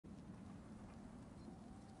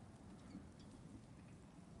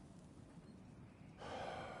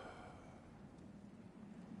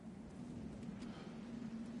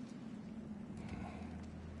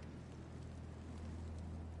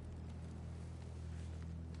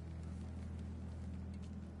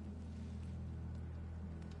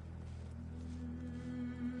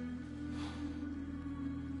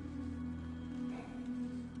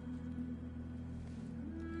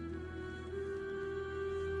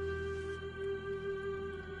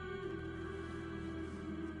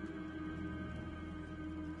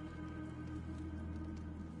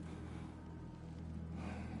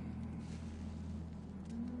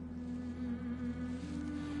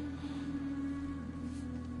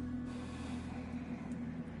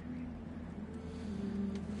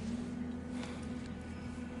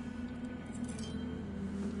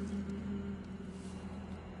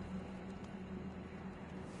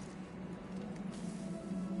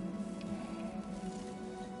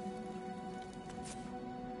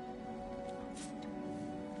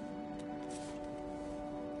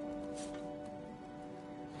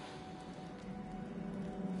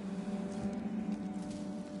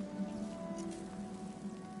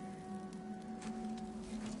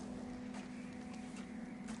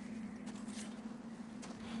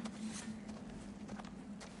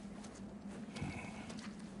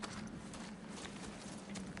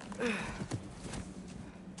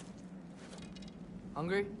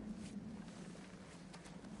Hungry?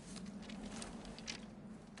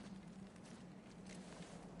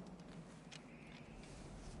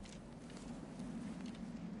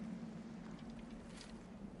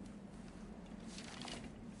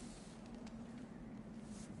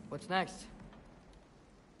 What's next?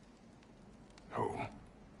 Home.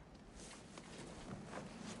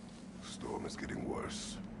 Storm is getting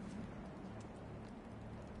worse.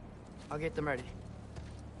 I'll get them ready.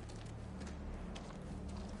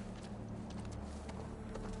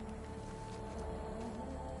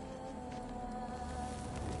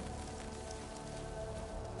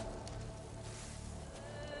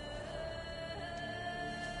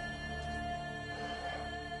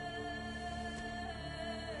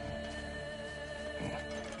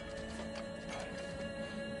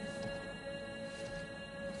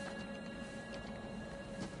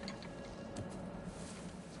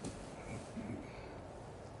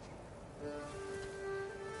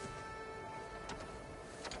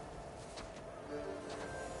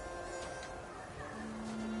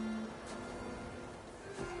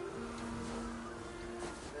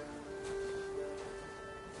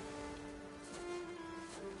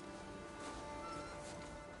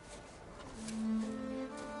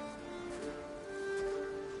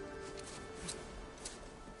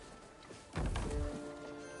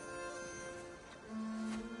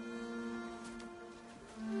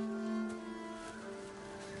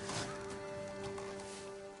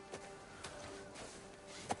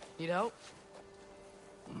 Need help?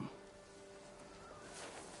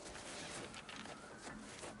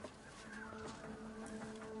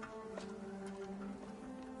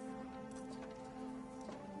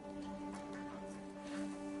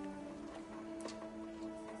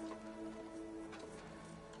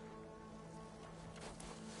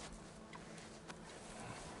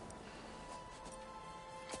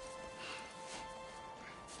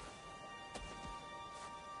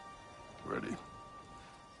 Ready?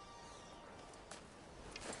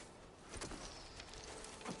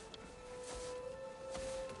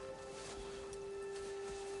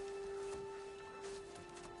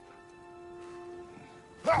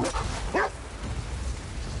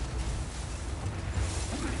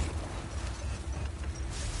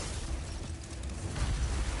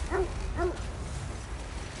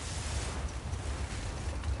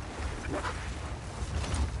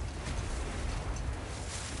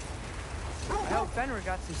 I hope Fenrir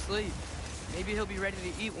got some sleep. Maybe he'll be ready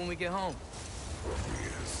to eat when we get home. He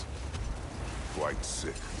is quite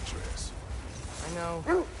sick, Atreus. I know,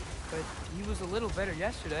 but he was a little better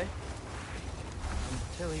yesterday.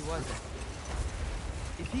 Until he wasn't.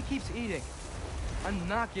 If he keeps eating, I'm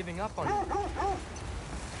not giving up on him.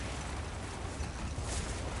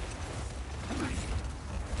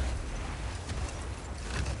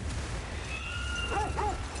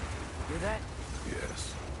 Hear that?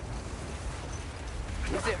 Yes.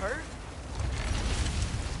 Does it hurt?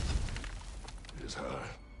 It is hard.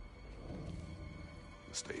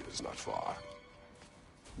 The state is not far.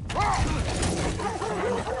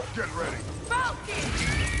 Get ready.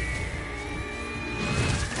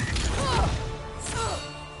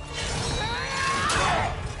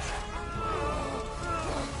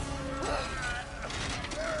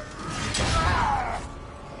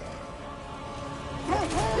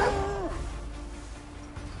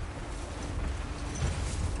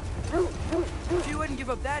 She wouldn't give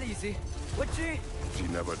up that easy, would she? She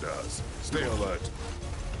never does. Stay alert.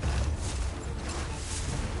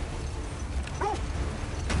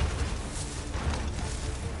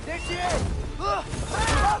 There she is!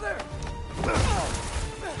 Mother!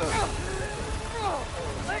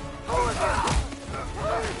 Let go of her!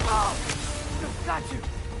 Got you!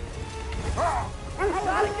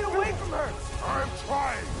 Gotta get away from her! I'm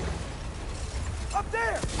trying. Up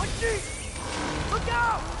there! What's she? Look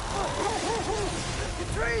out! The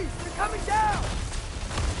trees! They're coming down!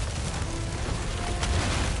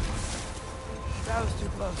 That was too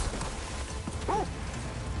close.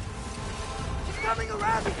 She's coming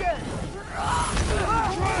around again!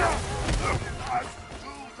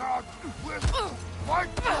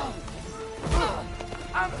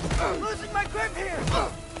 I'm losing my grip here!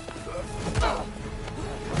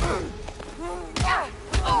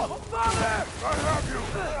 Father! I have you!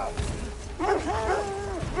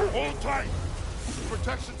 Hold tight! The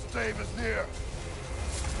protection stave is near.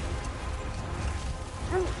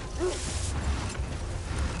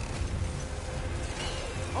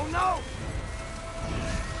 Oh no!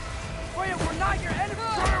 Freya, we're not your enemy!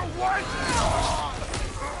 Freya, what?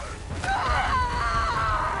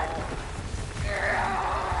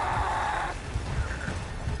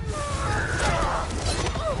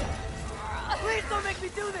 Please don't make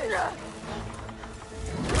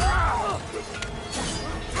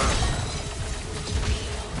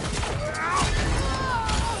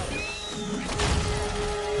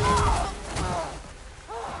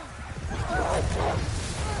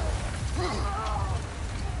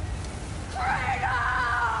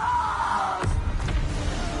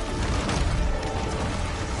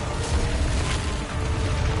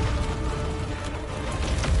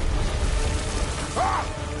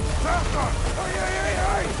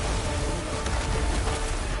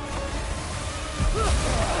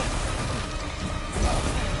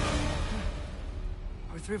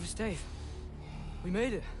We're through for Stave. We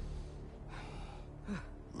made it.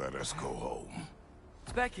 Let us go home.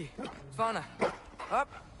 It's Becky. Svana. Up.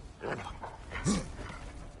 I'm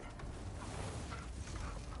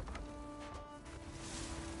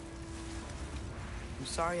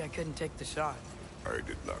sorry I couldn't take the shot. I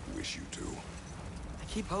did not wish you to. I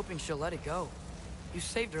keep hoping she'll let it go. You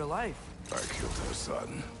saved her life. I killed her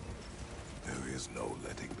son. There is no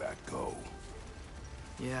letting that go.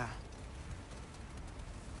 Yeah.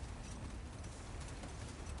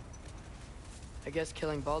 I guess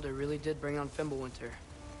killing Baldur really did bring on Fimbulwinter.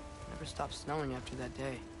 Never stopped snowing after that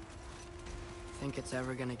day. Think it's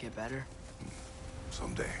ever gonna get better?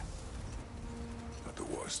 Someday. But the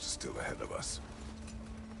worst is still ahead of us.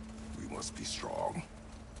 We must be strong.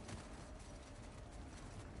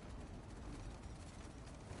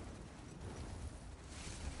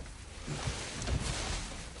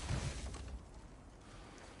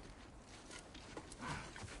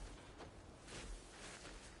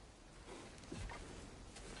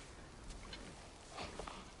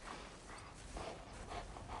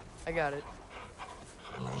 I got it.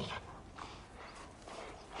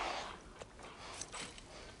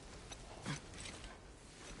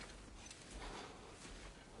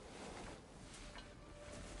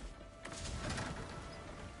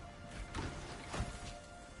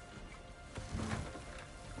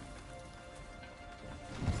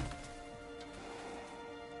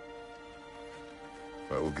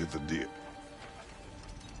 I will get the deal.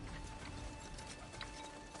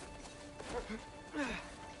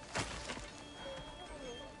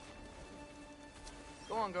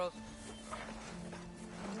 Go on, girls.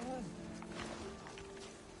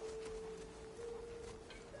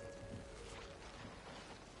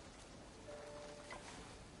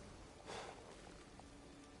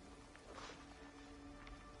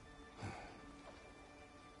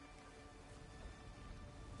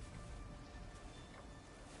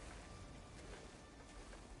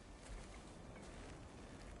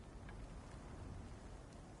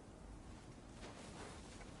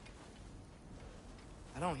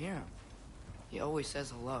 I don't hear him. He always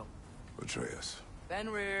says hello. Atreus.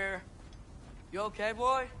 Fenrir. You okay,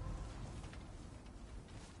 boy?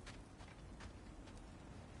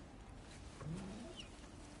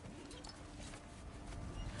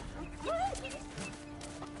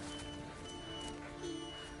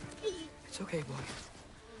 It's okay, boy.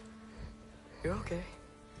 You're okay.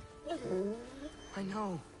 I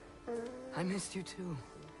know. I missed you too.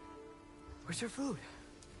 Where's your food?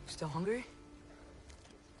 Still hungry?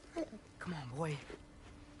 Come on, boy.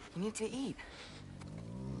 You need to eat.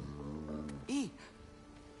 Eat.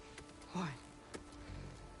 What?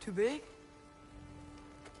 Too big?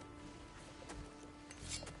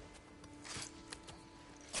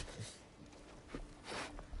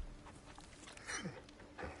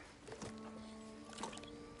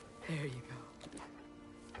 There you go.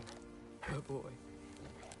 Good boy.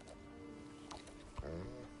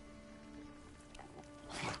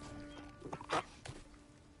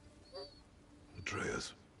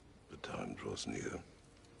 Atreus, the time draws near.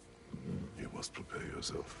 You must prepare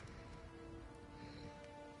yourself.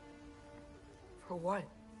 For what?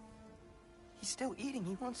 He's still eating.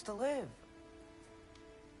 He wants to live.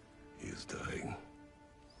 He is dying.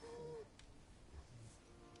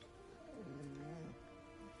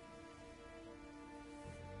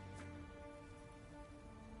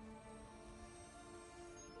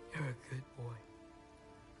 You're a good boy.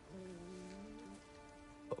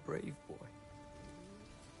 A brave boy.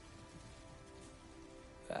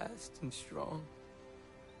 Fast and strong.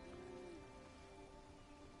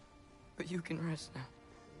 But you can rest now.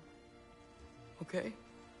 Okay?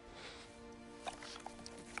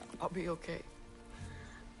 I'll be okay.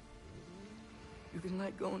 You can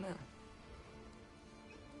let go now.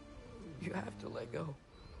 You have to let go.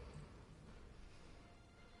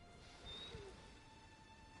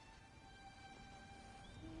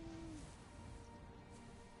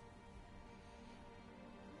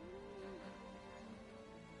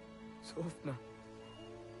 Sofna.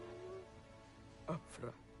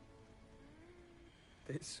 Afra.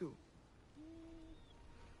 Tesu.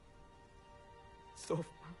 Sofna.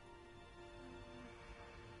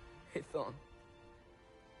 Ethon.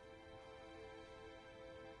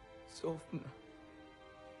 Sofna.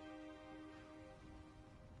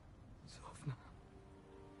 Sofna.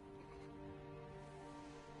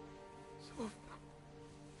 Sofna.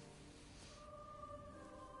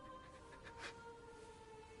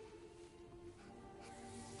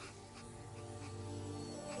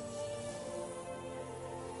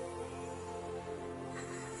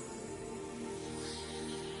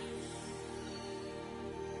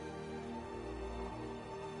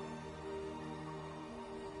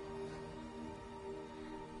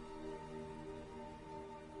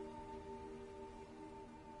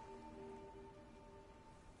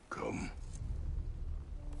 Come.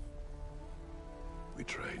 We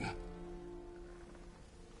train.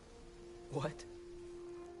 What?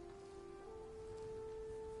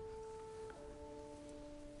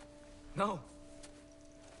 No.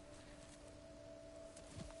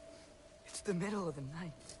 It's the middle of the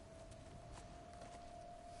night.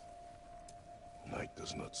 Night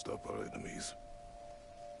does not stop our enemies.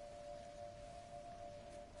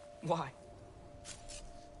 Why?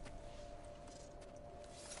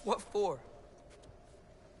 What for?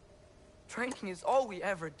 Training is all we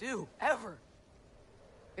ever do, ever.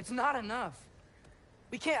 It's not enough.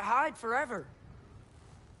 We can't hide forever.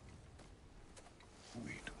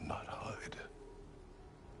 We do not hide.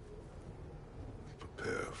 We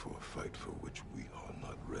prepare for a fight for which we are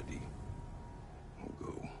not ready.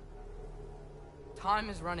 We'll go. Time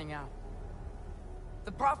is running out.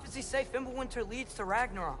 The prophecies say Fimbulwinter leads to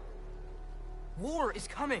Ragnarok. War is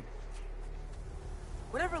coming.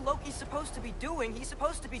 Whatever Loki's supposed to be doing, he's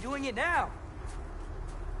supposed to be doing it now.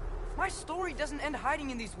 My story doesn't end hiding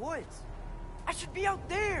in these woods. I should be out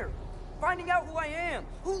there, finding out who I am,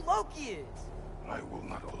 who Loki is. I will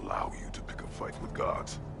not allow you to pick a fight with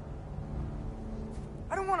gods.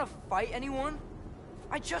 I don't want to fight anyone.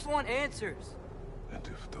 I just want answers. And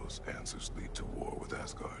if those answers lead to war with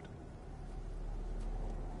Asgard?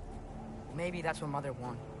 Maybe that's what Mother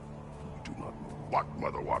wanted. We do not know what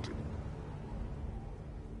Mother wanted.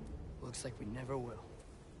 Looks like we never will.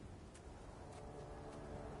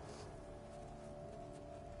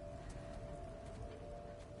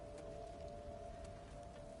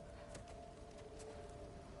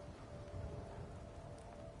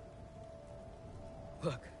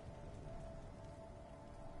 Look.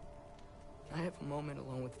 Can I have a moment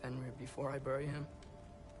alone with Fenrir before I bury him?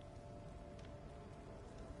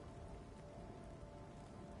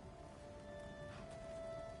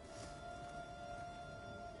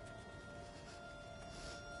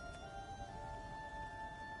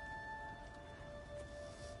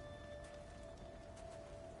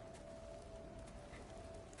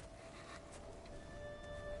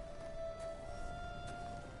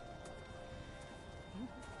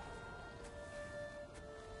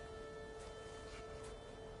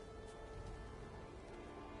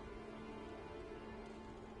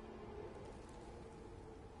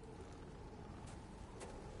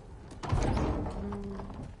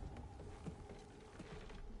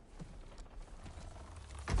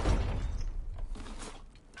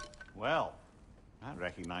 Well, I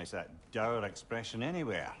recognize that dour expression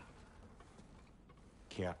anywhere.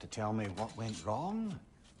 Care to tell me what went wrong?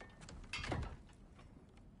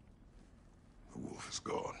 The wolf is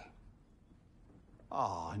gone.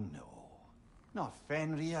 Oh, no. Not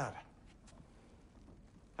Fenrir.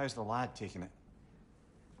 How's the lad taking it?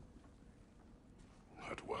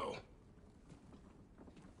 Not well.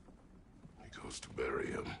 He goes to bury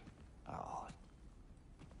him. Oh,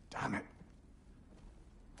 damn it.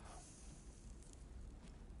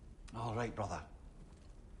 All right, brother.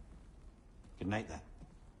 Good night, then.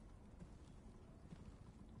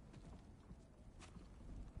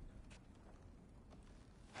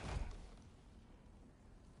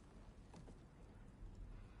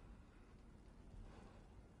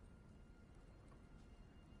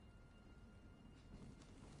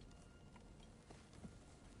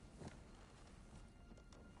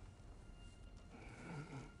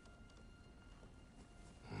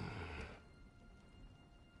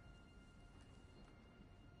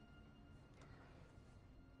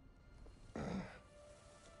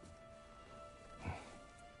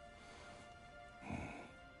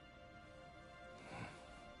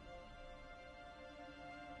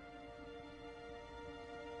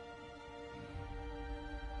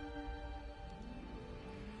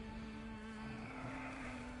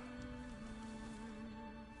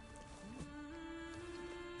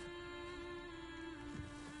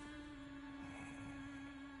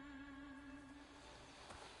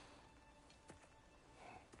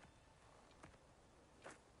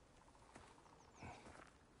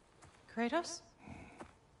 Kratos?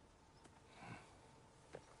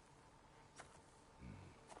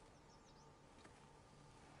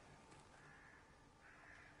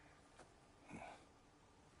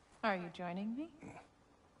 Are you joining me?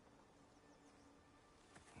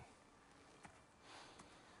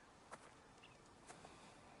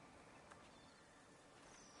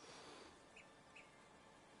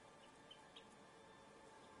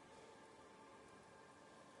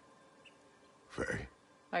 Faye.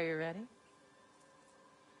 Are you ready?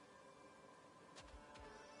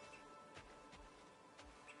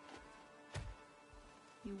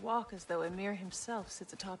 You walk as though Emir himself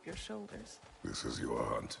sits atop your shoulders. This is your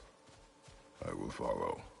hunt. I will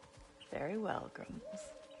follow. Very well,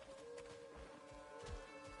 Grumbles.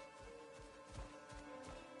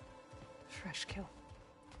 Fresh kill.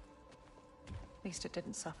 At least it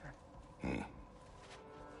didn't suffer.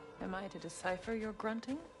 Am I to decipher your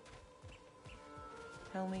grunting?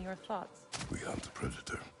 Tell me your thoughts. We hunt a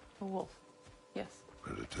predator. A wolf. Yes.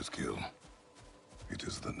 Predators kill. It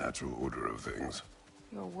is the natural order of things.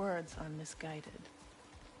 Your words are misguided.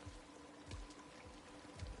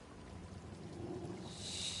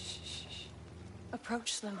 Shh.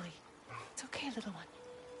 Approach slowly. It's okay, little one.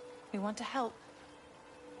 We want to help.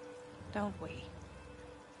 Don't we?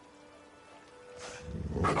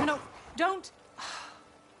 No, don't!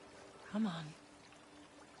 Come on.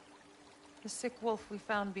 The sick wolf we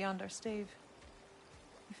found beyond our stave.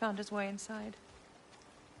 He found his way inside.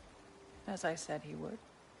 As I said he would.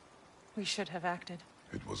 We should have acted.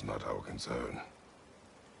 It was not our concern.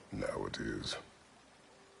 Now it is.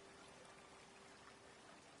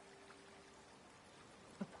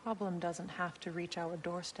 The problem doesn't have to reach our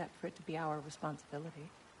doorstep for it to be our responsibility.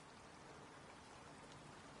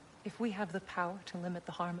 If we have the power to limit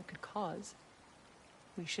the harm it could cause,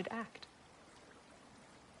 we should act.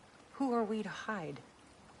 Who are we to hide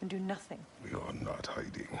and do nothing? We are not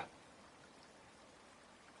hiding.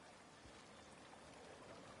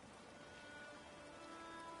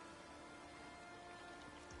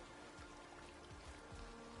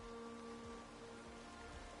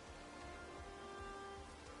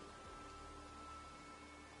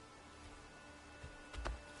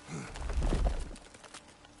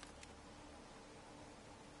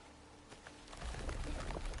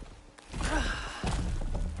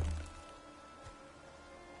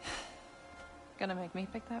 Gonna make me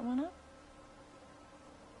pick that one up?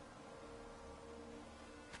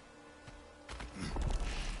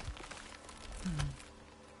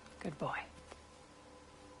 Good boy.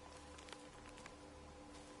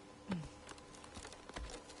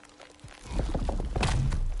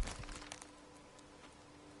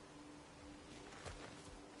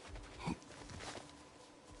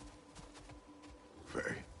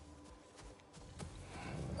 Faye.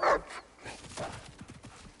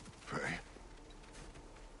 Faye.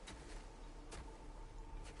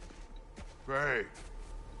 Faye.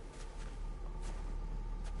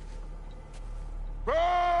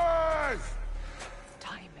 Faye!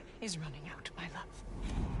 Time is running out, my love.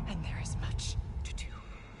 And there is much to do.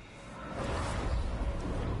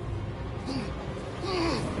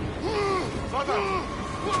 Father!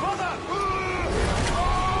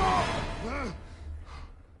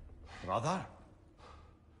 Brother?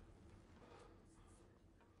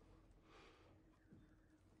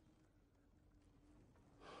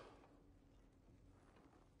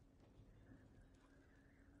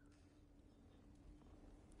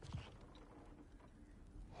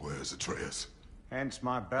 Where's Atreus? Hence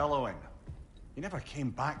my bellowing. He never came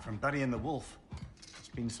back from burying the wolf. It's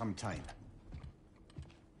been some time.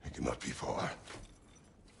 He cannot be far.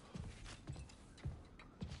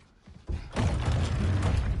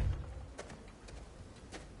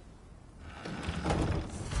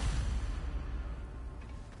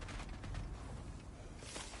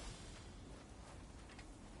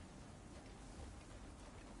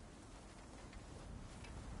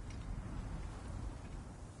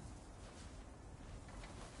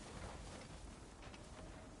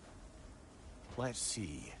 Let's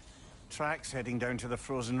see. Tracks heading down to the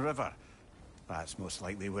frozen river. That's most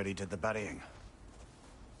likely where he did the burying.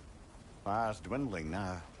 Fire's dwindling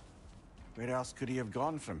now. Where else could he have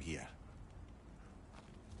gone from here?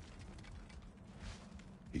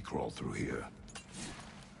 He crawled through here.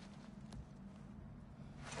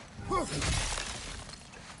 You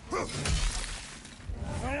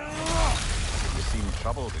seem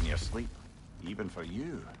troubled in your sleep. Even for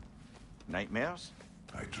you. Nightmares?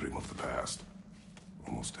 I dream of the past.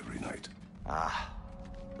 Almost every night. Ah,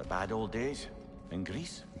 the bad old days? In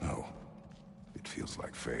Greece? No. It feels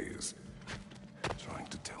like Faye is trying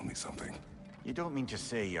to tell me something. You don't mean to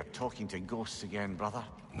say you're talking to ghosts again, brother?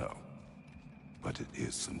 No. But it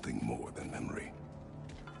is something more than memory.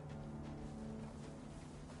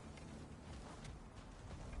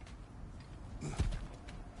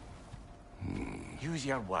 Use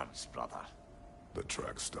your words, brother. The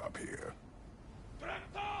tracks stop here.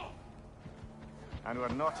 And we're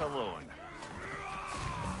not alone.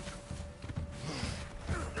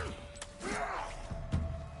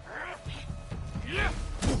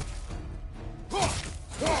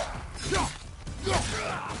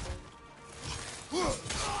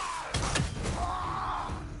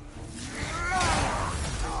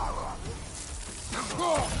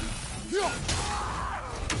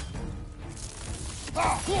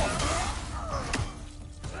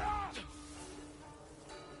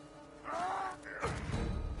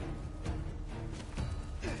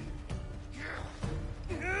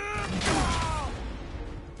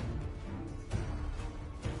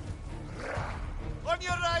 On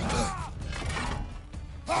your right!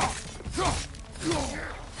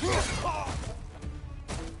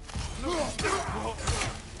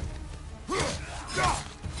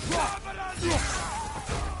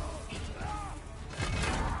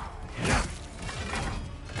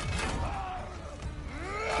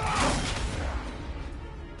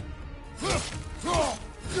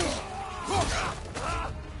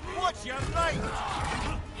 Watch your right!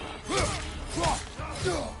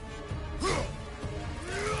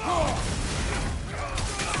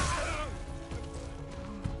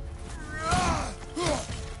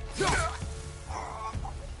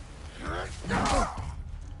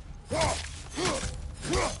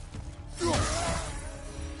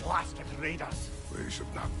 Blasted raiders! They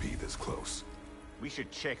should not be this close. We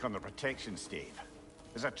should check on the protection stave.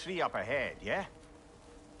 There's a tree up ahead, yeah?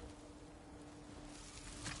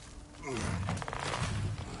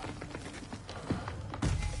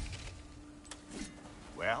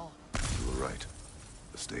 Well? You were right.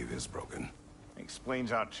 The stave is broken.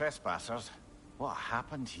 Explains our trespassers. What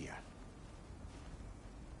happened here?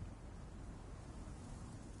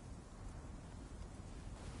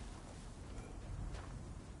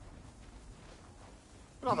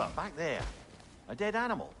 Brother, back there. A dead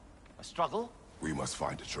animal. A struggle? We must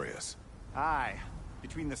find Atreus. Aye.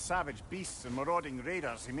 Between the savage beasts and marauding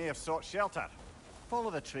raiders, he may have sought shelter. Follow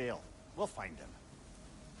the trail. We'll find him.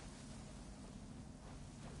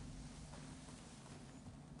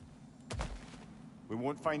 We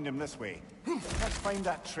won't find him this way. Let's find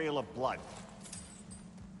that trail of blood.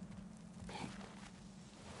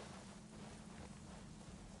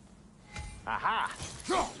 Aha!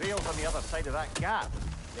 Trail's on the other side of that gap.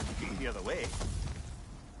 Didn't keep the other way.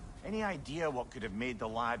 Any idea what could have made the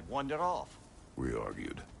lad wander off? We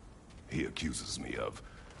argued. He accuses me of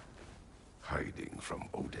hiding from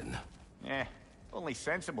Odin. Only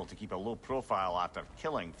sensible to keep a low profile after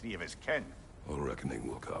killing 3 of his kin. A reckoning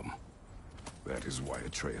will come. That is why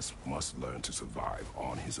Atreus must learn to survive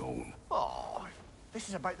on his own. Oh, this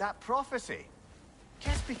is about that prophecy.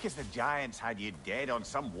 Just because the giants had you dead on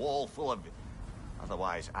some wall full of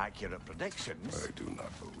otherwise accurate predictions. I do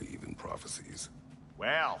not believe in prophecies.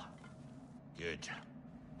 Well, good.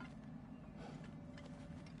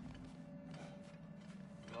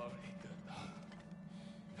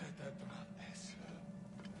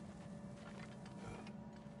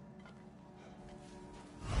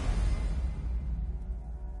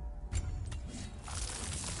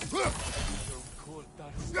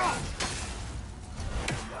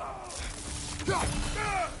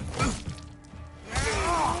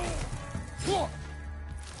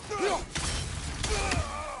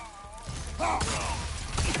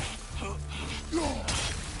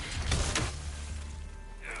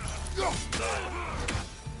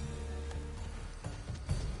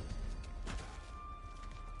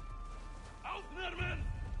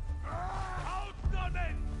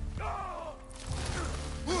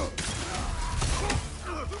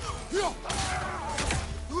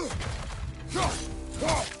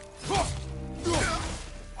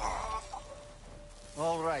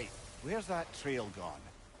 All right, where's that trail gone?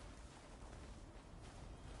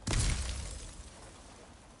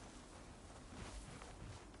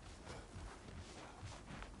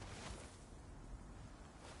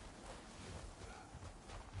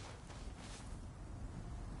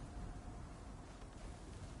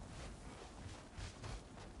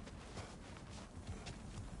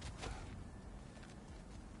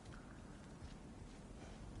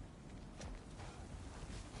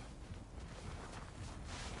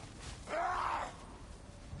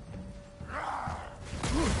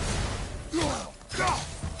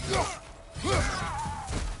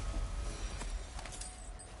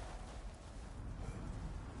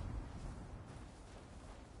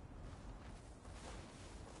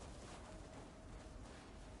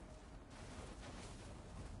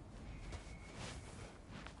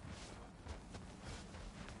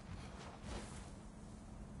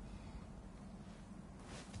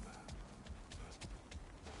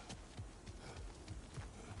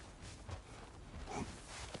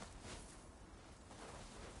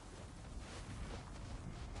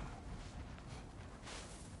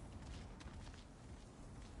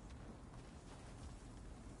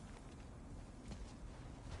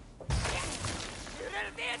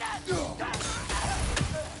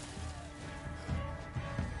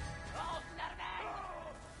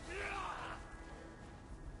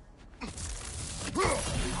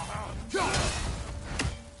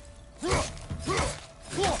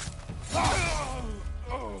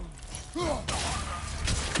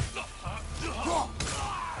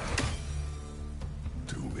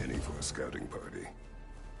 Too many for a scouting party.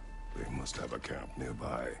 They must have a camp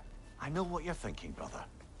nearby. I know what you're thinking, brother.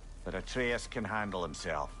 But Atreus can handle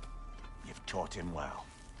himself. You've taught him well.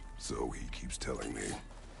 So he keeps telling me.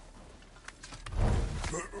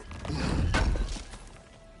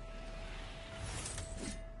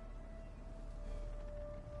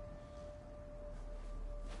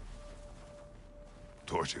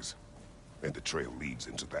 Torches. And the trail leads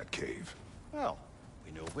into that cave. Well,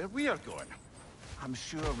 we know where we are going. I'm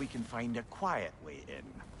sure we can find a quiet way in.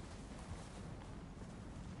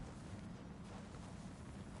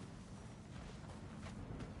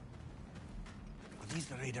 Are these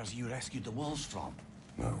the raiders you rescued the wolves from?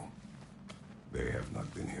 No. They have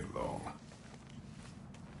not been here long.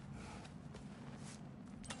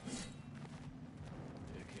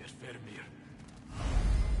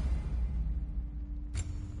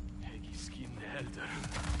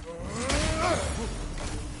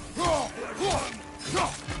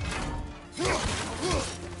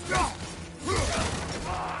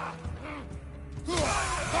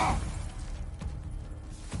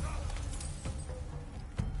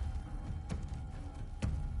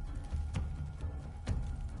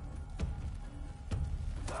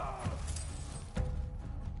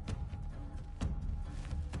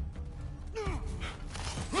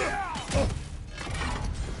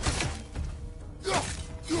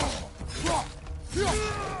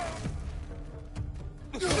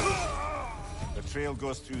 The trail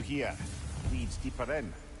goes through here. Leads deeper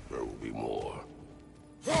in. There will be more.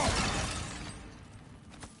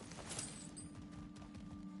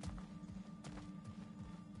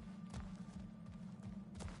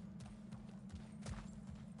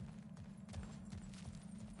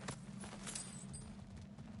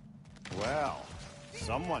 Well,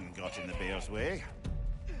 someone got in the bear's way.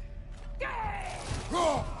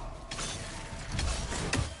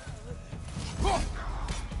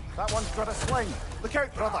 That one's got a sling. Look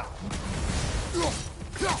out, brother.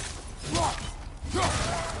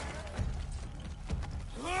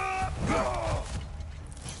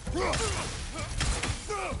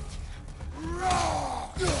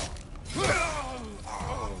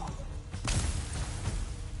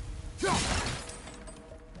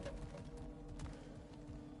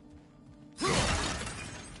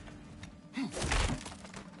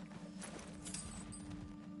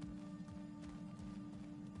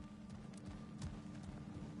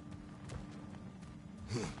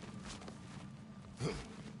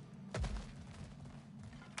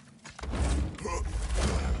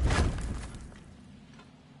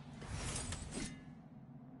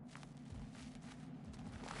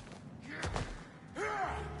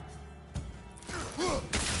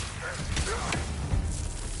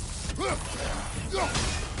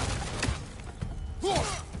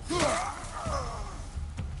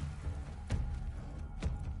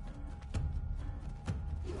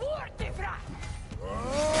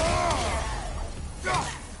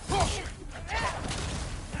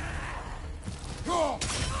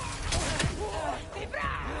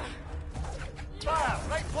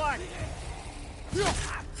 Right flank!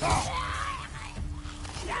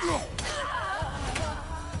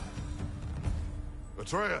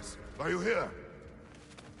 Atreus, are you here?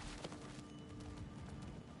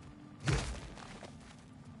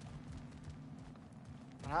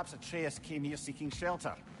 Perhaps Atreus came here seeking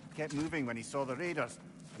shelter. Kept moving when he saw the raiders,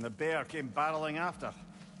 and the bear came barreling after.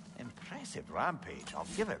 Impressive rampage, I'll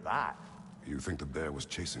give it that. You think the bear was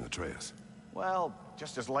chasing Atreus? Well,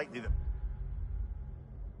 just as likely that...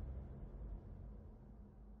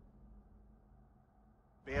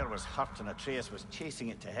 Bear was hurt and Atreus was chasing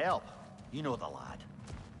it to help. You know the lad.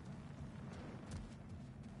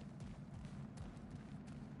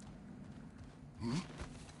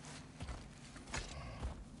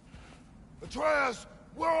 Atreus,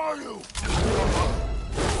 where are you?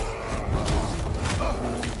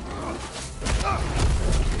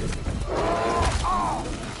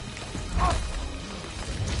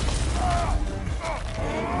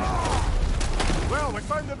 Well, we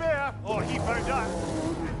found the bear, or he found us.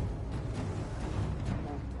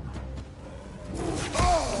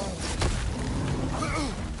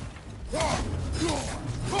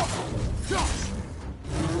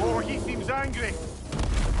 Oh, he seems angry.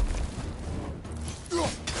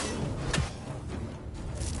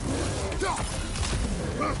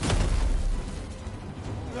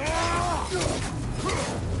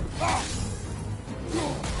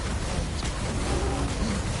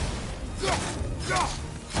 Oh,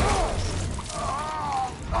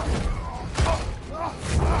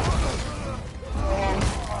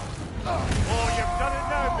 you've done it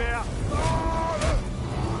now, Bear.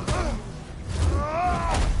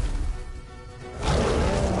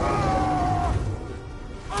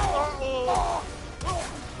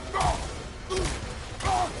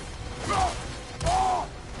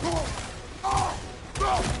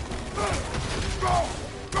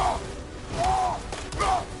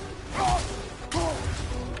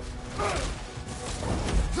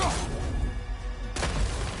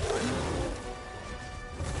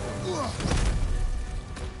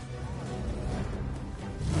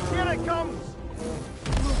 Here it comes!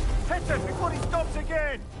 Hit him before he stops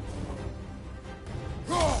again!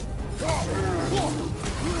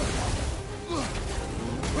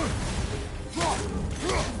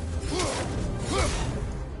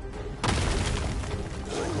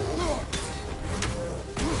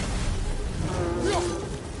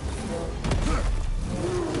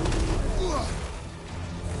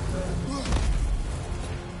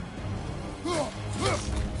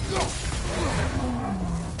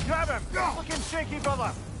 Grab him! Looking shaky,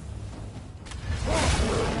 brother!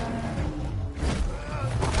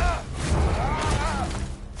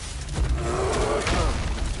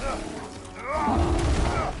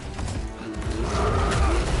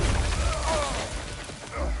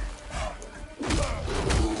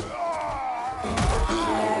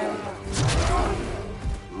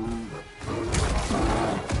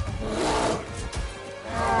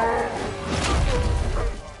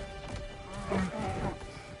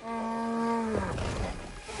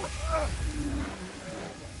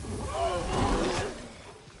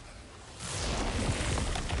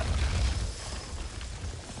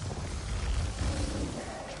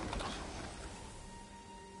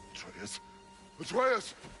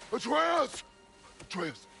 Atreus! Atreus!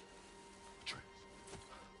 Atreus! Atreus!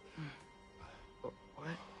 What?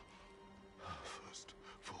 First,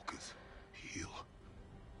 focus. Heal.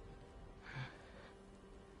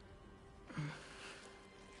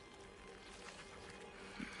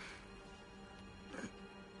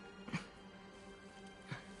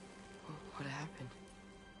 What happened?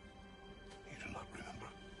 You do not remember.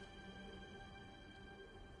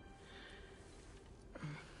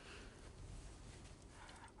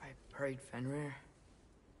 I prayed Fenrir.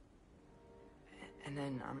 And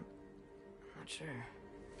then I'm not sure.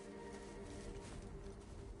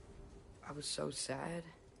 I was so sad.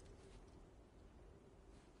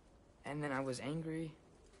 And then I was angry.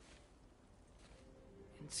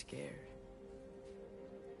 And scared.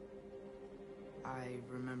 I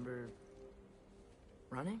remember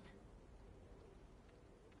running.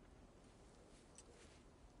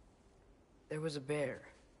 There was a bear.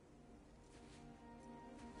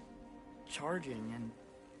 Charging, and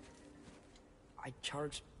I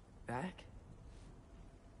charged back.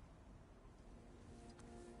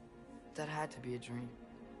 That had to be a dream.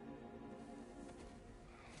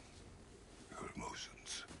 Your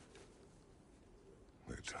emotions.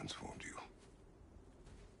 They transformed you.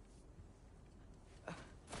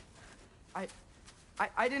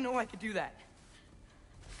 I didn't know I could do that.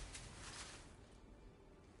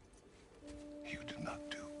 You did not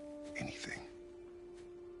do anything.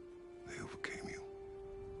 They overcame you.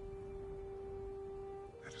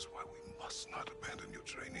 That is why we must not abandon your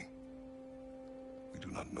training. We do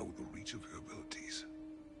not know the reach of your abilities.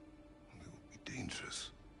 They will be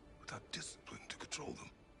dangerous without discipline to control them.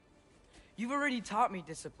 You've already taught me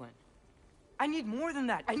discipline. I need more than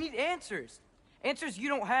that. I need answers. Answers you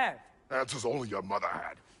don't have. Answers only your mother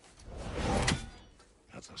had.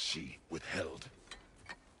 Answers she withheld.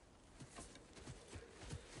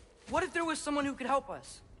 What if there was someone who could help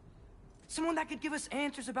us? Someone that could give us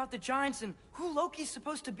answers about the giants and who Loki's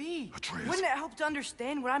supposed to be. Atreus. Wouldn't it help to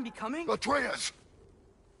understand what I'm becoming? Atreus!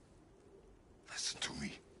 Listen to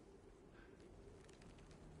me.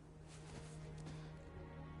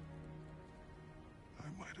 I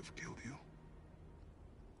might have killed you.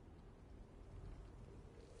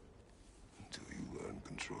 Until you learn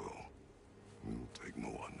control, we will take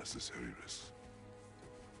no unnecessary risks.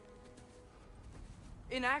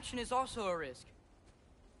 Inaction is also a risk.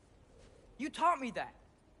 You taught me that.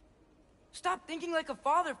 Stop thinking like a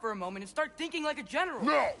father for a moment and start thinking like a general.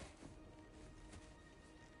 No!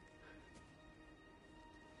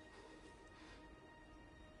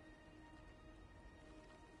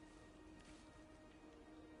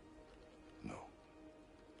 No.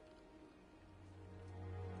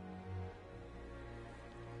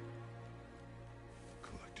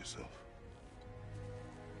 Collect yourself.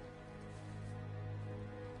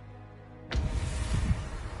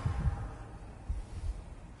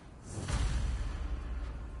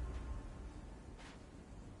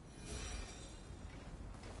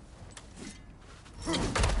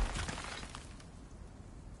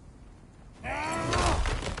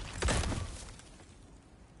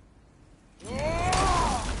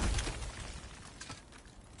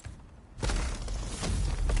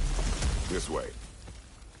 This way.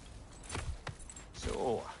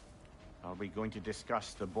 So, are we going to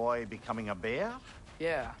discuss the boy becoming a bear?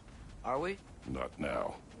 Yeah. Are we? Not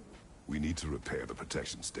now. We need to repair the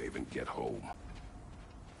protection stave and get home.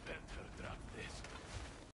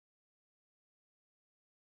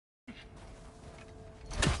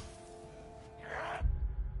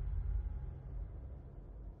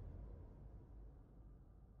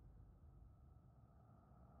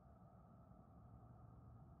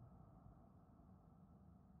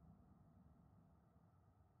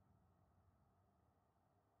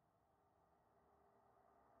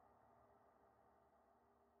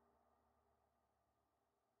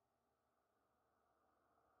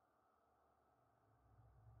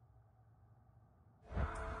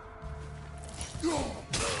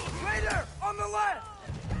 Raider! On the left!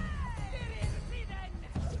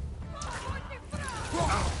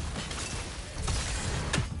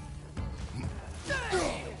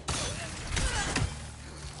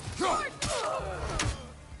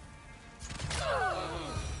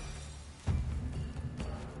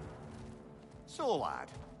 So, lad,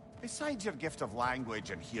 besides your gift of language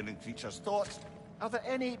and hearing creatures' thoughts, are there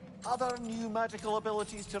any other new magical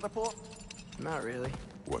abilities to report? Not really.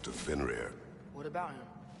 What of Fenrir? What about him?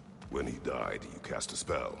 When he died, you cast a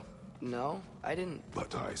spell. No, I didn't.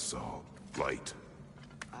 But I saw light.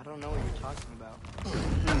 I don't know what you're talking about.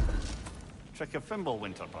 Trick of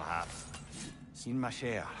Fimbulwinter, perhaps. Seen my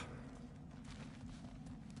share.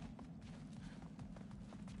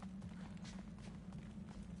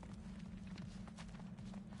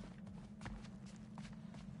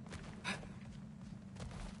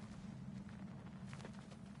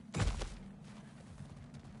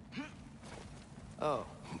 Oh,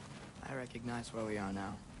 I recognize where we are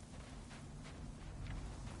now.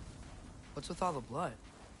 What's with all the blood?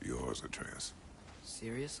 Yours, Atreus.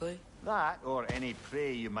 Seriously? That, or any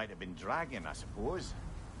prey you might have been dragging, I suppose.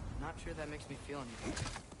 Not sure that makes me feel anything.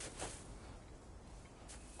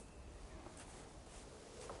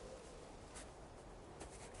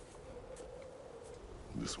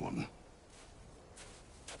 This one.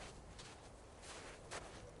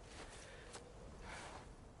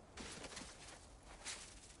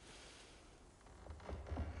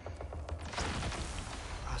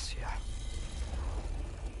 Asya.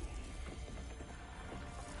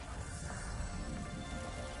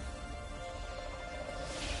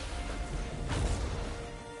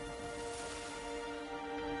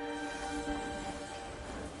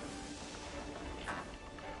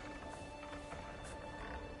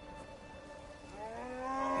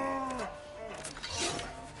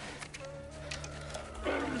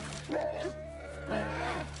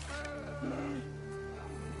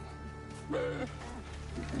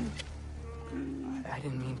 I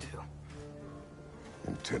didn't mean to.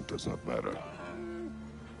 Intent does not matter.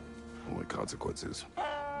 Only consequences.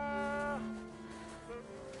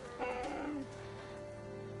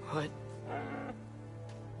 What?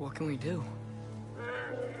 What can we do?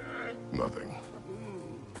 Nothing.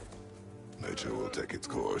 Nature will take its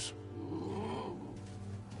course.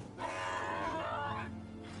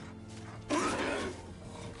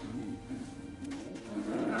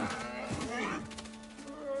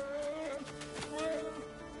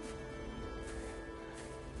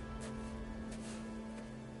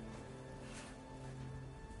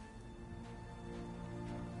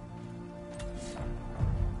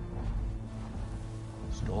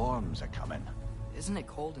 Storms are coming. Isn't it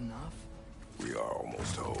cold enough? We are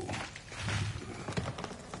almost home.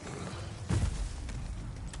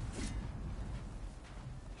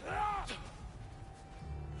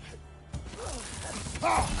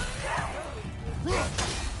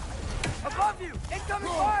 Above you! Incoming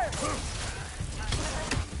fire!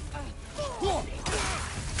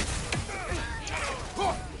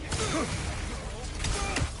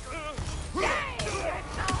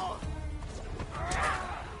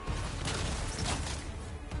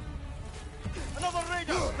 Another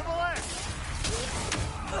raider to the left!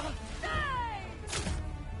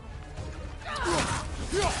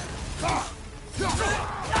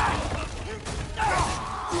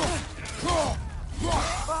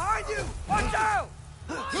 Behind you! Watch out!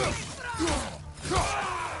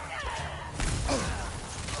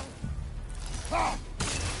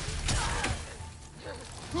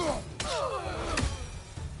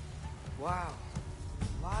 Wow.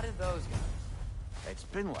 A lot of those guys. It's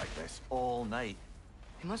been like this all night.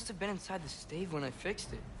 They must have been inside the stave when I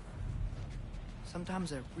fixed it.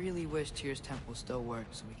 Sometimes I really wish Tyr's temple still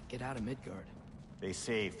worked so we could get out of Midgard. They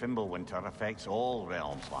say Fimbulwinter affects all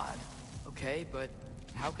realms, lad. Okay, but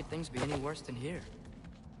how could things be any worse than here?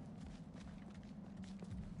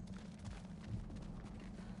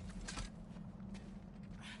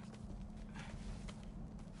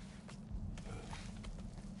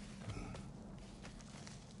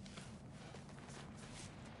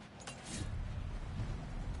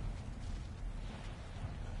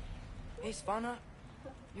 Hey, Svanna,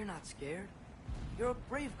 you're not scared. You're a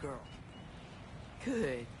brave girl.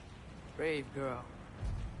 Good. Brave girl.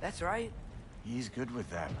 That's right. He's good with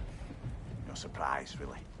them. No surprise,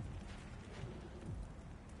 really.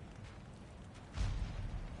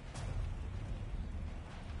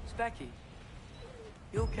 Specky,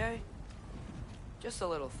 you okay? Just a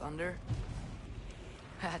little thunder.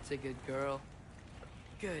 That's a good girl.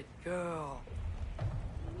 Good girl.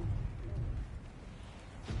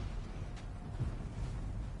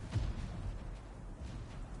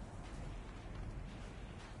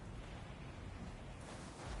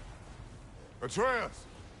 Atreus!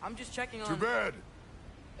 I'm just checking on... To bed!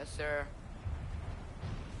 Yes, sir.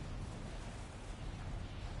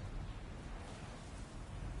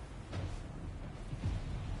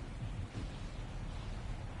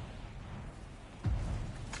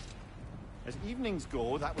 As evenings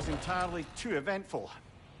go, that was entirely too eventful.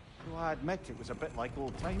 Though I admit it was a bit like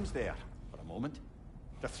old times there, for a moment.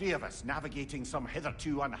 The three of us navigating some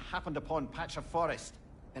hitherto unhappened-upon patch of forest.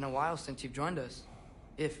 Been a while since you've joined us.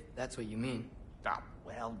 If that's what you mean. Ah,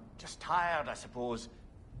 well, just tired, I suppose.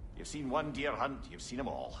 You've seen one deer hunt, you've seen them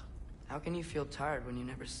all. How can you feel tired when you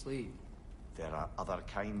never sleep? There are other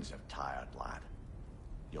kinds of tired, lad.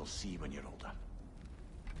 You'll see when you're older.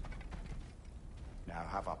 Now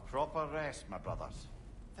have a proper rest, my brothers.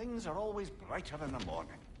 Things are always brighter in the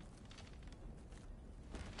morning.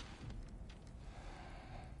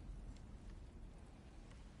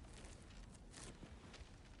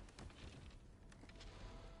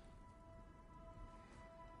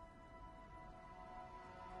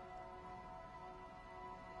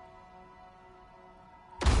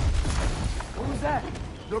 What was that?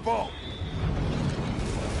 The ball!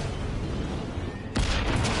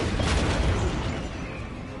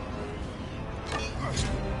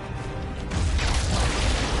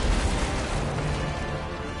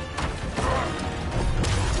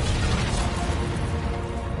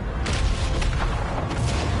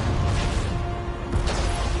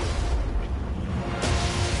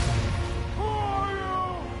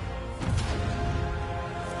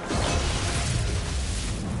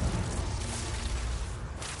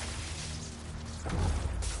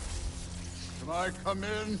 I come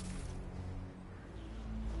in?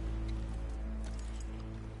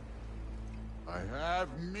 I have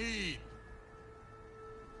mead.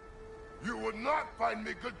 You would not find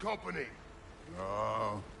me good company.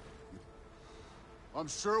 No. I'm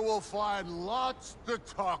sure we'll find lots to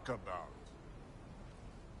talk about.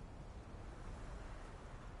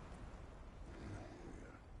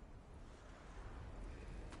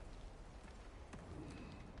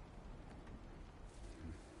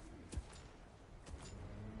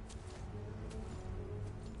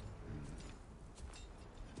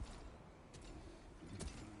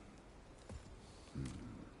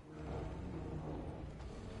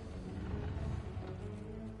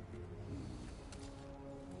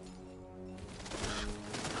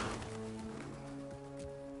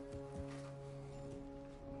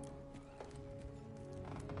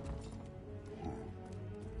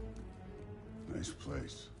 Nice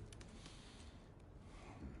place.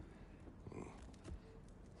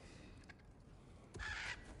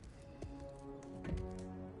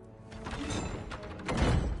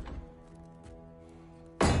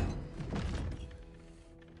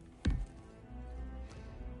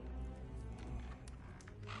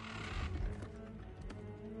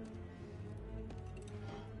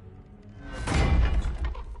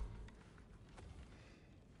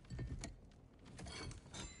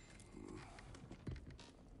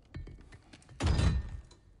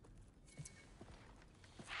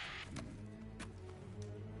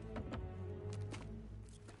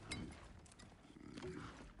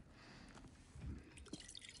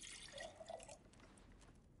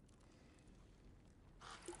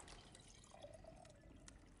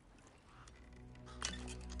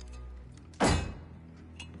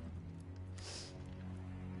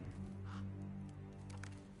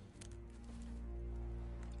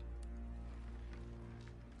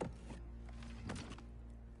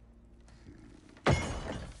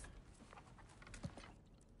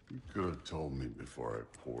 You could have told me before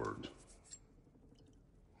I poured.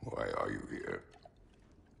 Why are you here?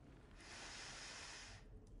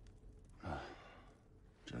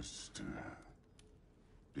 Just,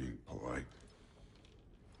 being polite.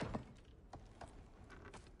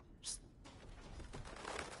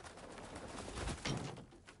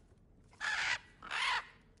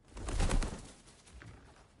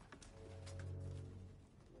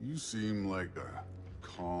 You seem like a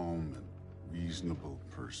calm and reasonable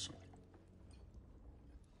person.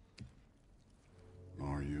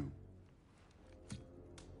 Are you?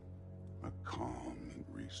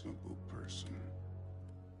 reasonable person.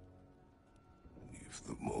 If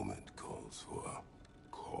the moment calls for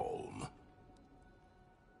calm.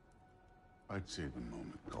 I'd say the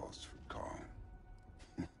moment calls for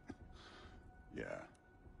calm. Yeah.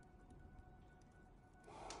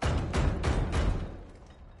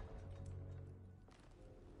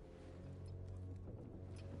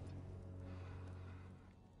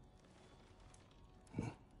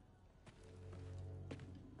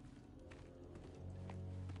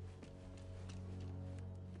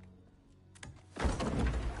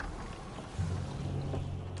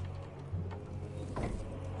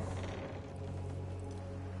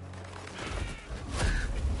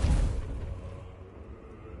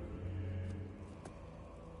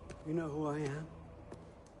 You know who I am?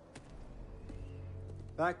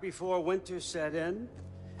 Back before winter set in,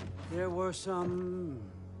 there were some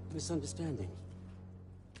misunderstandings.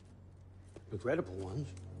 Regrettable ones.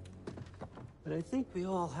 But I think we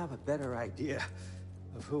all have a better idea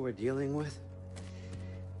of who we're dealing with.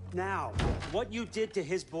 Now, what you did to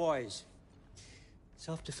his boys.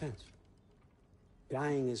 Self-defense.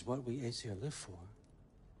 Dying is what we Aesir live for.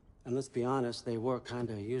 And let's be honest, they were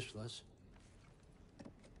kinda useless.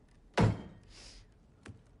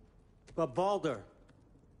 But Baldur,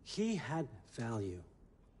 he had value.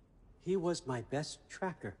 He was my best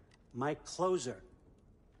tracker, my closer.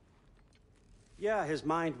 Yeah, his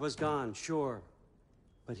mind was gone, sure.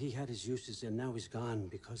 But he had his uses, and now he's gone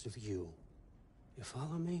because of you. You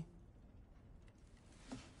follow me?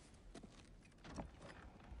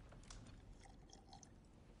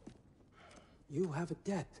 You have a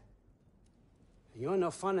debt. You're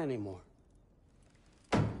no fun anymore.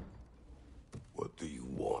 What do you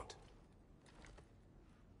want?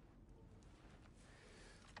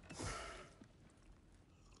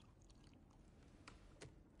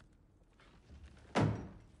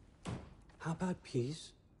 How about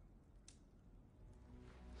peace?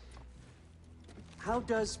 How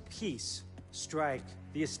does peace strike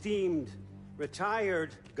the esteemed,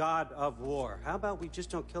 retired god of war? How about we just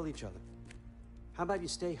don't kill each other? How about you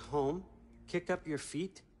stay home, kick up your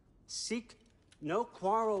feet, seek no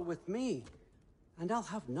quarrel with me, and I'll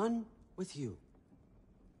have none with you.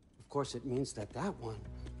 Of course, it means that that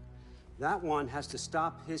one has to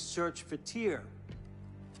stop his search for Tyr.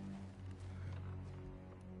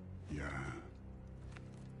 Yeah.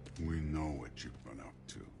 We know what you've been up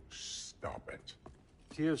to. Stop it.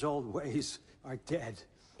 Tyr's old ways are dead.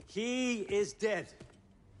 He is dead.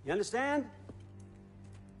 You understand?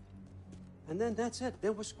 And then that's it.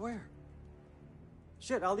 Then we're square.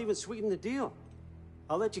 Shit, I'll even sweeten the deal.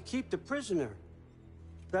 I'll let you keep the prisoner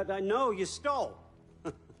that I know you stole.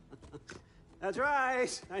 That's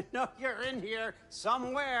right. I know you're in here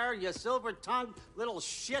somewhere, you silver-tongued little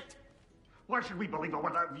shit. Why should we believe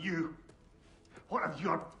what of you? What have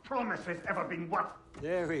your promises ever been worth?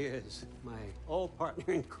 There he is, my old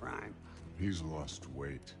partner in crime. He's lost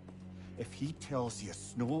weight. If he tells you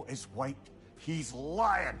snow is white, he's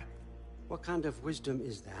lying. What kind of wisdom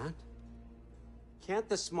is that? Can't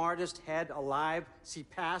the smartest head alive see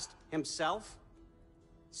past himself?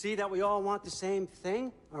 See that we all want the same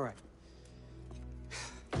thing? All right.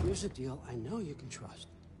 Here's a deal I know you can trust.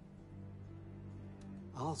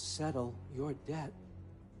 I'll settle your debt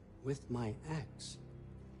with my ex.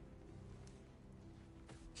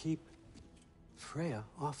 Keep Freya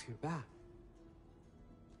off your back.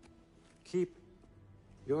 Keep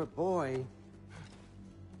your boy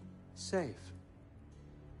safe.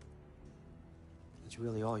 That's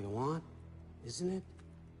really all you want, isn't it?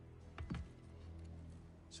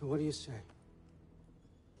 So what do you say?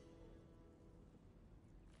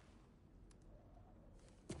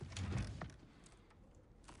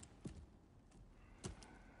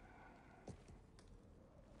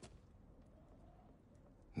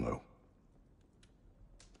 No.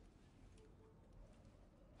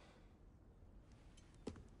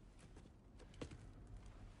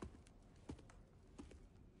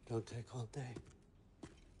 Don't take all day.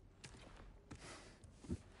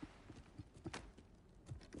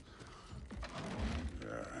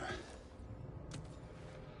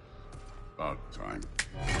 About time.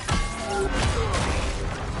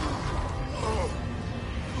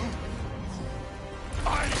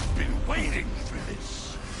 I've been waiting for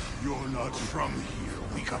this. You're not from here.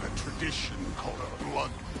 We got a tradition called a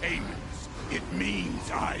blood payments. It means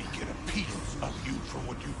I get a piece of you for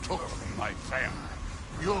what you took from my family.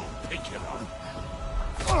 You'll pick it up.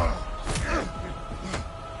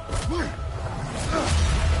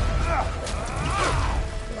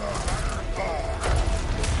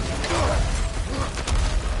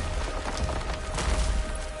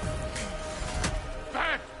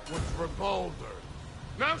 That was for Baldur.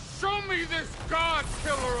 Now show me this god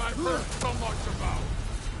killer I've heard so much about!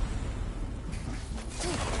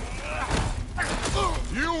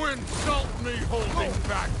 You insult me holding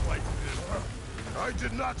back like this! I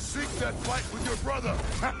did not seek that fight with your brother!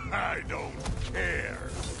 I don't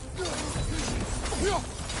care!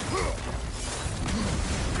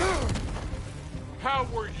 How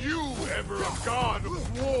were you ever a god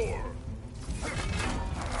of war?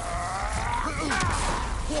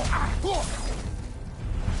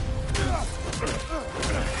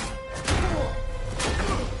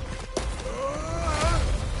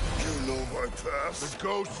 You know my past? The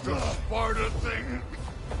ghost of Sparta thing?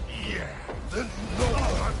 Yeah. Then you know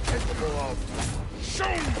what I'm capable of.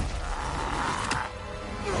 Show me!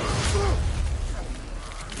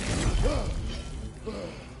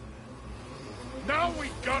 Now we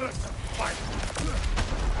gotta fight!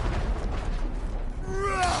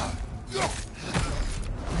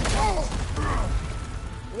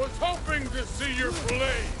 Was hoping to see your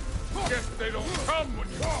blade. Guess they don't come when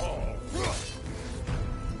you call.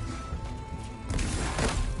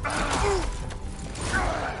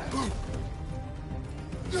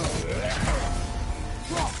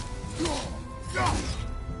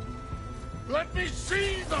 Let me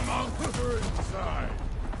see the monster inside.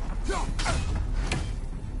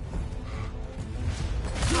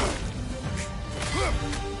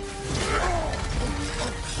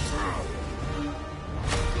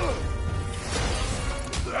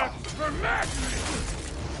 That's for madness!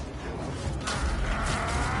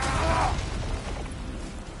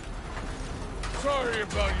 Sorry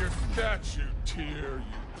about your statue, Tyr, you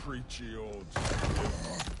preachy old...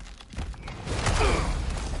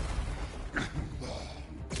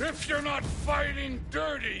 If you're not fighting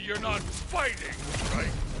dirty, you're not fighting,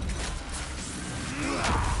 right?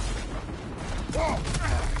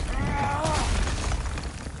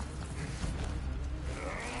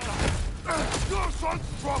 Your son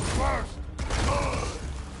struck first!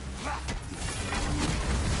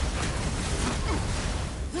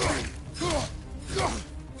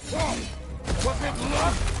 Was it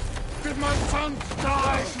luck? Did my son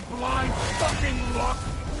die to blind fucking luck?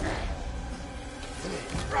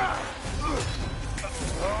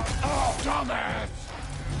 Dumbass!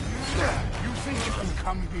 You think you can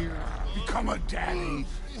come here, become a daddy,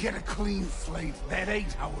 get a clean slate? That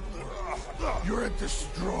ain't how it works. You're a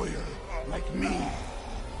destroyer, like me.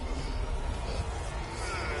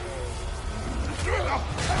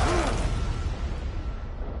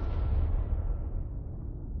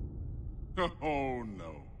 Oh,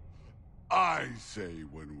 no. I say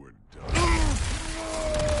when we're done.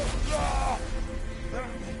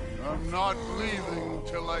 I'm not leaving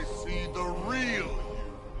till I see the real you.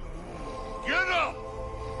 Get up!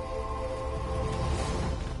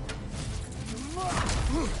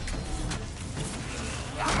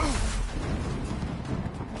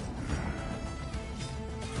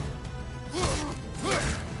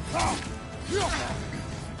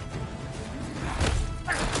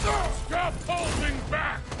 Stop holding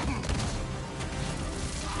back!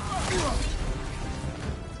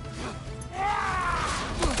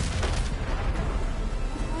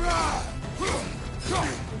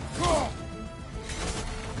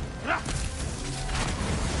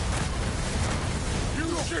 You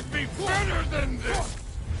should be better than this!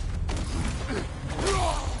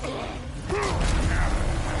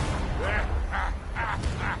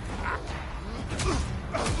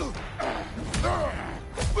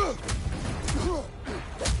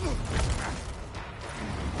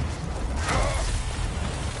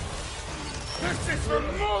 This is for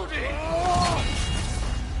Modi!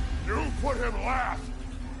 You put him last,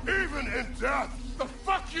 even in death! The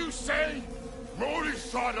fuck you say? Modi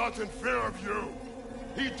sought us in fear of you.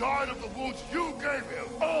 He died of the wounds you gave him.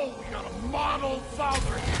 Oh, we got a model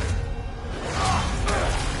father here.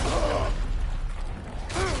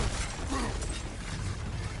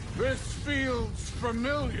 This feels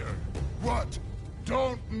familiar. What?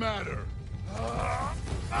 Don't matter.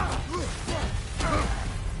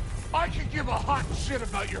 I can give a hot shit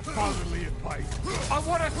about your fatherly advice. I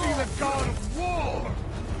want to see the god of war.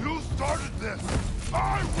 You started this.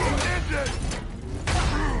 I will end it.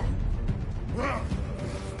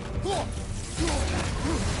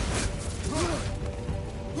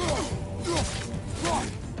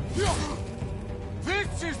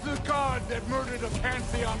 This is the god that murdered a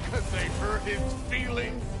pantheon because they hurt his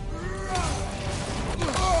feelings?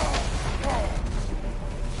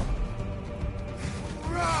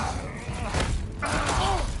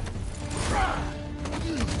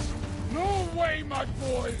 No way my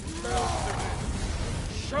boy fell for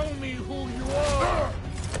this. Show me who you are.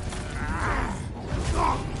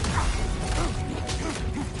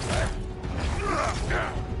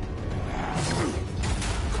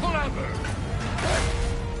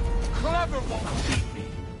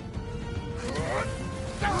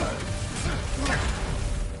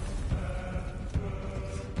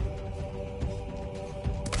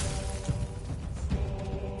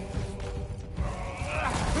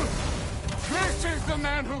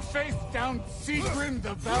 face down Sigrun,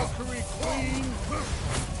 the Valkyrie Queen?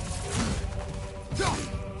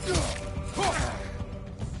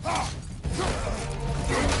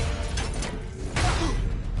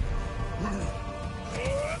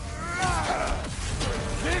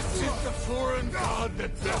 This is the foreign god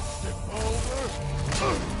that best it over.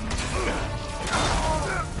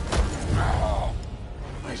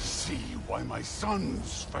 I see why my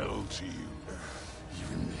sons fell to you.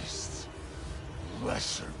 Even this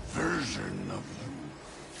lesser version of you.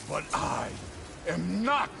 But I am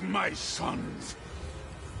not my sons.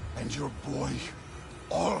 And your boy,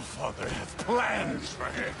 Allfather, has plans for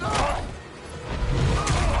him.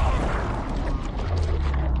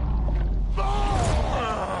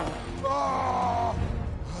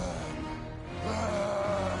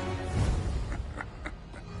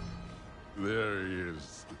 There he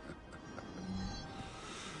is.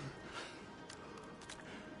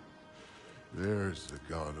 There's the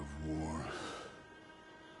god of war.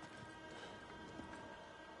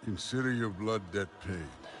 Consider your blood debt paid.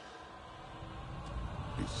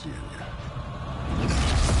 He's seeing you.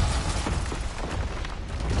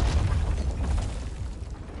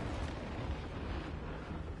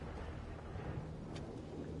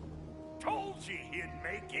 Told you he'd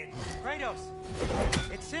make it. Kratos,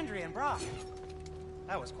 it's Sindri and Brock.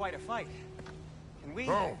 That was quite a fight. Can we...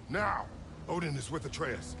 Oh, now! Odin is with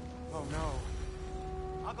Atreus. Oh, no.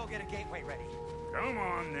 I'll go get a gateway ready. Come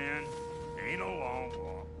on, then. Ain't a long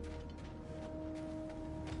walk.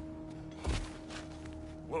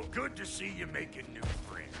 Well, good to see you making new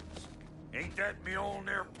friends. Ain't that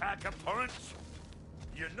Mjolnir pack a punch?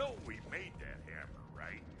 You know we made that hammer,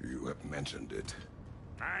 right? You have mentioned it.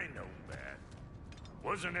 I know that.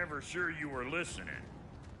 Wasn't ever sure you were listening.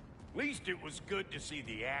 Least it was good to see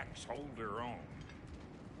the axe hold her own.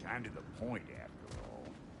 Kind of the point, after all.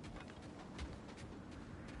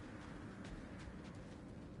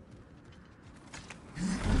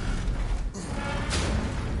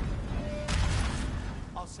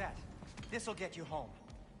 All set. This'll get you home.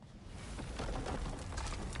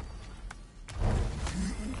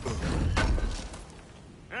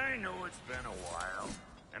 I know it's been a while,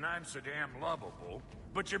 and I'm so damn lovable,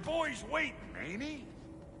 but your boy's waiting, ain't he?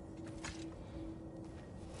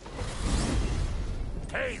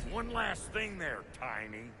 Hey, one last thing there,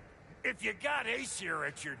 Tiny. If you got Aesir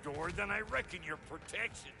at your door, then I reckon your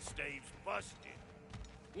protection stave's busted.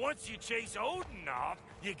 Once you chase Odin off,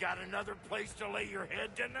 you got another place to lay your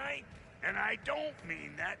head tonight? And I don't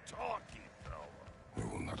mean that talky fella. I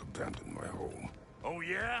will not abandon my home. Oh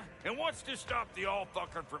yeah? And what's to stop the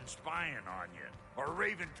all-fucker from spying on you? Or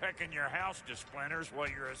Raven pecking your house to splinters while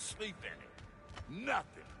you're asleep in it?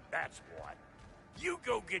 Nothing, that's what. You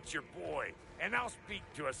go get your boy, and I'll speak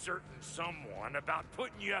to a certain someone about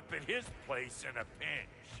putting you up at his place in a pinch.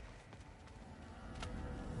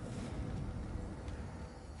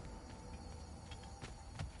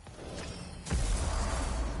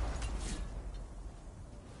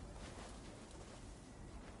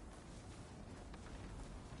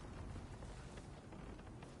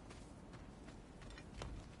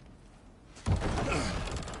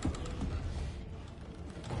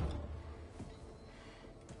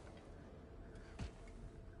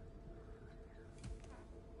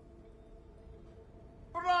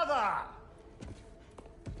 Brother!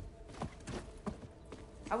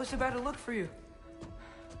 I was about to look for you.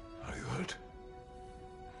 Are you hurt?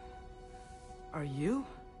 Are you?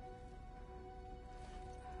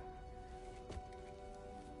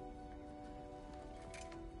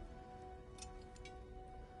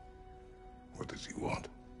 What does he want?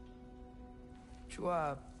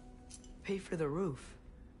 To, pay for the roof.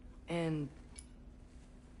 And...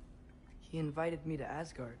 he invited me to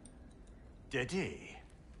Asgard. Did he?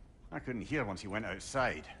 I couldn't hear once he went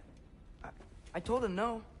outside. I told him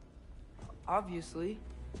no. Obviously.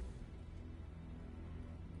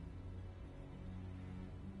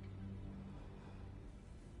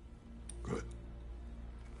 Good.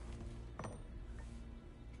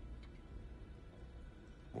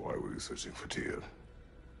 Why were you searching for Tyr?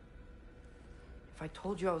 If I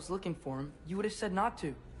told you I was looking for him, you would have said not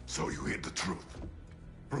to. So you hid the truth.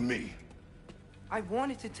 From me. I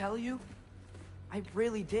wanted to tell you. I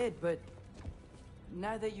really did, but...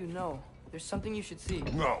 now that you know, there's something you should see.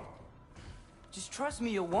 No. Just trust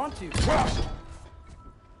me, you'll want to. Trust!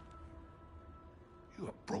 You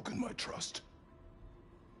have broken my trust.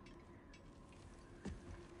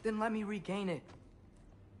 Then let me regain it.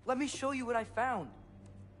 Let me show you what I found.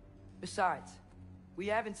 Besides, we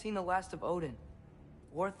haven't seen the last of Odin.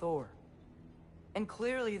 Or Thor. And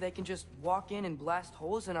clearly they can just walk in and blast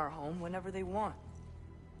holes in our home whenever they want.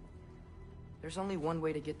 There's only one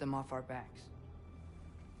way to get them off our backs.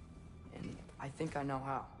 And I think I know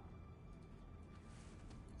how.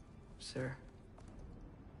 Sir.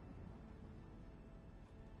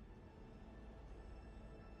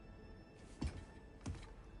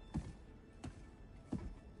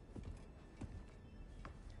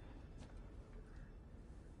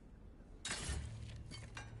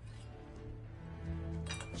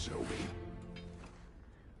 Show me.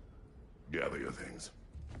 Gather your things.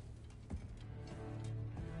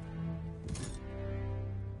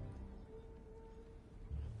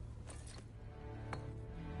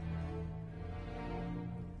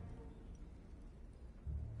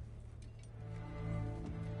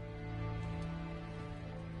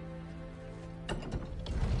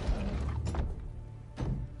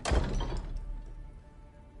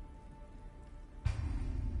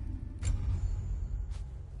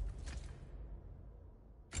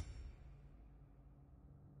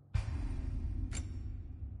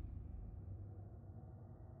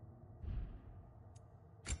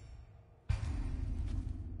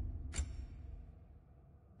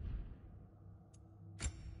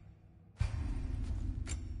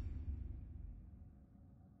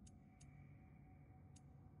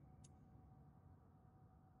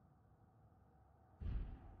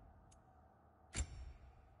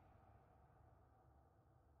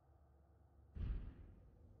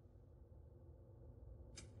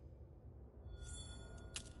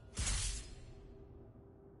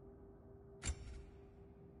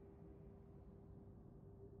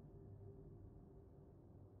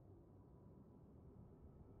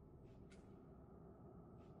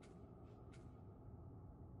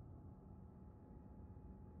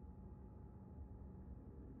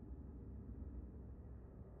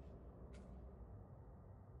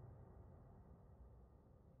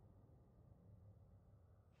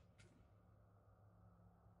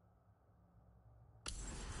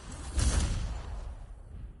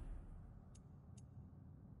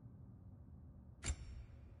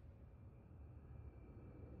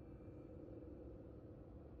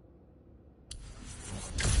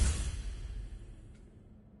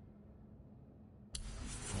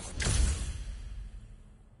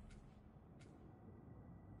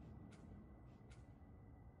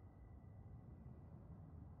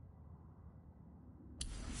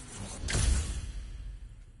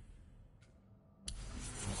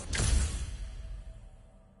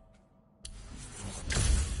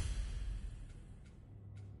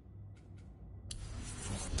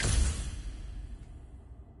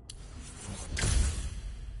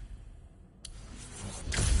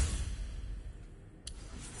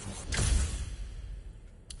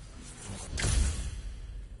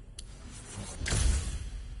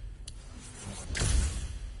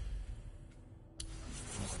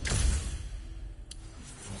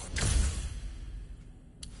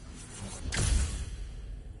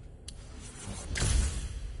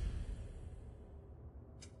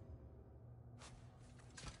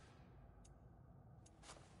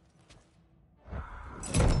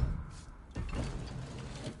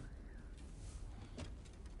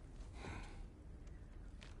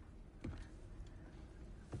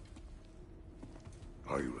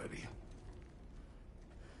 Are you ready?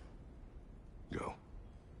 Go.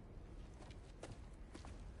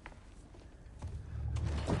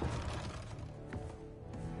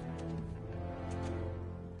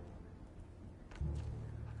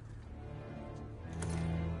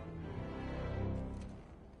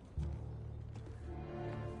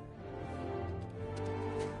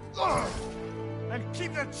 And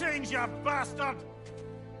keep the change, you bastard!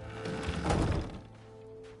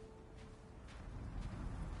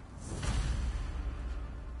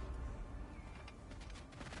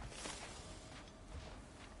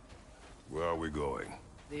 Where are we going?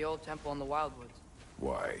 The old temple in the Wildwoods.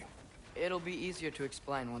 Why? It'll be easier to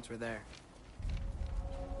explain once we're there.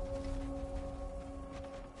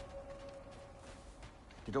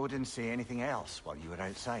 Did Odin say anything else while you were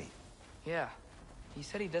outside? Yeah. He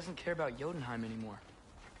said he doesn't care about Jotunheim anymore.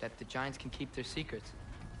 That the Giants can keep their secrets.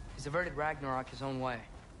 He's averted Ragnarok his own way.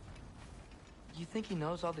 You think he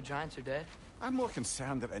knows all the Giants are dead? I'm more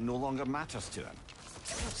concerned that it no longer matters to him.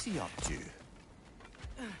 What's he up to?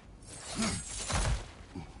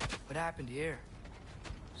 What happened here?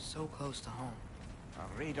 So close to home. Our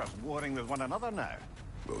raiders warring with one another now.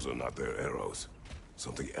 Those are not their arrows.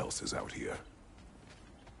 Something else is out here.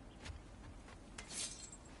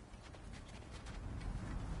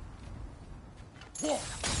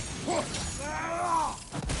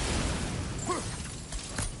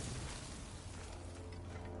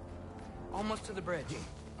 Almost to the bridge.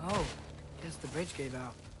 Oh, guess the bridge gave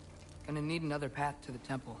out. Gonna need another path to the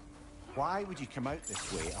temple. Why would you come out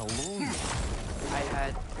this way alone? I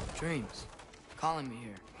had dreams calling me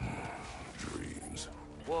here. Dreams.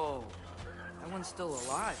 Whoa, that one's still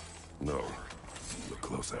alive. No. Look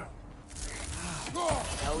closer.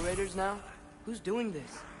 Hell Raiders now? Who's doing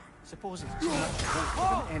this? Suppose it's too much to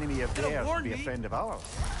hope for an enemy of theirs to be a friend of ours.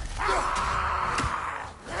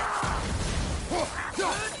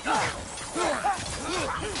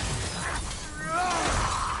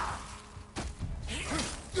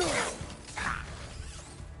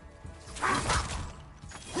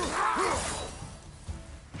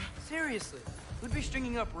 Seriously, who'd be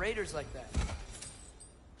stringing up raiders like that?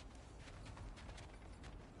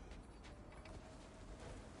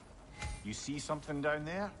 You see something down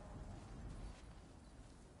there?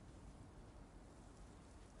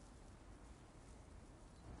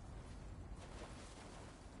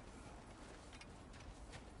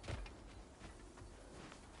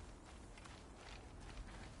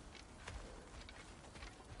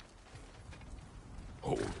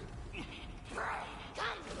 Hold.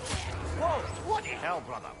 Whoa! What the hell,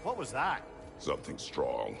 brother? What was that? Something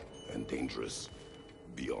strong and dangerous.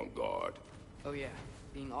 Be on guard. Oh yeah,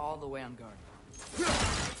 being all the way on guard.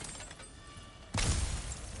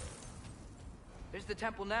 There's the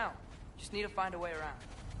temple now. Just need to find a way around.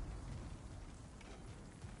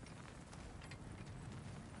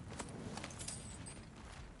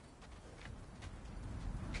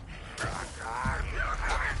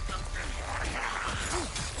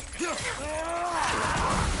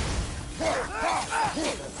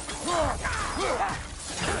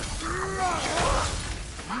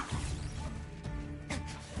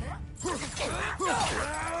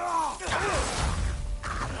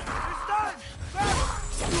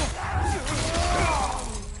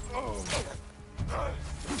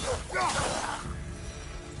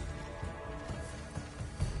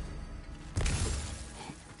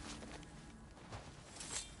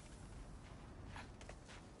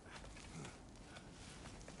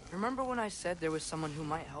 Remember when I said there was someone who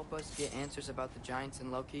might help us get answers about the giants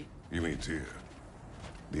and Loki? You mean Tyr?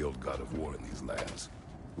 The old god of war in these lands,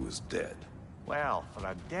 who is dead. Well, for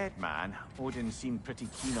a dead man, Odin seemed pretty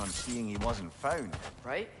keen on seeing he wasn't found.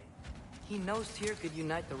 Right? He knows Tyr could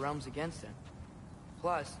unite the realms against him.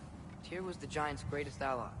 Plus, Tyr was the giants' greatest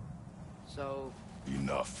ally. So...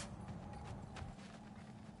 Enough.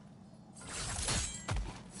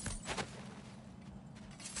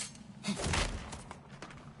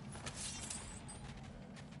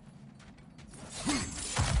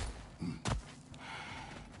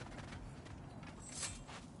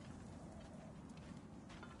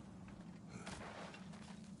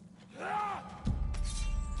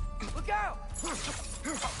 Look out!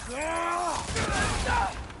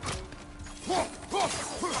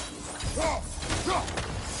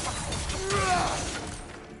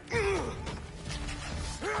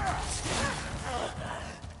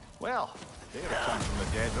 Well, they returned from the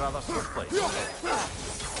dead rather swiftly.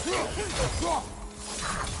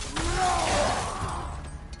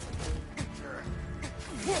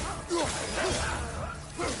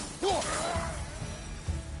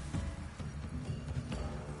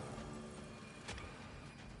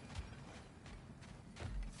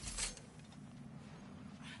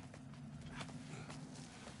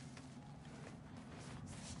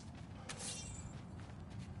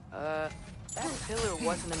 That pillar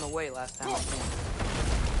wasn't in the way last time I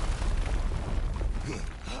came.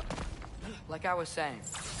 Like I was saying,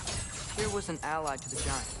 Tyr was an ally to the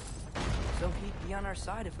giants, so he'd be on our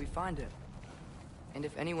side if we find him. And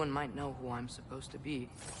if anyone might know who I'm supposed to be,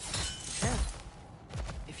 it's him.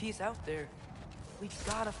 If he's out there, we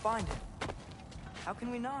gotta find him. How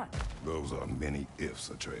can we not? Those are many ifs,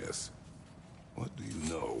 Atreus. What do you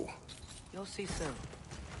know? You'll see soon.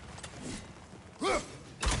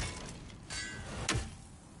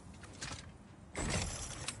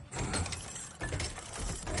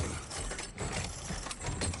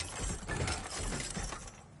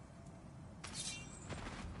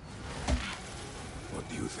 What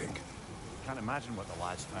do you think? Can't imagine what the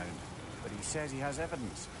lad's found, but he says he has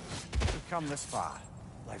evidence. We've come this far.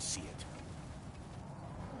 Let's see it.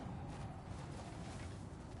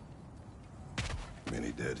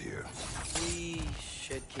 Many dead here. We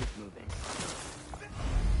should keep moving.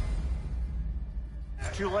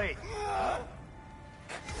 It's too late.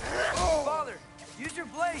 Father, use your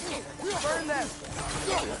blade! Burn them!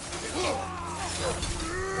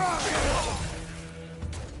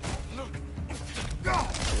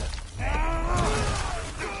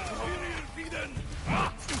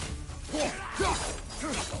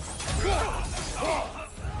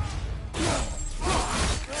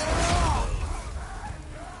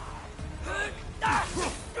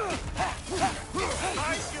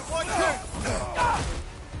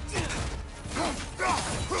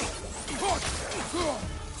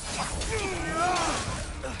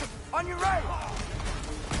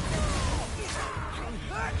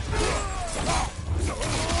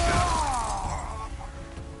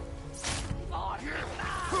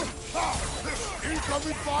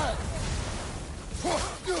 Incoming fire!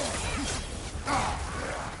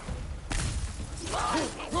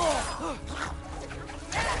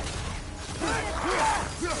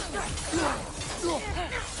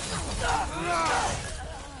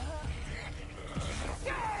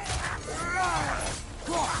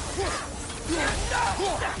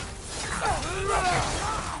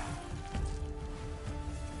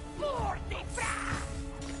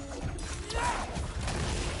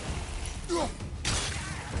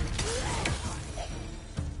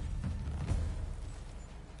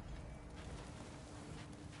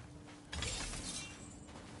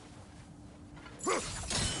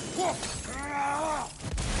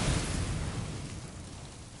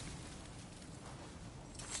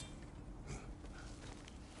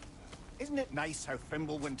 Isn't it nice how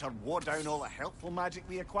Fimbulwinter wore down all the helpful magic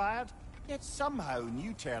we acquired? Yet somehow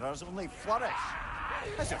new terrors only flourish.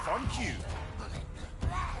 As if on cue.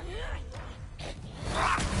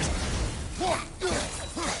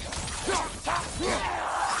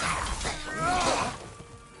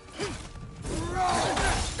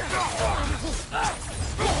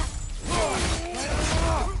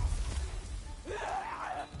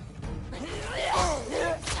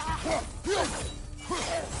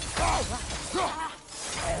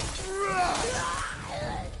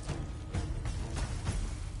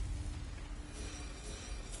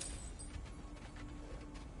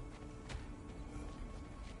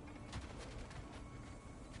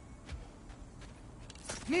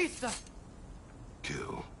 Nista!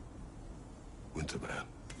 Kill. Winterman.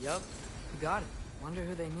 Yup, you got it. Wonder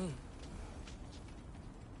who they mean.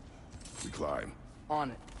 We climb.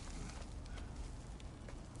 On it.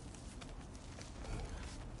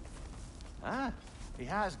 Ah, he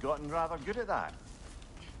has gotten rather good at that.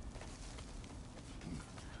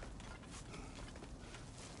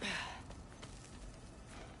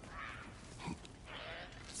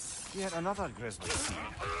 Yet another grisly scene.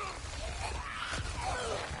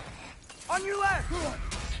 On your left! On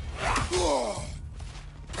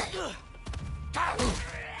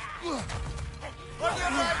your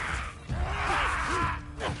right!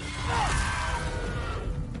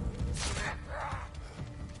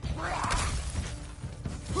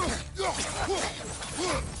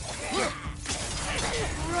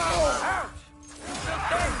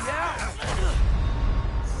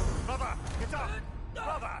 Brother, get up!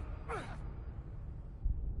 Brother!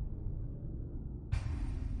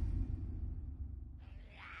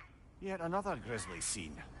 Yet another grisly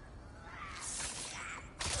scene.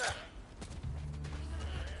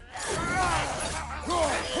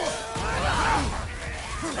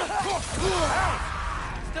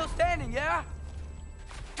 Still standing, yeah?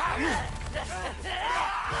 Right,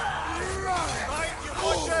 you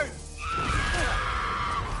watch out!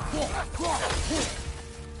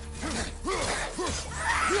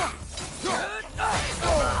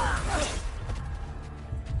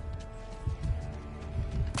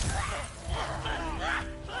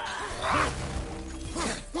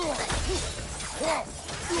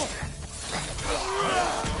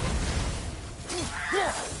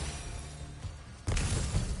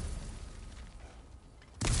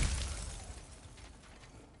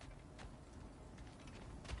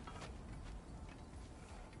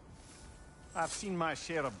 I've seen my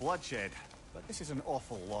share of bloodshed, but this is an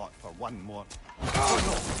awful lot for one more.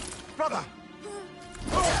 Brother!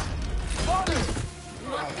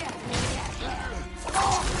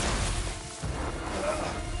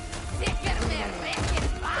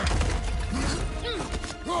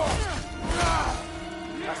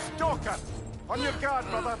 A stalker! On your guard,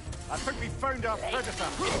 brother! I think we found our predator!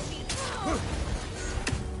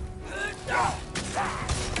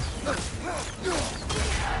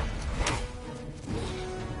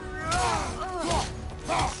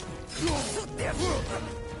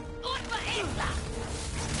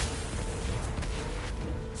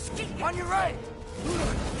 On your right!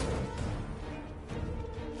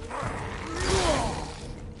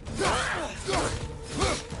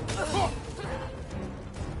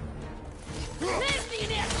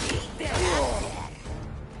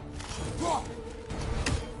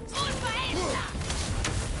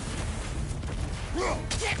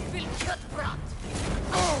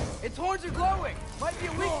 Its horns are glowing! Might be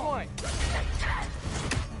a weak point!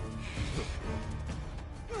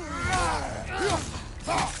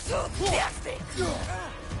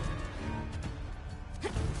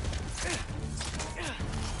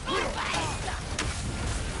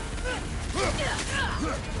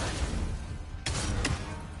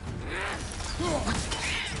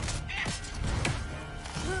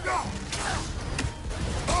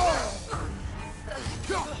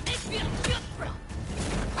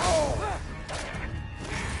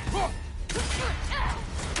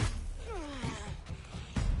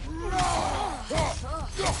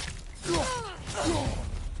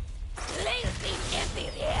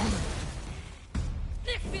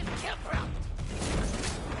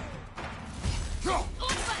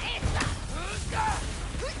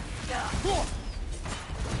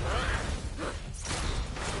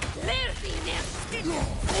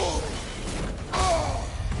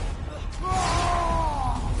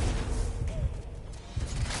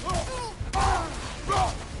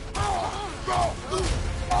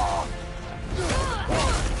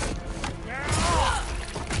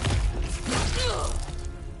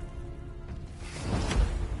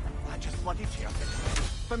 bloody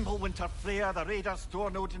turf. Fimbulwinter Freya, the raiders,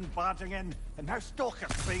 Thornode and Bardingen, and now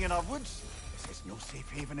stalkers spraying in our woods. This is no safe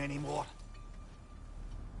haven anymore.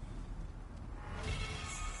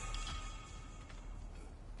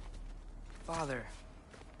 Father,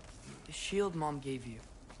 the shield Mom gave you.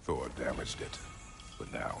 Thor damaged it.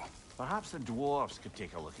 But now, Perhaps the dwarves could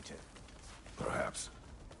take a look at it. perhaps,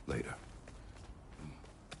 later.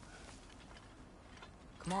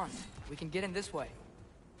 Come on, we can get in this way.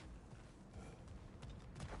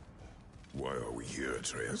 Why are we here,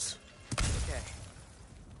 Atreus? Okay.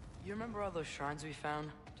 You remember all those shrines we found,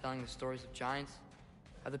 telling the stories of giants?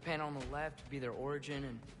 How the panel on the left would be their origin,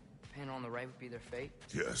 and the panel on the right would be their fate?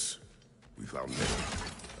 Yes. We found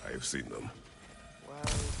many. I have seen them. Well,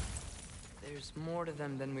 there's more to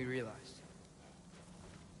them than we realized.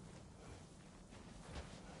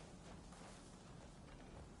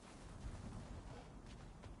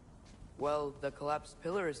 Well, the collapsed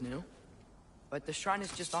pillar is new, but the shrine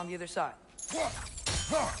is just on the other side.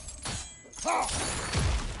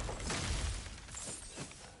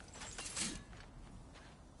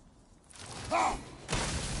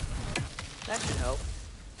 That should help.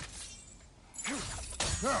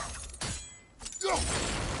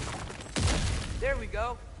 There we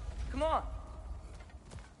go. Come on.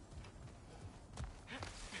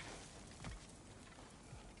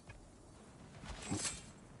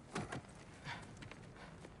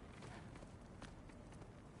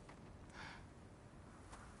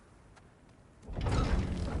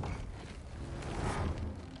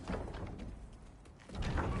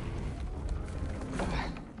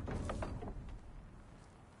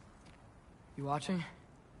 You watching?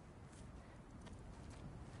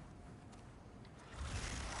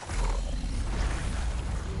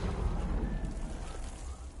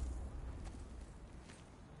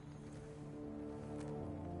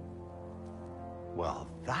 Well,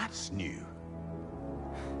 that's new.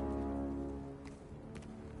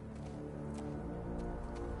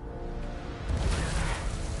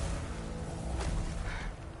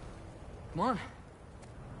 Come on.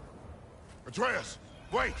 Atreus,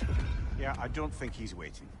 wait! Yeah, I don't think he's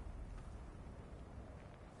waiting.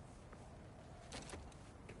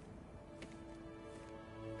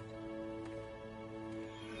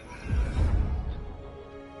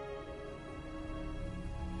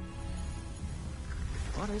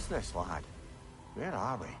 What is this, lad? Where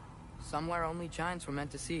are we? Somewhere only giants were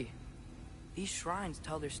meant to see. These shrines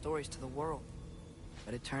tell their stories to the world.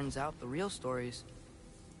 But it turns out the real stories,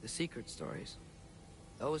 the secret stories,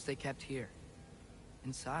 those they kept here,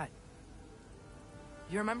 inside.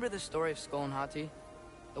 You remember the story of Skull and Hati?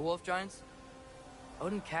 The wolf giants?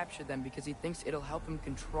 Odin captured them because he thinks it'll help him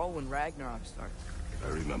control when Ragnarok starts. I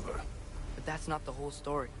remember. But that's not the whole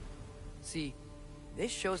story. See,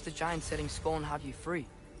 this shows the giants setting Skull and Hati free.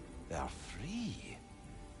 They're free.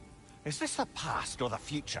 Is this the past or the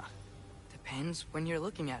future? Depends when you're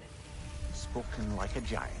looking at it. Spoken like a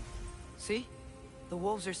giant. See? The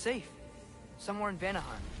wolves are safe. Somewhere in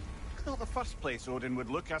Vanaheim. Not the first place Odin would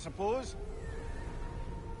look, I suppose.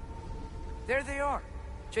 There they are,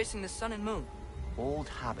 chasing the sun and moon. Old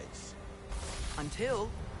habits. Until,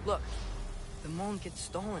 look, the moon gets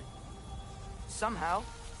stolen. Somehow.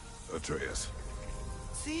 Atreus.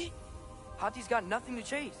 See? Hati's got nothing to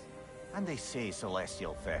chase. And they say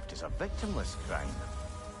celestial theft is a victimless crime.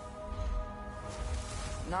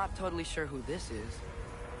 Not totally sure who this is,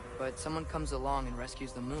 but someone comes along and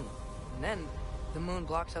rescues the moon. And then, the moon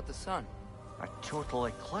blocks out the sun. A total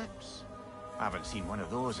eclipse. I haven't seen one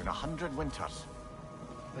of those in 100 winters.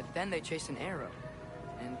 But then they chase an arrow,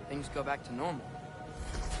 and things go back to normal.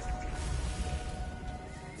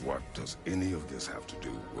 What does any of this have to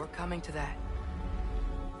do with... We're coming to that.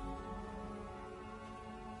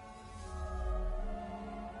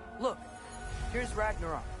 Look, here's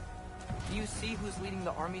Ragnarok. Do you see who's leading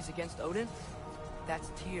the armies against Odin?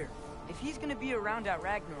 That's Tyr. If he's gonna be around at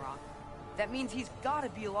Ragnarok, that means he's gotta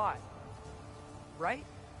be alive. Right?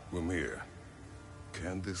 Mimir,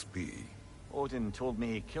 can this be? Odin told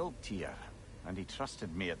me he killed Tyr, and he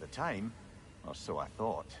trusted me at the time, or so I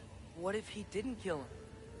thought. What if he didn't kill him?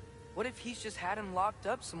 What if he's just had him locked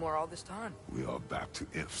up somewhere all this time? We are back to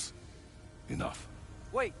ifs. Enough.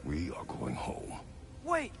 Wait, We are going home.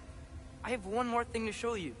 wait! I have one more thing to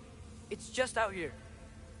show you. It's just out here.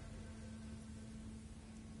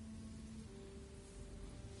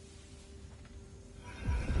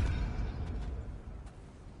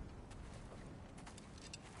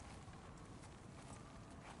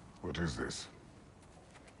 What is this?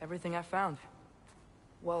 Everything I found.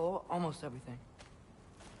 Well, almost everything.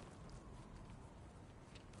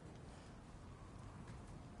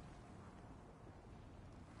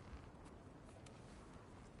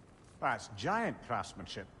 That's giant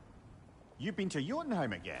craftsmanship. You've been to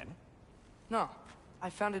Jotunheim again? No, I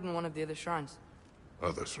found it in one of the other shrines.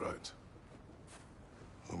 Other shrines.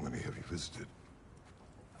 How many have you visited?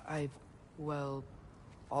 Well,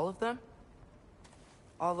 all of them?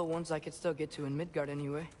 All the ones I could still get to in Midgard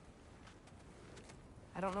anyway.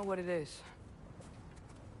 I don't know what it is.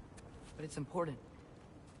 But it's important.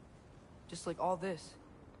 Just like all this.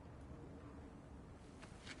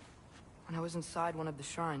 When I was inside one of the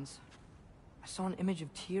shrines, I saw an image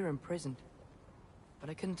of Tyr imprisoned. But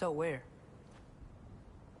I couldn't tell where.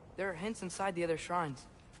 There are hints inside the other shrines.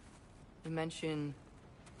 They mention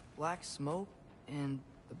black smoke and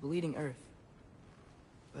the bleeding earth.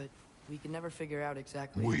 But we can never figure out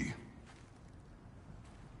exactly. We?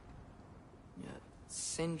 Yeah,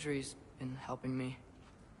 Sindri's been helping me.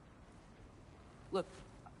 Look,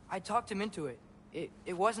 I talked him into it.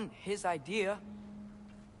 It wasn't his idea.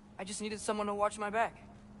 I just needed someone to watch my back.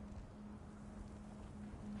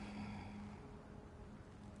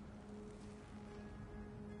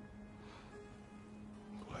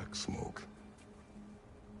 Black smoke.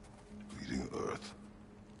 Bleeding earth.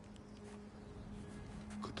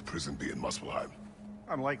 Could the prison be in Muspelheim?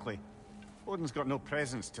 Unlikely. Odin's got no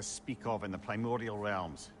presence to speak of in the primordial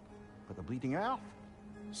realms. But the Bleeding Earth?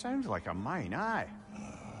 Sounds like a mine, aye.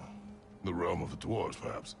 The realm of the dwarves,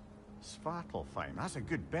 perhaps? Svartalfheim, that's a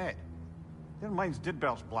good bet. Their mines did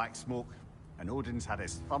belch black smoke, and Odin's had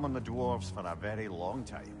his thumb on the dwarves for a very long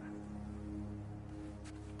time.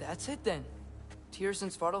 That's it then. Tyr's in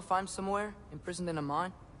Svartalfheim somewhere, imprisoned in a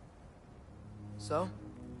mine. So,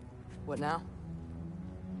 what now?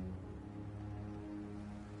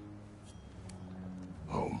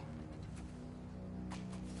 Home.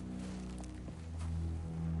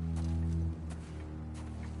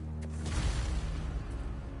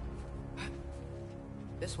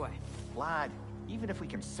 This way. Lad, even if we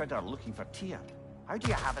consider looking for Tyr, how do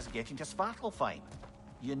you have us getting to Svartalfheim?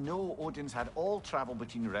 You know Odin's had all travel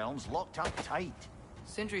between realms locked up tight.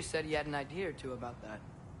 Sindri said he had an idea or two about that.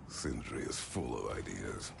 Sindri is full of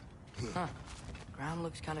ideas. Huh. Ground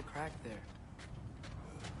looks kind of cracked there.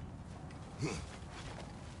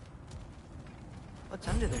 What's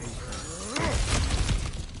under there?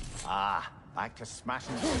 Ah, back to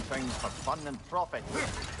smashing some things for fun and profit.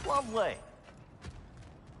 Lovely.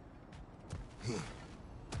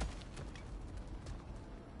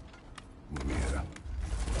 Mimir,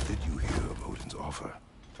 what did you hear of Odin's offer?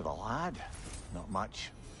 To the lad? Not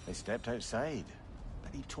much. They stepped outside.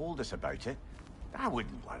 But he told us about it. I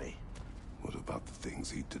wouldn't worry. What about the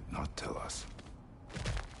things he did not tell us?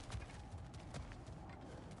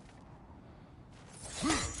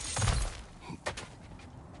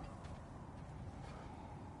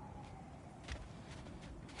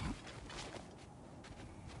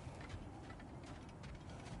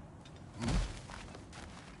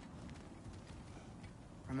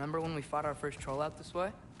 Remember when we fought our first troll out this way?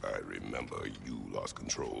 I remember you lost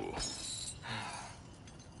control.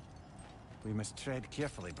 We must tread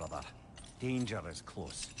carefully, brother. Danger is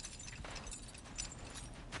close.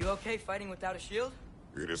 You okay fighting without a shield?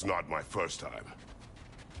 It is not my first time.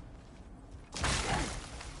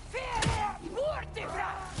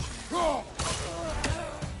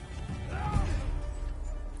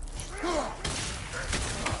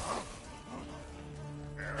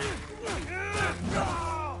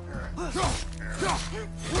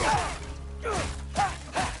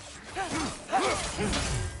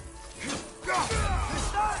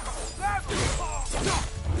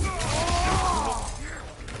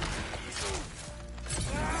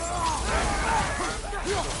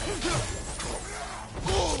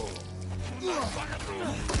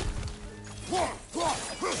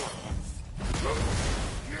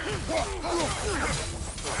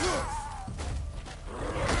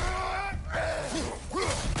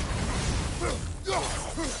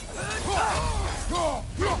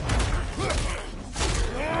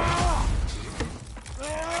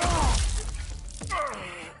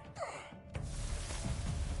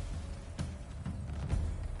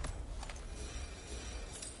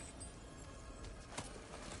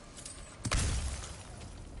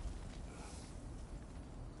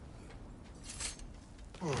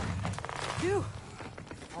 Phew!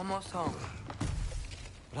 Almost home.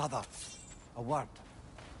 Brother, a word.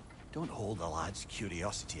 Don't hold the lad's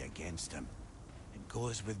curiosity against him. It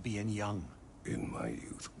goes with being young. In my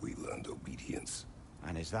youth, we learned obedience.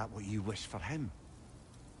 And is that what you wish for him?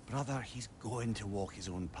 Brother, he's going to walk his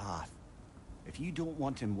own path. If you don't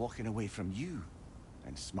want him walking away from you,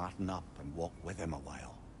 then smarten up and walk with him a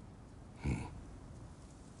while.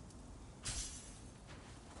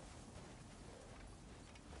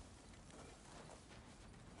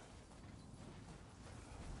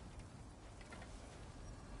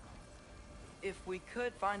 if we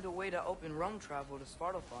could find a way to open rum travel to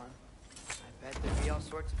Svartalfheim, I bet there'd be all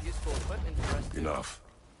sorts of useful equipment for us to... Enough.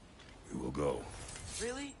 We will go.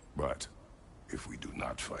 Really? But if we do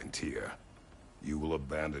not find Tyr, you will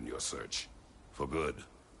abandon your search. For good.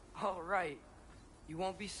 All right. You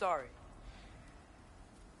won't be sorry.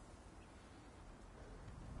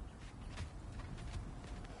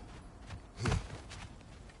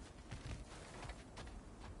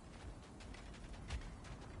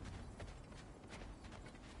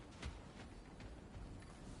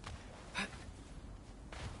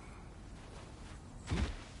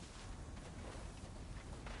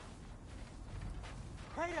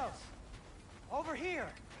 Kratos! Over here!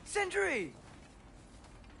 Sindri!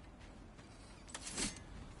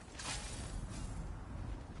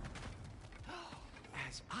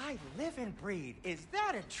 As I live and breathe, is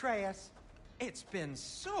that Atreus? It's been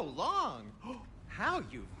so long. How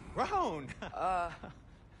you've grown.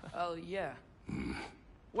 Oh, yeah.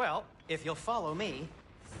 Well, if you'll follow me,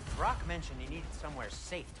 Brock mentioned you needed somewhere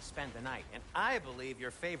safe to spend the night, and I believe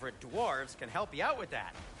your favorite dwarves can help you out with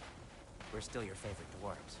that. We're still your favorite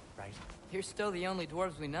dwarves, right? You're still the only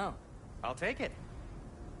dwarves we know. I'll take it.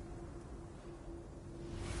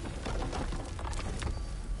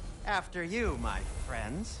 After you, my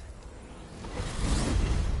friends.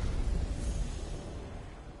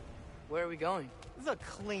 Where are we going? The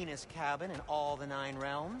cleanest cabin in all the 9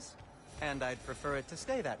 realms. And I'd prefer it to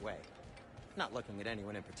stay that way. Not looking at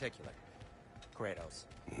anyone in particular. Kratos.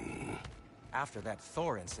 After that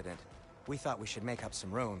Thor incident, we thought we should make up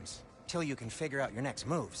some rooms, till you can figure out your next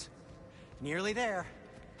moves. Nearly there.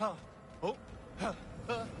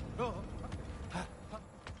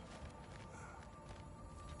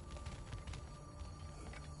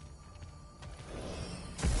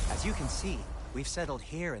 As you can see, we've settled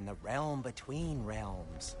here in the realm between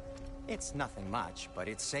realms. It's nothing much, but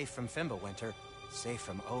it's safe from Fimbulwinter, safe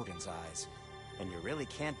from Odin's eyes. And you really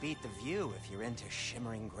can't beat the view if you're into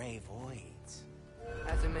shimmering gray voids.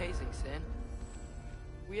 That's amazing, Sin.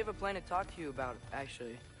 We have a plan to talk to you about,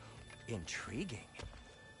 actually. Intriguing.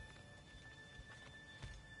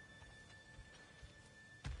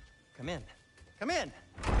 Come in. Come in!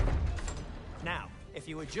 Now, if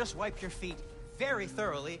you would just wipe your feet very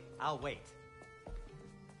thoroughly, I'll wait.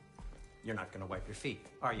 You're not gonna wipe your feet,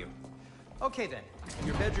 are you? Okay then.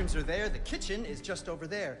 Your bedrooms are there, the kitchen is just over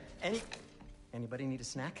there. Anybody need a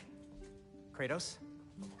snack? Kratos?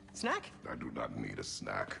 Snack? I do not need a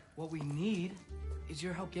snack. What we need is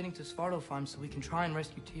your help getting to Svartalfheim so we can try and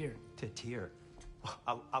rescue Tyr. To Tyr?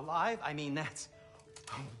 Alive? I mean, that's...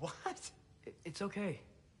 What? It's okay.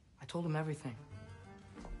 I told him everything.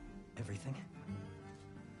 Everything?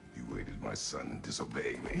 You aided my son in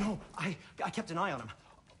disobeying me. No, I kept an eye on him.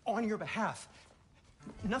 On your behalf.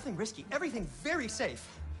 Nothing risky. Everything very safe.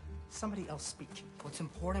 Somebody else speak. What's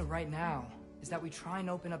important right now is that we try and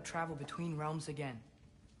open up travel between realms again.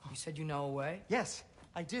 You said you know a way? Yes,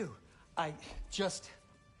 I do.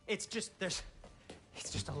 It's just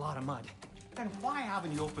a lot of mud. Then why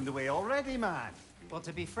haven't you opened the way already, man? Well,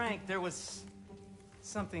 to be frank, there was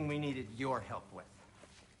something we needed your help with.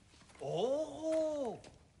 Oh!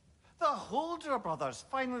 The Holder brothers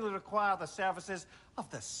finally require the services of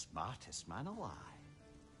the smartest man alive.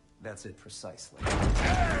 That's it precisely.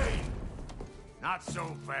 Hey! Not so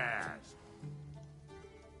fast.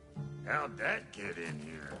 How'd that get in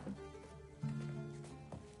here?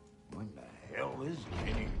 What the hell is it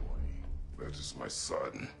anyway? That is my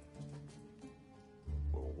son.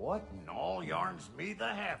 Well, what in all yarns me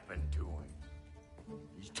that happened to him?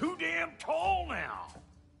 He's too damn tall now.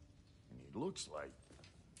 And he looks like...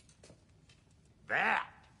 that.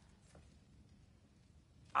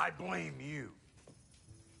 I blame you.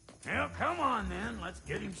 Now, come on then. Let's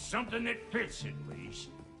get him something that fits at least.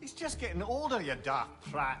 He's just getting older, you dark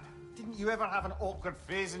prat. Didn't you ever have an awkward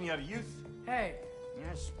phase in your youth? Hey,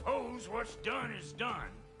 I suppose what's done is done.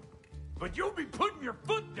 But you'll be putting your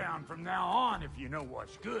foot down from now on if you know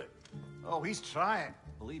what's good. Oh, he's trying.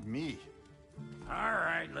 Believe me. All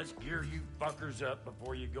right, let's gear you fuckers up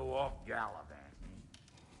before you go off gallivanting.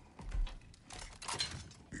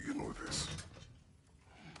 Begin with this.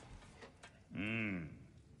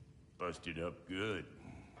 Busted up good.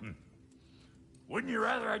 Wouldn't you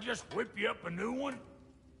rather I just whip you up a new one?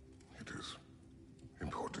 It is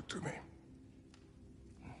important to me.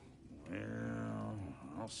 Well,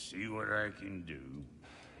 I'll see what I can do.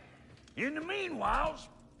 In the meanwhile,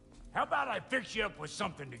 how about I fix you up with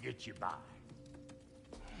something to get you by?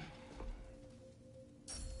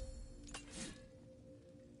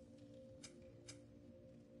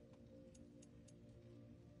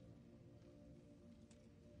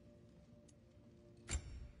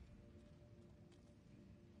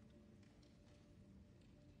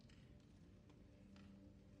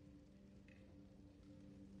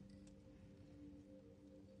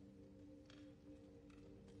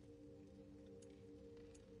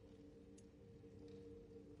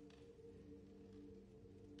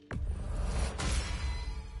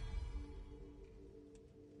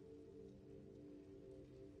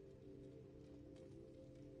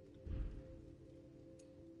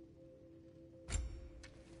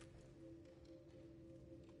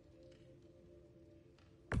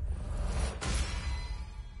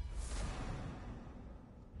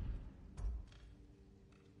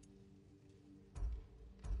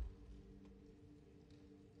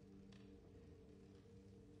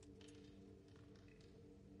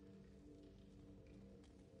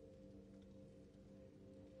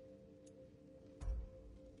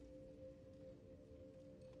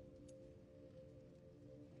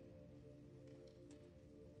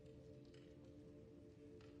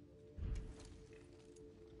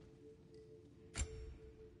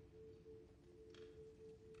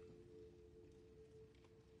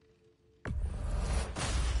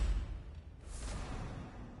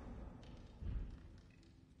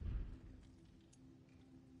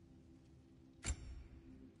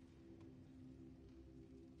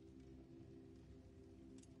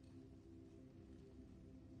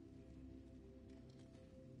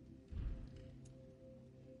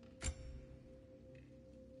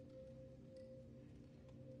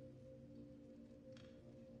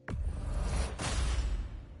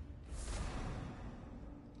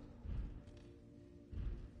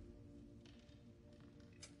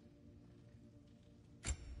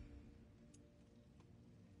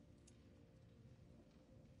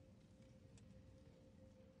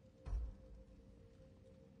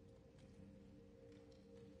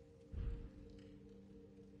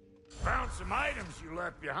 some items you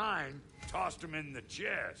left behind, tossed them in the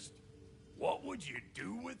chest. What would you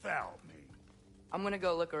do without me? I'm gonna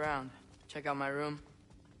go look around. Check out my room.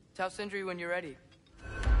 Tell Sindri when you're ready.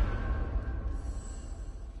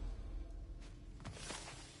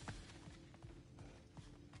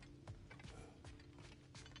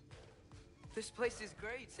 This place is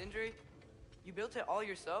great, Sindri. You built it all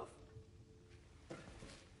yourself?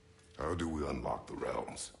 How do we unlock the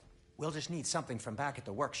realms? We'll just need something from back at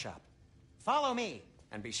the workshop. Follow me,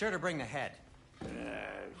 and be sure to bring the head.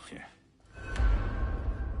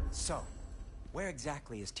 So, where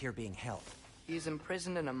exactly is Tyr being held? He's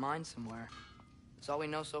imprisoned in a mine somewhere. That's all we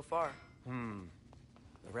know so far.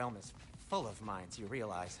 The realm is full of mines, you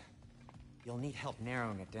realize. You'll need help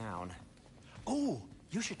narrowing it down. Oh,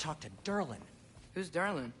 you should talk to Durlin. Who's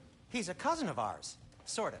Darlin? He's a cousin of ours.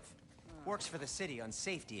 Sort of. Works for the city on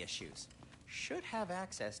safety issues. Should have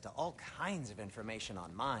access to all kinds of information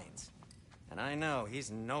on mines. And I know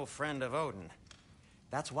he's no friend of Odin.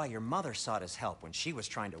 That's why your mother sought his help when she was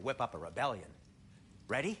trying to whip up a rebellion.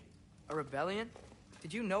 Ready? A rebellion?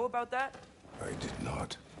 Did you know about that? I did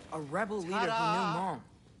not. A rebel leader who knew Mom.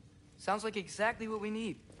 Sounds like exactly what we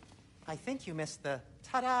need. I think you missed the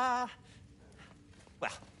ta-da!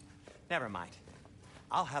 Well, never mind.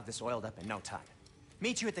 I'll have this oiled up in no time.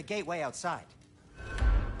 Meet you at the gateway outside.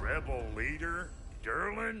 Rebel leader?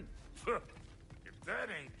 Durlin? If that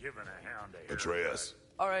ain't giving a hound a haircut. Atreus.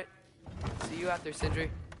 All right. See you out there,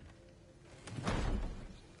 Sindri.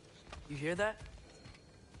 You hear that?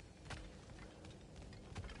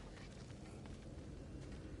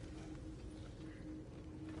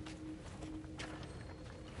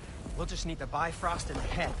 We'll just need the Bifrost and the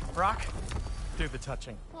head. Brock, do the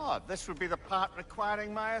touching. Oh, this would be the part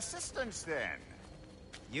requiring my assistance, then.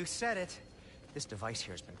 You said it. This device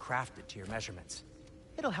here has been crafted to your measurements.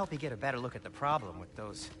 It'll help you get a better look at the problem with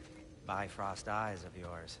those Bifrost eyes of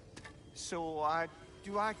yours. So,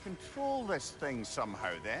 do I control this thing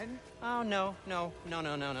somehow, then? Oh, no.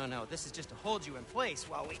 This is just to hold you in place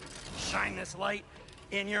while we shine this light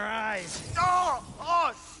in your eyes.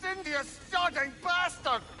 Oh, Cindy, you sodding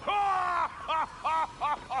bastard!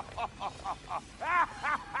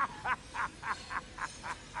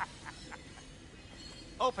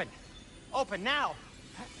 Open! Open now!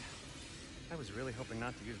 I was really hoping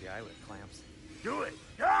not to use the eyelid clamps. Do it!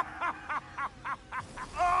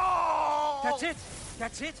 Oh! That's it!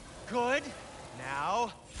 That's it! Good!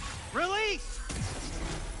 Now, release!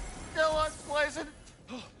 Go on, Pleasant!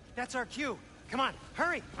 That's our cue. Come on,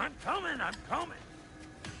 hurry! I'm coming!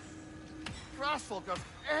 Grassful goes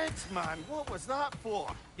eggs, man. What was that for?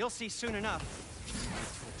 You'll see soon enough.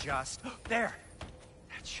 Just there.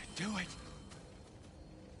 That should do it.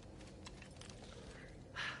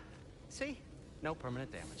 See? No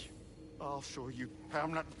permanent damage. I'll show you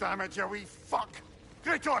permanent damage, you wee fuck!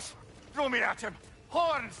 Kratos! Throw me at him!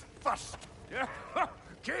 Horns first!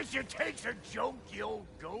 Can't you take a joke, you old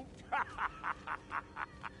goat?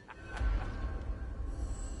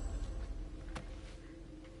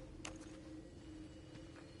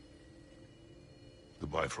 The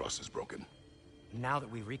Bifrost is broken. Now that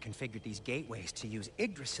we've reconfigured these gateways to use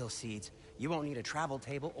Yggdrasil seeds, you won't need a travel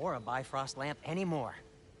table or a Bifrost lamp anymore.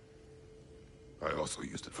 I also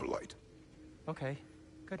used it for light. Okay,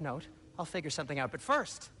 good note. I'll figure something out, but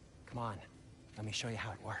first, come on, let me show you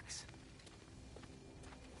how it works.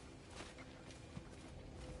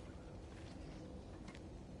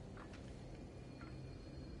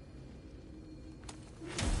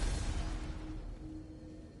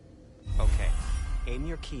 Okay, aim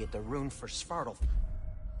your key at the rune for Svartalf.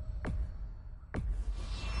 On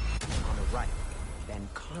the right, then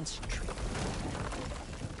concentrate.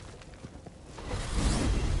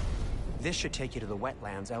 This should take you to the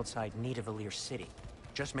wetlands outside Nidavellir City.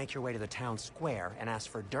 Just make your way to the town square and ask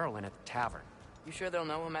for Durlin at the tavern. You sure they'll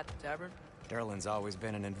know him at the tavern? Durlin's always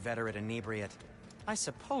been an inveterate inebriate. I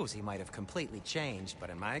suppose he might have completely changed,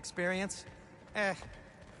 but in my experience, Did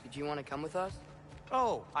you want to come with us?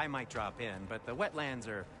 Oh, I might drop in, but the wetlands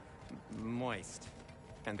are moist.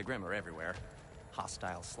 And the Grim are everywhere.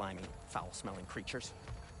 Hostile, slimy, foul-smelling creatures.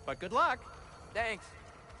 But good luck! Thanks.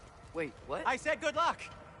 Wait, what? I said good luck!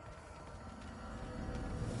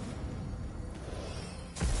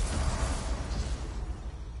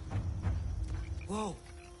 Whoa,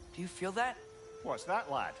 do you feel that? What's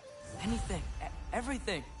that, lad? Anything,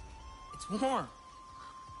 everything. It's warm.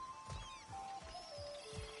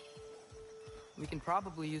 We can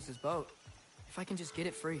probably use this boat, if I can just get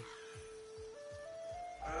it free.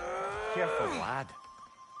 Careful, lad.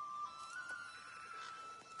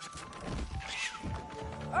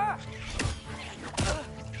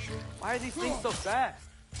 Why are these things so fast?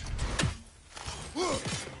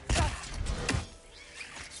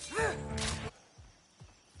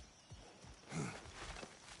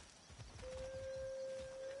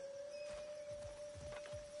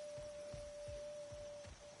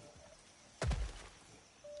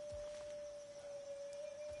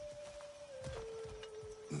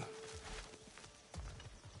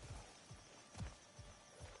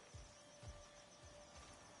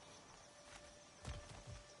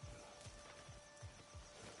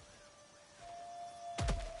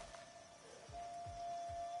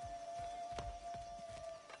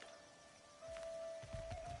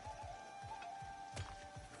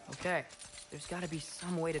 Okay, there's gotta be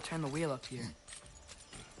some way to turn the wheel up here.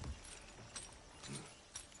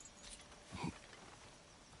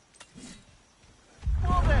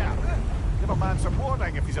 Whoa there! Give a man some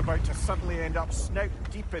warning if he's about to suddenly end up snout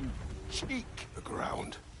deep in cheek. The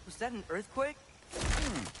ground. Was that an earthquake?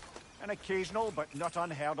 An occasional but not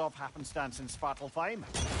unheard of happenstance in Svartalfheim.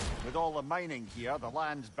 With all the mining here, the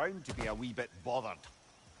land's bound to be a wee bit bothered.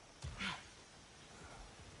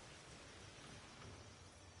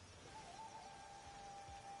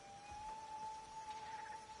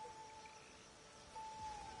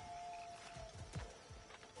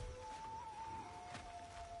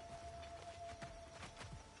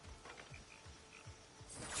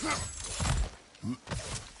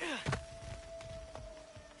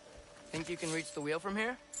 Think you can reach the wheel from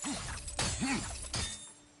here?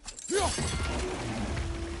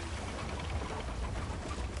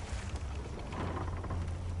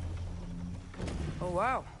 Oh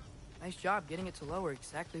wow, nice job getting it to lower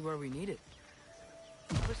exactly where we need it.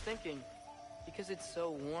 I was thinking, because it's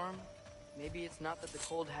so warm, maybe it's not that the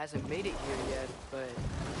cold hasn't made it here yet, but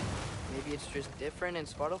maybe it's just different in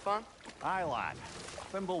Svartalfheim? Aye, lad.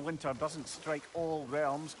 Winter doesn't strike all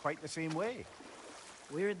realms quite the same way.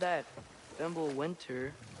 Weird that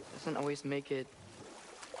winter doesn't always make it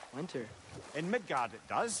winter. In Midgard it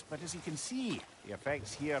does, but as you can see, the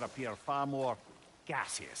effects here appear far more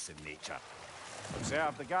gaseous in nature.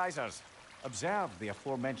 Observe the geysers. Observe the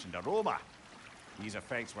aforementioned aroma. These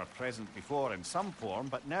effects were present before in some form,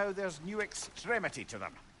 but now there's new extremity to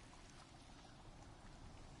them.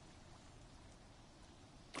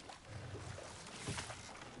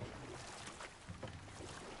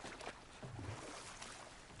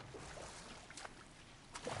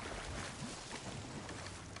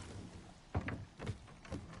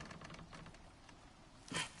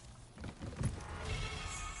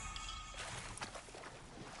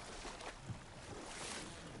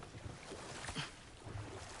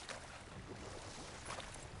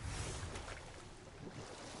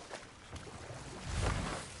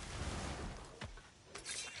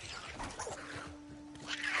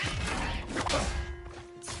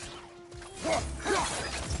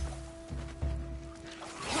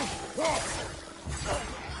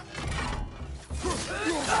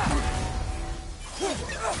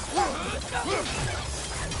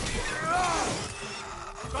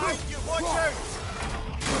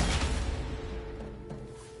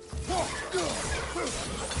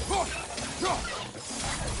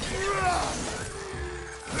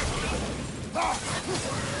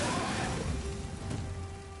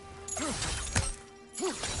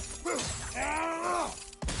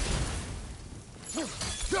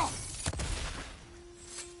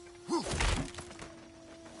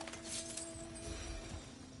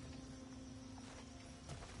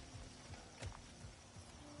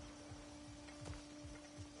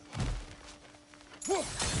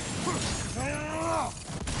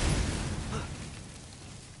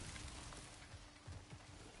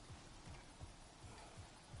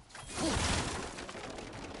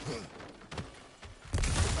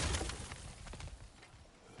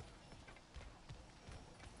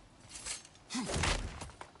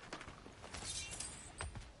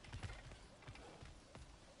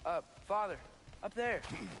 Father, up there.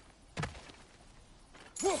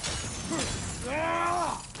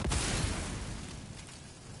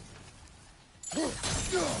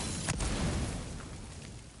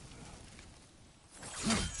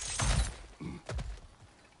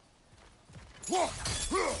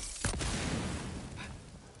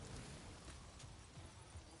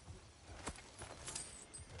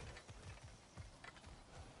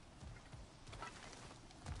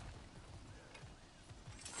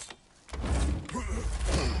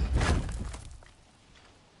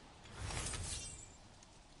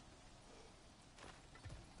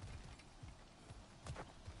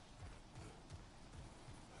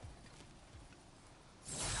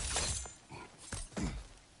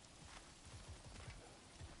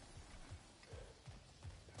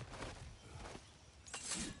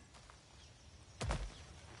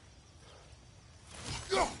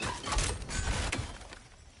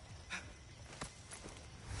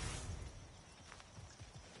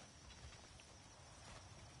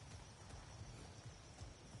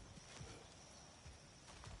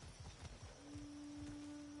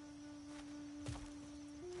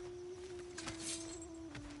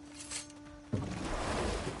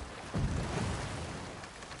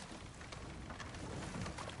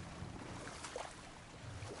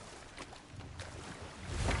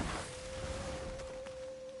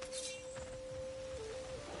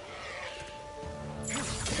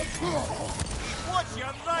 You're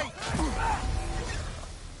late!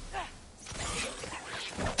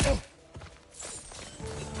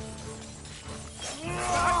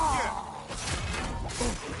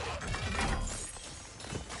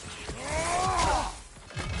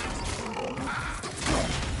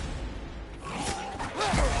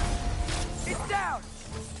 It's down!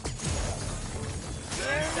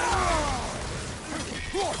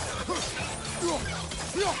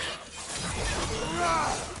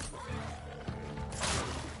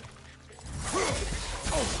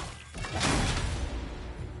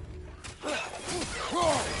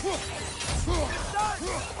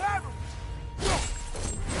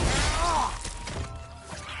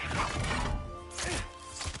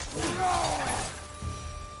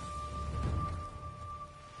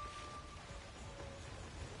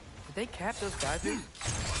 Did they cap those geysers?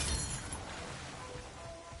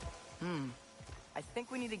 I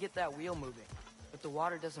think we need to get that wheel moving, but the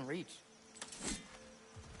water doesn't reach.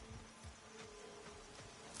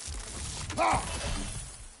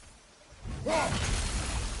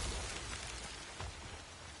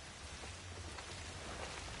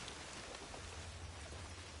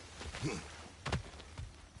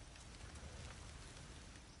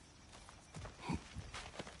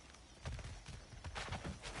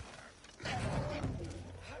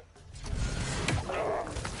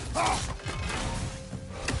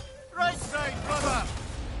 Right side, brother!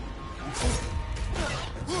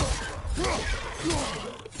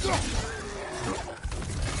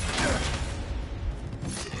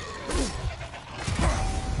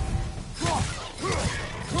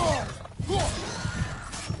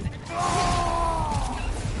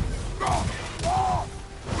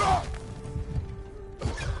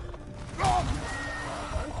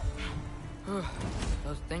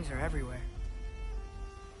 Those things are everywhere.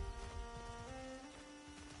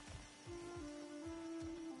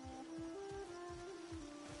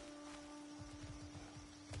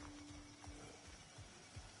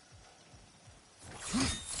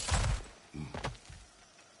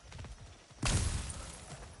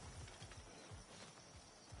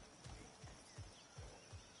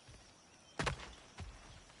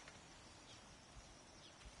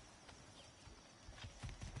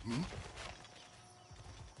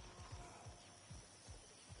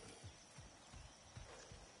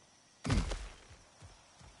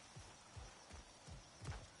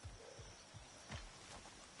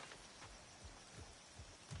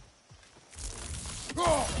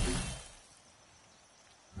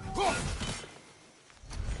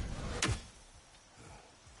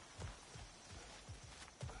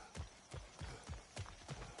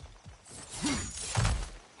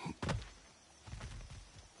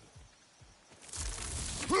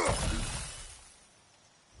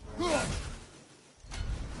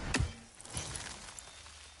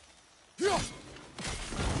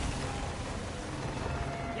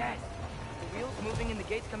 Yes! The wheel's moving and the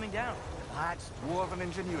gate's coming down. That's dwarven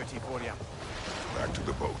ingenuity for you. Back to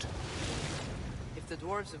the boat. If the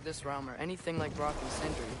dwarves of this realm are anything like Brock and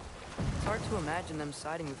Sindri, it's hard to imagine them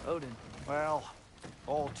siding with Odin. Well,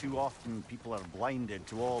 all too often people are blinded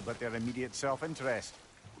to all but their immediate self-interest.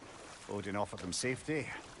 Odin offered them safety,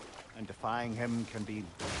 and defying him can be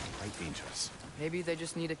quite dangerous. Maybe they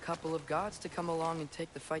just need a couple of gods to come along and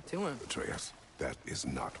take the fight to him. Atreus, that is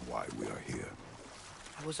not why we are here.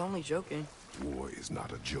 I was only joking. War is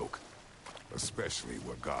not a joke, especially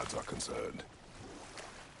where gods are concerned.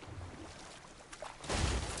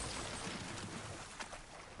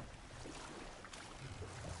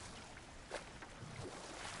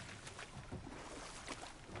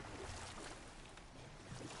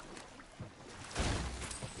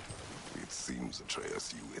 It seems,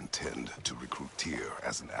 Atreus, you intend to recruit Tyr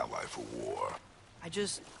as an ally for war.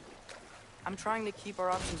 I'm trying to keep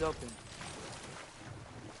our options open.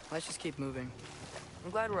 Let's just keep moving.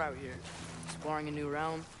 I'm glad we're out here, exploring a new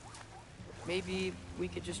realm. Maybe we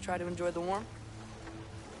could just try to enjoy the warmth?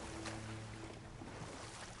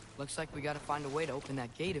 Looks like we gotta find a way to open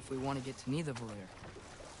that gate if we want to get to Nidavellir.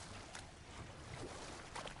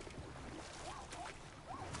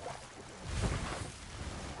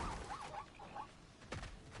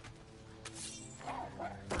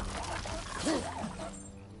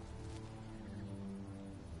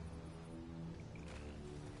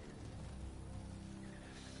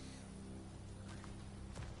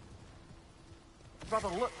 Brother,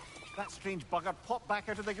 look! That strange bugger popped back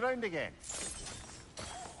out of the ground again.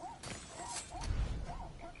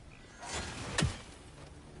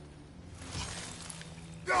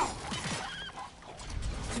 Too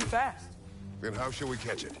fast. Then how shall we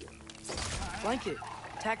catch it? Flank it.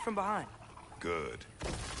 Attack from behind. Good.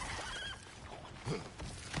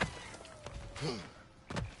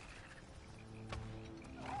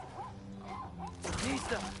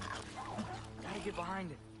 stuff. Gotta get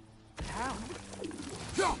behind it. How?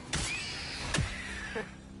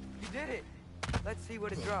 You did it. Let's see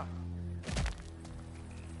what it dropped.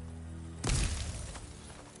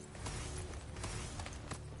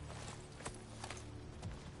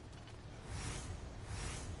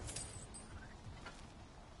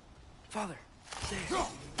 Father, there.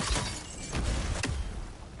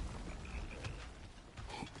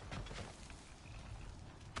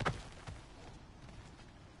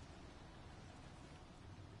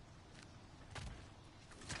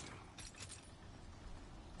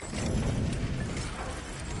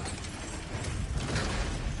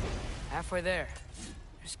 Halfway there.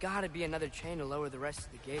 There's gotta be another chain to lower the rest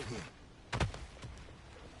of the gate.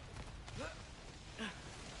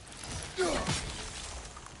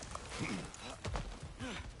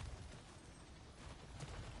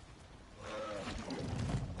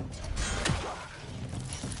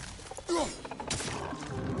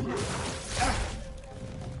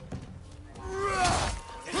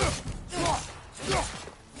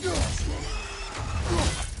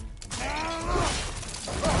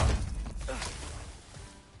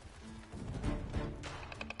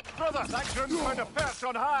 Brother, that groom's found a perch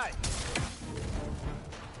on high!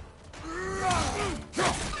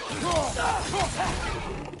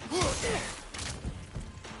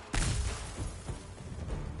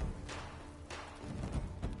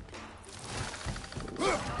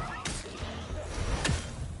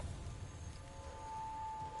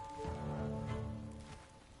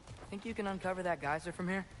 Think you can uncover that geyser from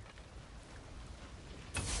here?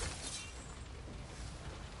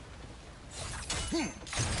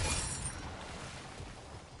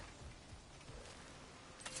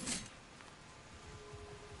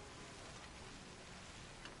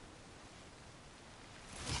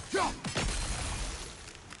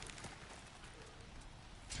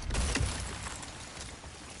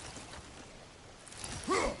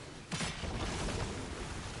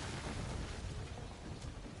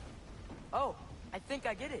 Oh, I think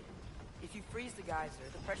I get it. If you freeze the geyser,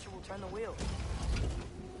 the pressure will turn the wheel.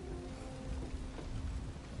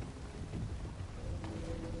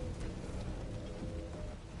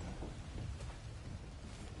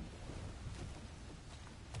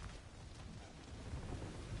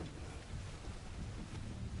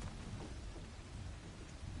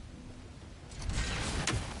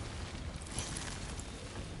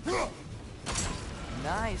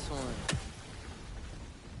 Nice one.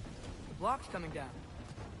 The block's coming down.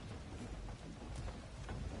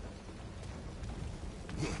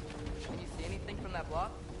 Can you see anything from that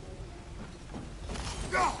block?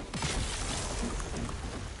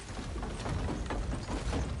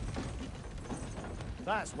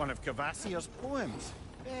 That's one of Cavassier's poems.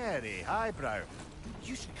 Very highbrow.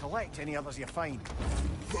 You should collect any others you find.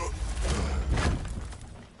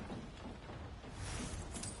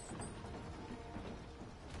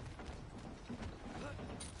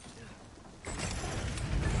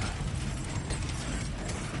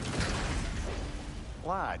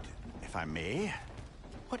 Lad, if I may,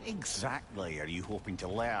 what exactly are you hoping to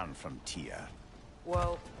learn from Tyr?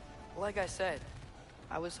 Well, like I said,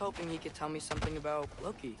 I was hoping he could tell me something about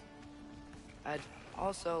Loki. I'd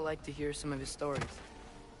also like to hear some of his stories.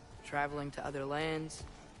 Traveling to other lands,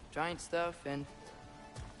 giant stuff, and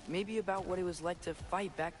maybe about what it was like to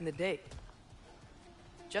fight back in the day.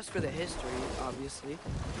 Just for the history, obviously.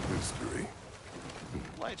 History?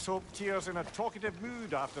 Let's hope Tyr's in a talkative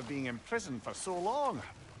mood after being imprisoned for so long.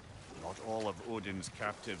 Not all of Odin's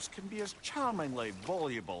captives can be as charmingly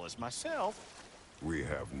voluble as myself. We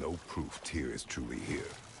have no proof Tyr is truly here.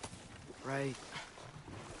 Right.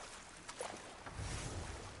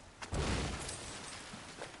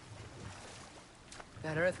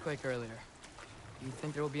 That earthquake earlier. Do you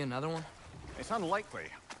think there will be another one? It's unlikely,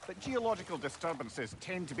 but geological disturbances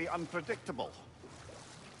tend to be unpredictable.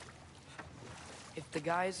 If the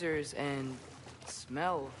geysers and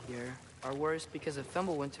smell here are worse because of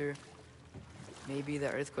Fimbulwinter, maybe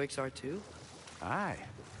the earthquakes are too? Aye.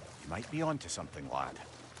 You might be onto something, lad.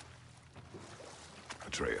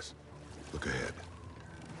 Atreus, look ahead.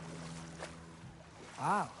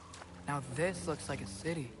 Wow. Now this looks like a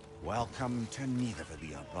city. Welcome to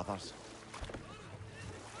Nidavellir, brothers.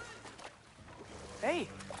 Hey,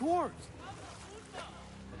 dwarves!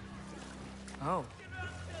 Oh.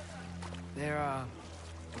 They're,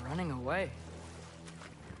 running away.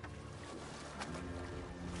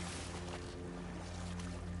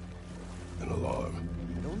 An alarm.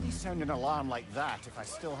 I'd only sound an alarm like that if I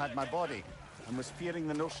still had my body, and was fearing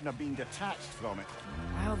the notion of being detached from it.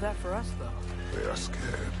 Why held that for us, though? They are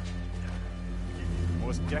scared.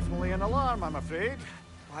 Most definitely an alarm, I'm afraid.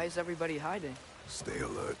 Why is everybody hiding? Stay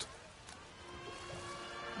alert.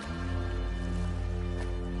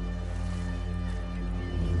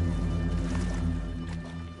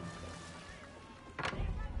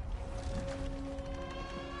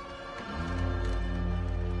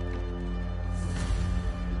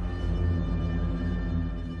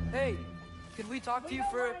 Hey, could we talk to you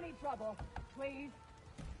for... any trouble, please.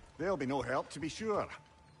 There'll be no help, to be sure.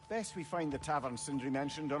 Best we find the tavern Sindri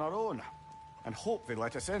mentioned on our own, and hope they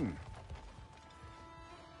let us in.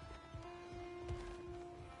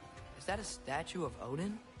 Is that a statue of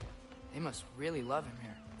Odin? They must really love him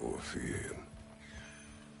here. Orphean.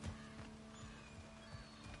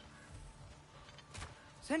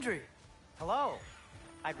 Sindri! Hello.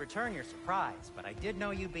 I'd return your surprise, but I did know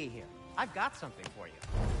you'd be here. I've got something for you.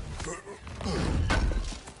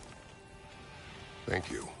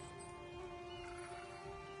 Thank you.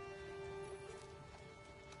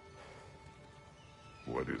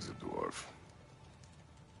 What is it, dwarf?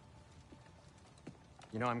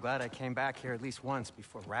 You know, I'm glad I came back here at least once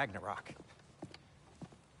before Ragnarok.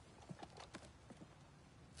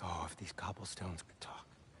 Oh, if these cobblestones could talk.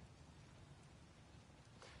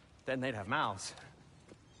 Then they'd have mouths.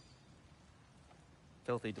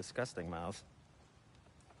 Filthy, disgusting mouths.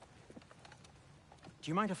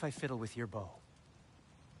 Do you mind if I fiddle with your bow?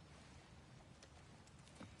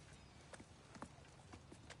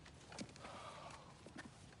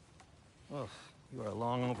 Oh, you are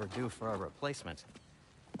long overdue for a replacement.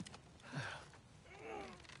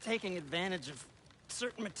 Taking advantage of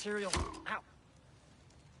certain material... Ow!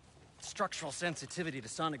 Structural sensitivity to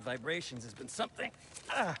sonic vibrations has been something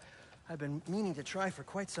I've been meaning to try for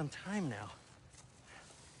quite some time now.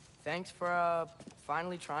 Thanks for,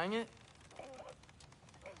 finally trying it.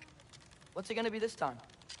 What's it gonna be this time?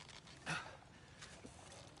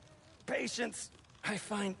 Patience. I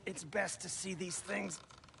find it's best to see these things...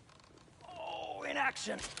 in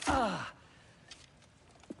action.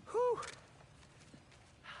 Whew.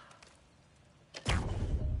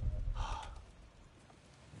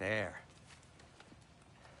 There.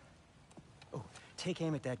 Oh, take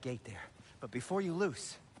aim at that gate there. But before you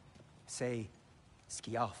loose, say,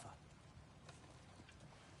 Skialfa.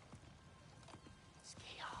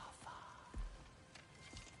 Skialfa.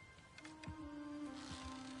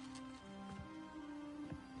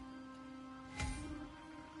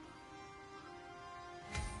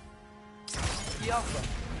 Skialfa.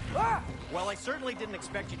 Ah! Well, I certainly didn't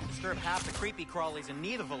expect you to disturb half the creepy crawlies in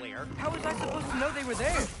Nidavellir. How was I supposed to know they were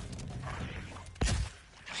there?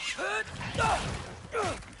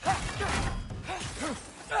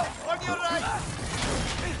 On your right!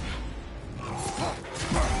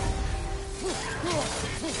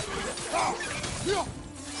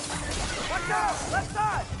 Watch out! Left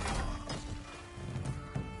side!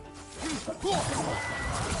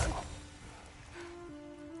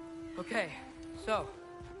 Okay, so,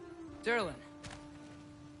 Durlin.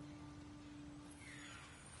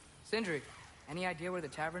 Sindri, any idea where the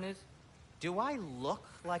tavern is? Do I look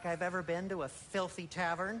like I've ever been to a filthy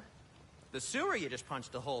tavern? The sewer you just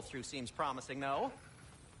punched a hole through seems promising, though.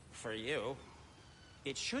 For you.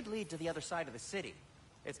 It should lead to the other side of the city.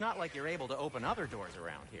 It's not like you're able to open other doors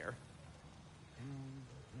around here.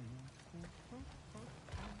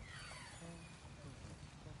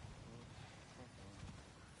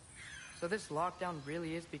 So this lockdown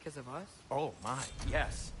really is because of us? Oh my,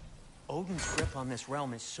 yes. Odin's grip on this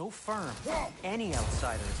realm is so firm, any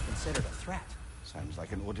outsider is considered a threat. Sounds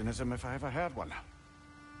like an Odinism if I ever heard one.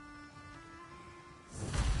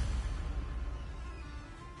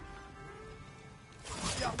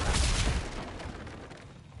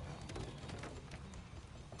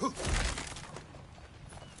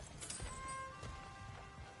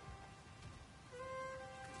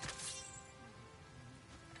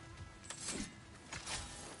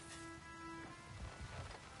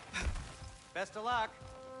 Best of luck.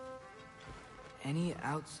 Any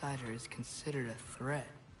outsider is considered a threat.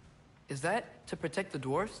 Is that to protect the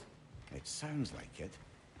dwarves? It sounds like it.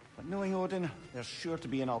 But knowing Odin, there's sure to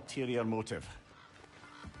be an ulterior motive.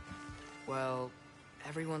 Well,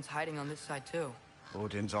 everyone's hiding on this side too.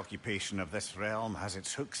 Odin's occupation of this realm has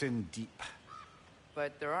its hooks in deep.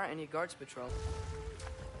 But there aren't any guards patrol.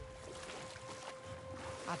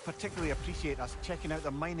 I'd particularly appreciate us checking out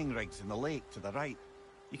the mining rigs in the lake to the right.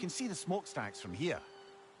 You can see the smokestacks from here.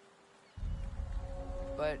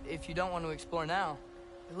 But if you don't want to explore now,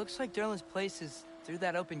 it looks like Durlin's place is through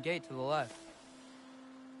that open gate to the left.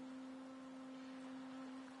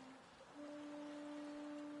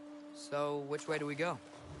 So, which way do we go?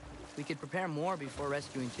 We could prepare more before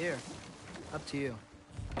rescuing Tyr. Up to you.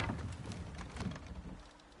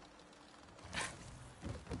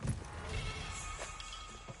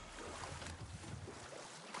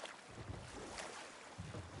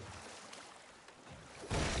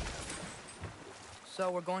 So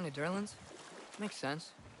we're going to Durlin's? Makes sense.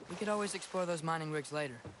 We could always explore those mining rigs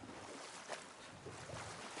later.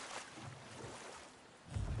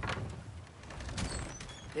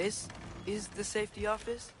 This is the safety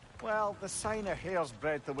office? Well, the sign a hair's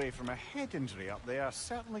breadth away from a head injury up there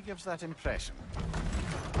certainly gives that impression.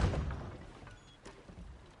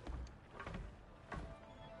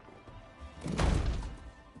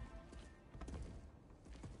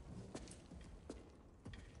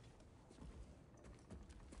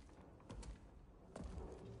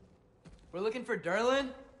 We're looking for Durlin?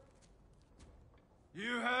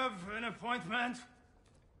 You have an appointment?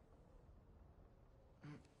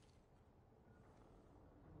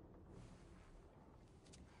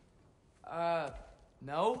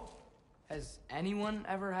 No? Has anyone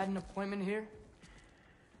ever had an appointment here?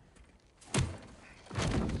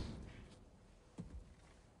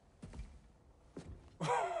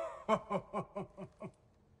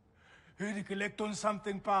 Here to collect on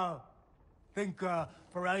something, pal? Think,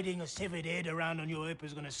 parading a severed head around on your hip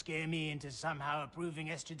is gonna scare me into somehow approving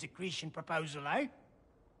Estrid's accretion proposal, eh?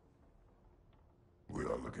 We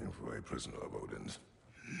are looking for a prisoner of Odin's.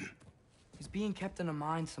 He's being kept in a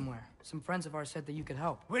mine somewhere. Some friends of ours said that you could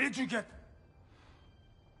help. Where did you get...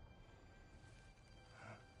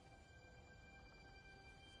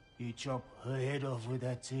 You chop her head off with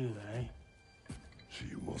that too, eh?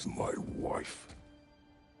 She was my wife.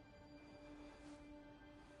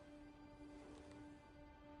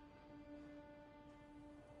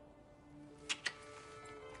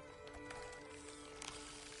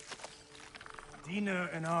 Dina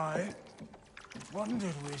and I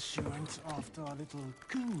wondered where she went after our little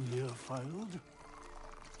coup here failed.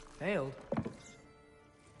 Failed?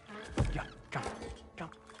 Yeah, come.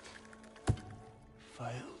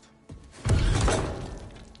 Failed.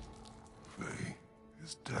 Faye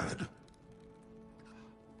is dead.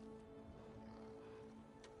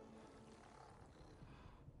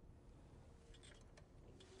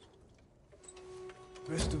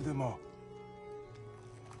 Rest of them are.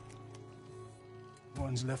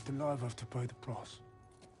 One's left alive have to pay the price.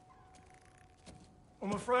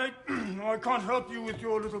 I'm afraid I can't help you with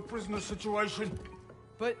your little prisoner situation.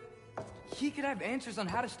 But he could have answers on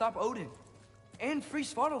how to stop Odin. And free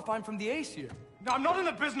Svartalfheim from the Aesir. Now, I'm not in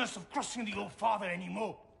the business of crossing the old father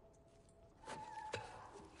anymore.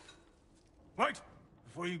 Wait,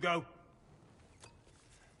 before you go.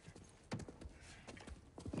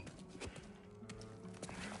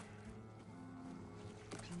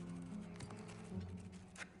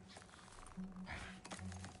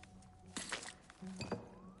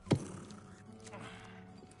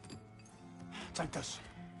 Take this.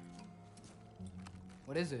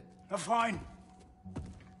 What is it? A fine.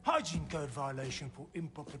 Hygiene code violation for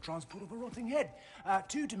improper transport of a rotting head.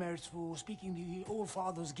 2 demerits for speaking the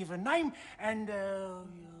All-Father's given name, and,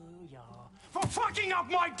 yeah. For fucking up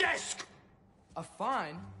my desk! A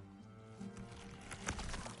fine?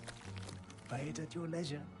 Pay it at your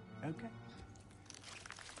leisure, okay?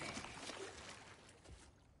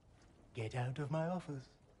 Get out of my office.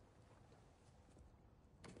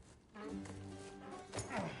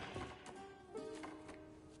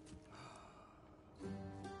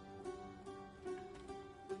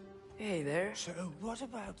 Hey there. So what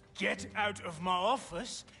about get out of my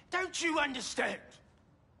office? Don't you understand?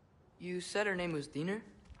 You said her name was Diener?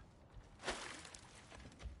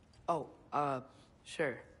 Oh,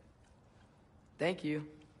 sure. Thank you.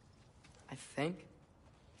 I think.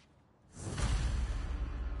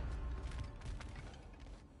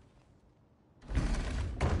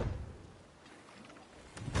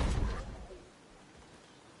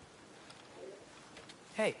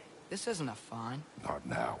 Hey, this isn't a fine. Not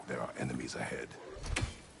now. There are enemies ahead.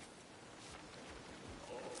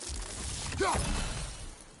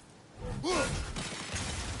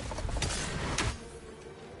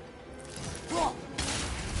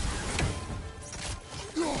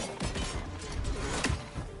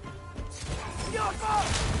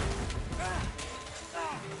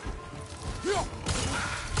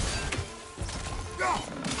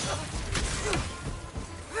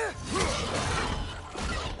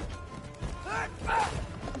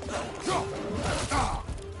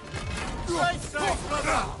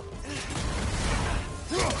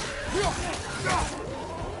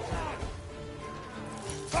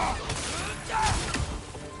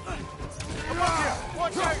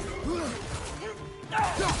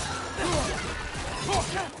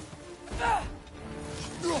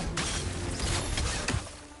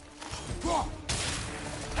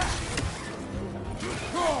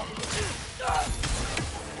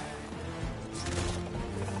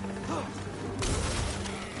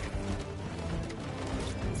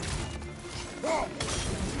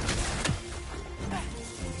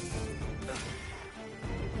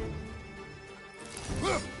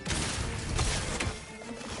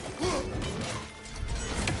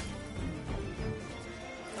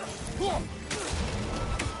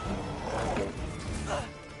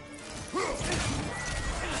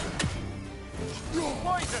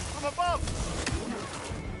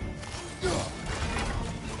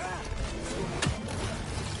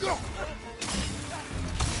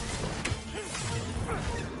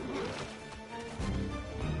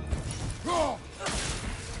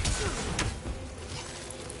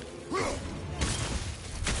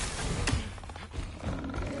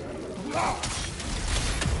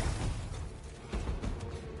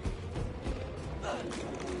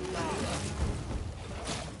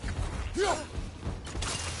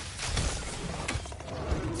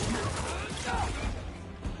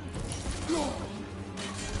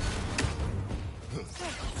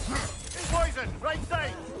 Poison, right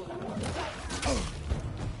side!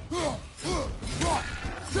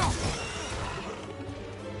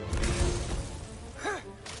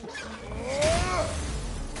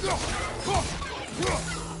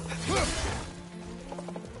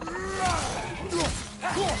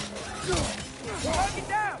 Knock it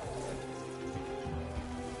down!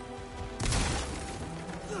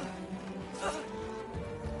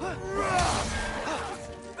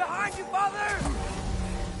 Behind you, father!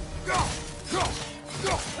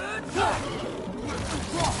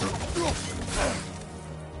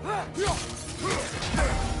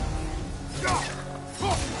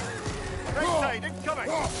 Right side, incoming!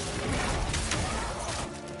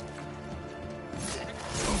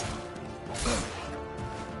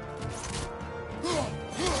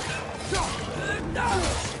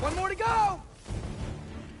 One more to go!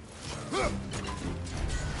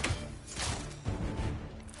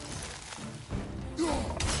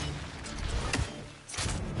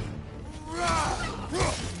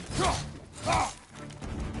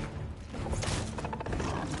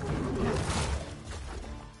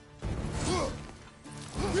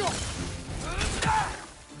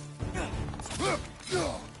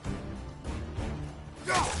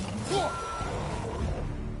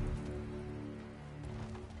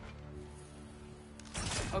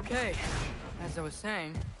 Okay, as I was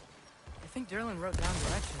saying, I think Derlin wrote down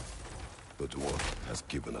directions. The dwarf has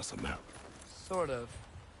given us a map. Sort of.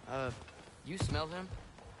 You smelled him,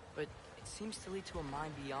 but it seems to lead to a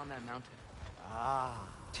mine beyond that mountain. Ah.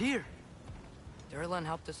 Tyr! Derlin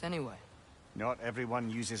helped us anyway. Not everyone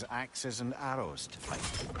uses axes and arrows to fight.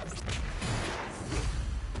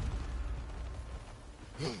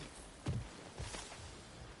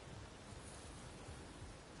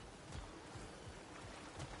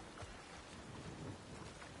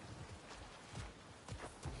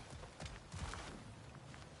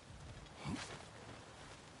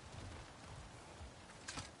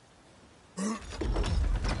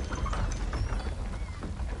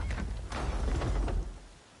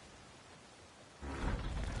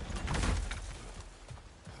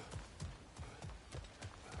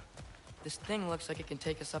 This thing looks like it can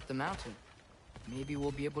take us up the mountain. Maybe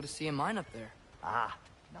we'll be able to see a mine up there. Ah,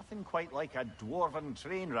 nothing quite like a dwarven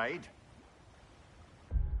train ride.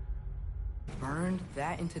 Burned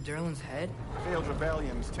that into Derlin's head? Failed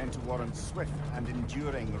rebellions tend to warrant swift and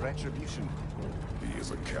enduring retribution. He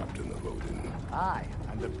is a captain of Odin. Aye,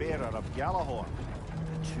 and the bearer of Galahorn.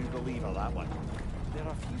 A true believer, that one. There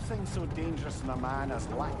are few things so dangerous in a man as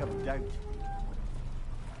lack of doubt.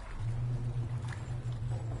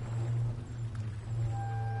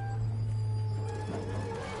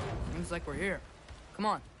 Seems like we're here. Come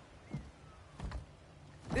on.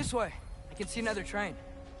 This way. I can see another train.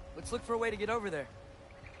 Let's look for a way to get over there.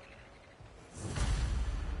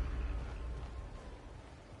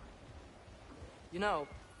 You know,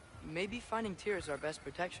 maybe finding Tyr is our best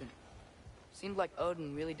protection. Seemed like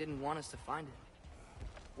Odin really didn't want us to find it.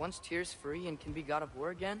 Once Tyr's free and can be god of war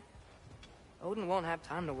again, Odin won't have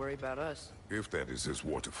time to worry about us. If that is his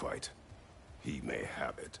war to fight, he may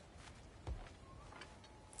have it.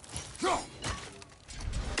 Go!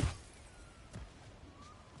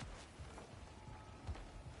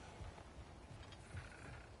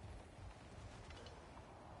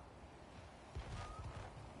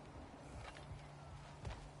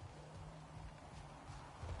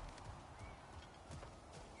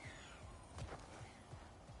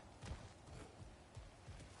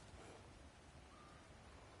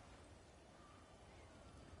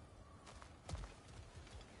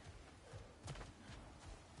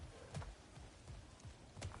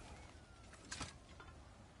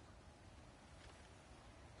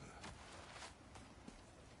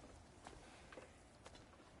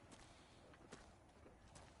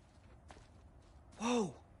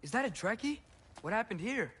 Whoa! Is that a Trekkie? What happened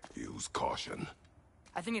here? Use caution.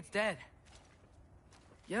 I think it's dead.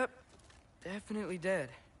 Yep. Definitely dead.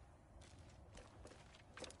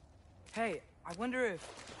 Hey, I wonder if...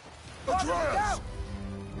 Atreus! Watch out!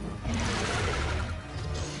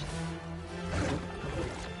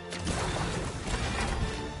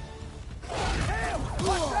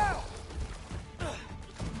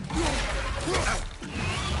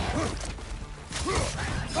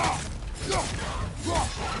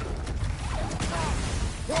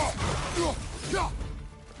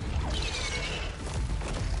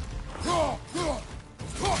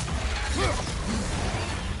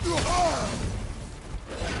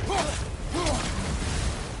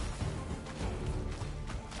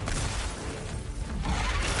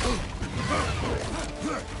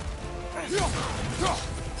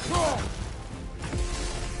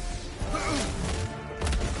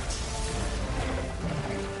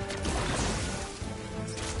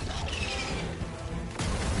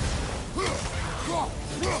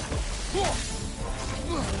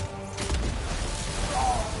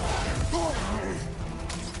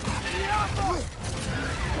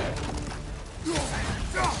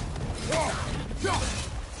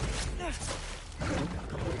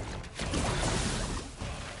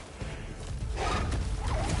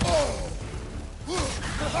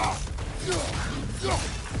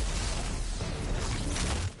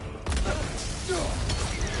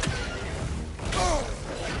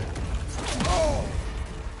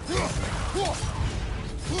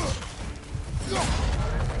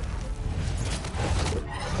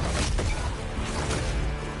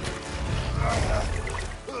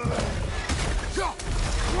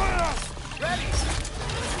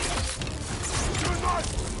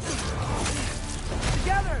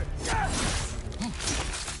 Together!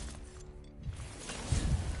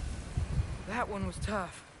 That one was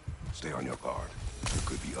tough. Stay on your guard. There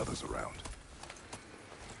could be others around.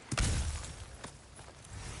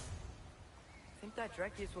 Think that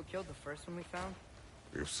Dreki is what killed the first one we found?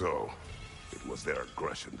 If so, it was their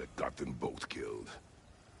aggression that got them both killed.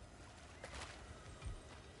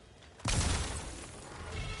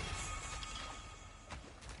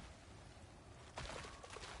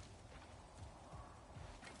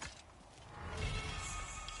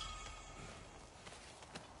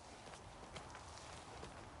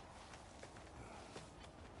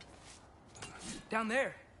 Down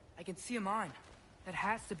there, I can see a mine. That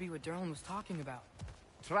has to be what Derlin was talking about.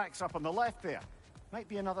 Tracks up on the left there. Might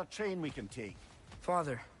be another train we can take.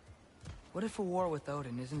 Father, what if a war with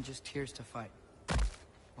Odin isn't just Tyr's to fight?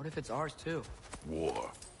 What if it's ours too?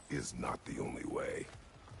 War is not the only way.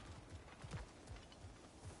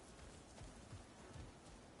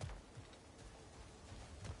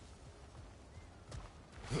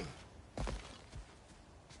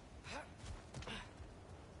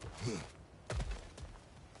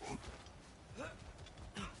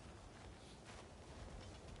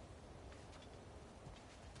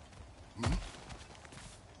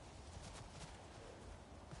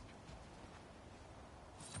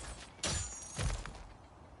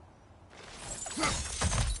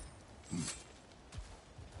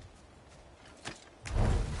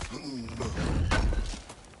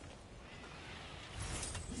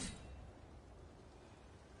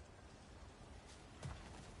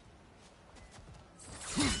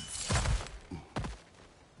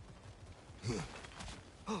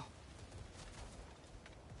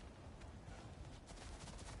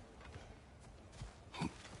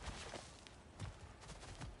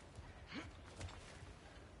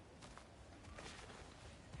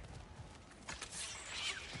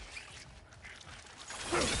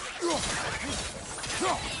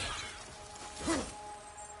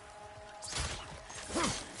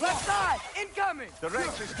 Left side! Incoming! The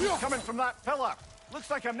wretches keep coming from that pillar. Looks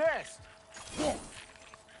like a nest.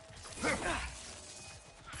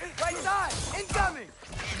 Right side! Incoming!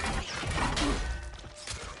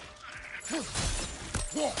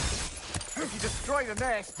 If you destroy the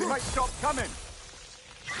nest, they might stop coming.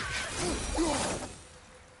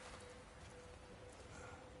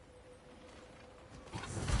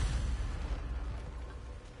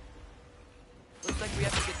 Looks like we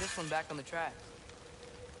have to get this one back on the track.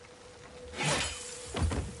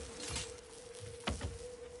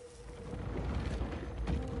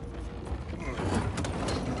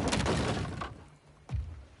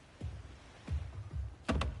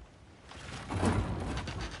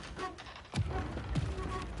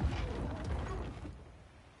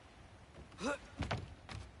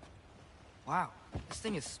 Wow, this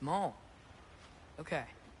thing is small. Okay,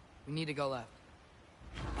 we need to go left.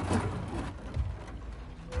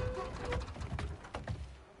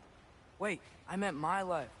 Wait, I meant my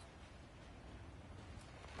left.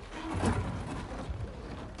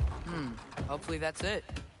 Hopefully that's it.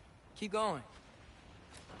 Keep going.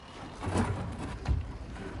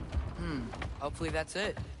 Hopefully that's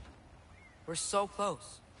it. We're so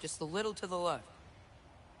close. Just a little to the left.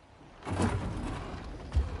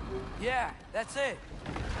 Yeah, that's it.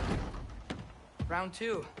 Round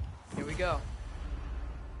 2. Here we go.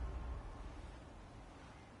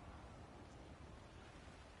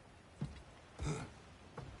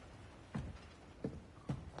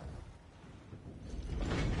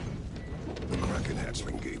 The Kraken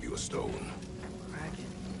hatchling gave you a stone. Kraken.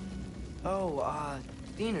 Oh,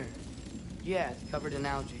 Diener. Yeah, it's covered in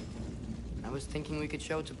algae. I was thinking we could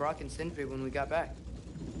show it to Brock and Sindri when we got back.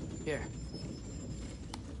 Here.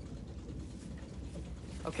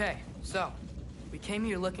 Okay, so, we came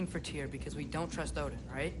here looking for Tyr because we don't trust Odin,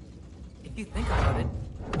 right? If you think about it,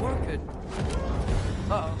 war could...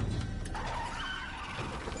 Uh-oh.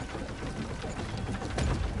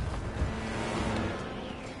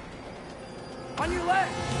 On your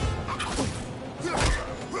left!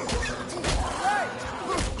 Right!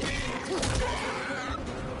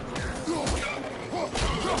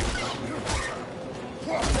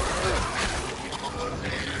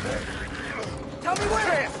 Tell me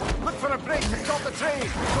where! Look for a brake to stop the train!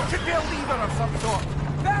 Could be a lever of some sort!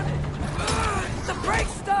 Found it! The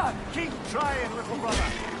brake's stuck! Keep trying, little brother!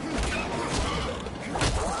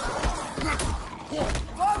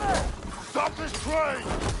 Father! Stop this train!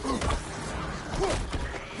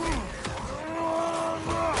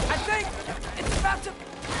 I think it's about to...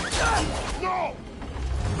 No!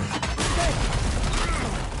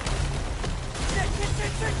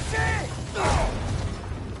 Shit!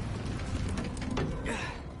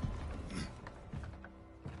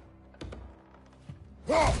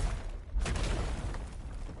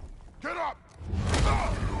 Get up!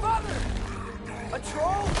 Father! A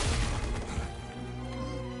troll?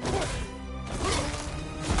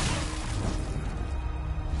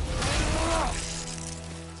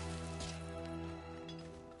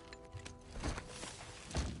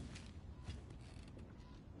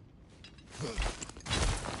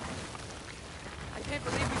 I can't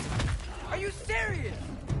believe we... Are you serious?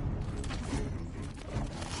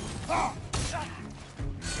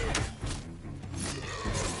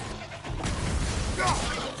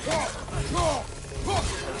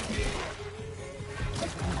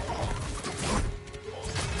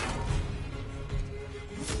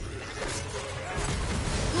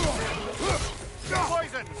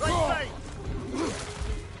 Poison! Right side!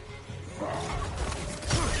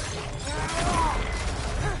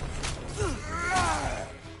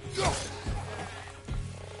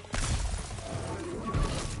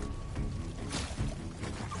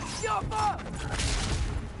 Jump up!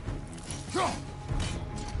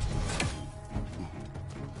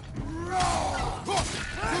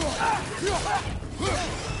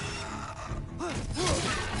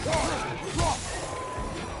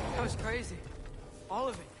 That was crazy. All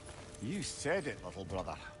of it. You said it, little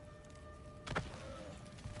brother.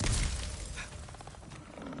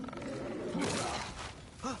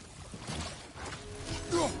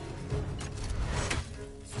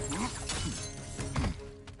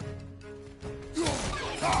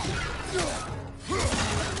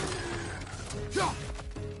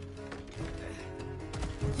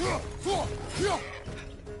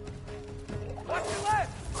 Watch your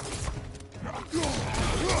left!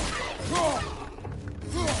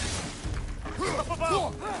 Up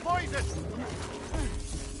above! Poison!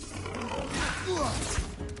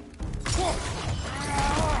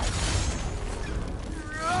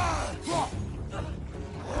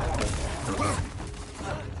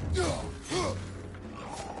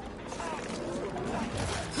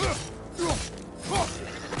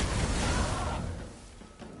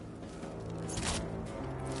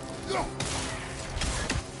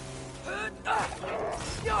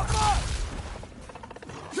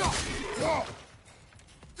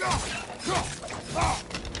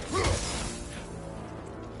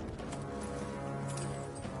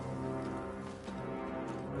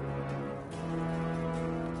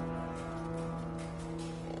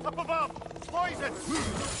 Up above! Poison!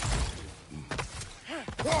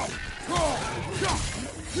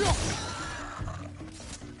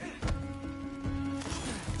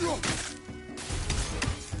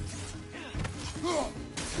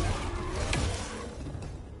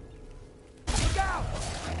 Look out!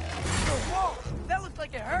 Whoa! That looked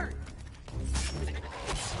like it hurt! Look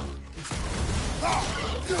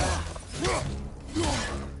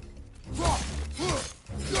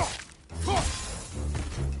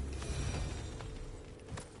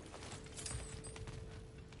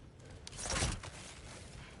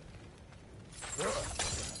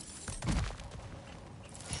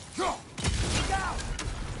out!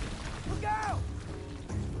 Look out!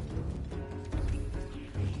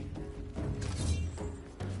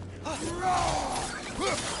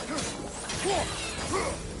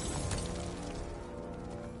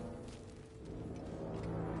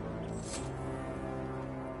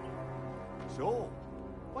 So,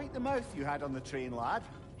 wipe the mouth you had on the train, lad.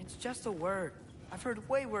 It's just a word. I've heard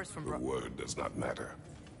way worse from The word does not matter.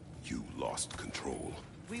 You lost control.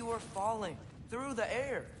 We were falling through the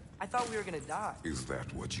air. I thought we were gonna die. Is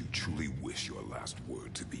that what you truly wish your last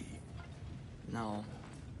word to be? No.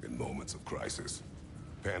 In moments of crisis,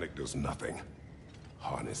 panic does nothing.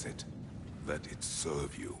 Harness it. Let it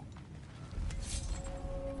serve you.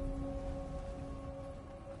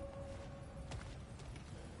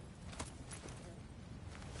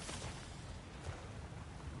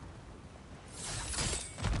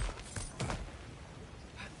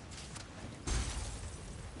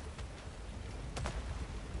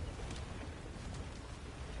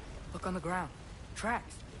 Look on the ground.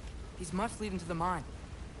 Tracks. These must lead into the mine.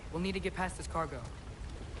 We'll need to get past this cargo.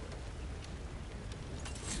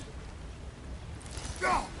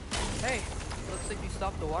 Hey, looks like you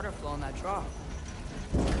stopped the water flow in that trough.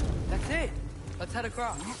 That's it. Let's head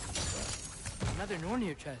across. Another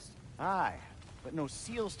Nornir chest. Aye, but no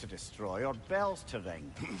seals to destroy or bells to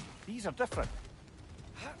ring. These are different.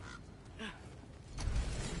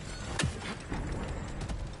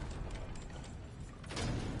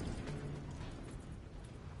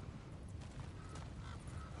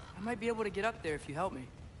 I might be able to get up there if you help me.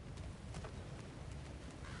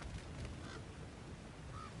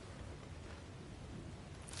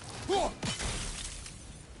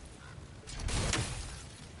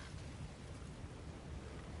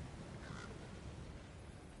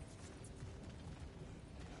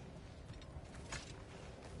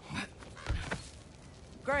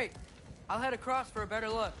 Great. I'll head across for a better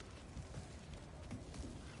look.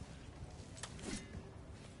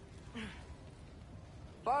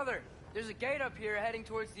 Father, there's a gate up here heading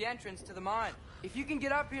towards the entrance to the mine. If you can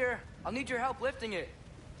get up here, I'll need your help lifting it.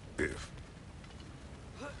 If.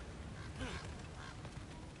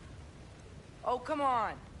 Oh, come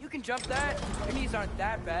on. You can jump that. Your knees aren't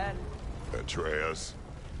that bad. Atreus.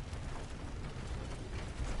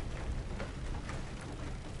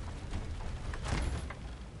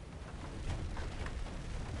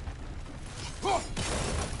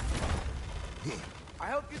 I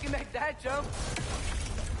hope you can make that jump.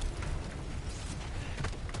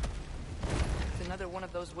 It's another one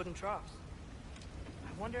of those wooden troughs.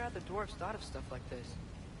 I wonder how the dwarves thought of stuff like this.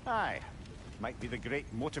 Aye. Might be the great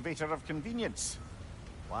motivator of convenience.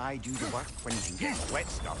 Why do the work when you can get wet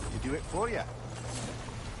stuff to do it for you?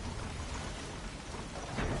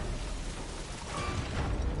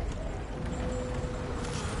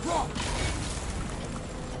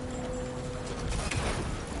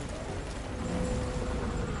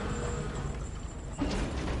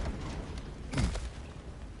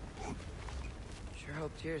 Sure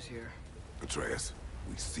hope Tyr's here. Atreus,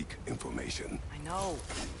 we seek information. I know.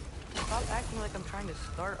 Stop acting like I'm trying to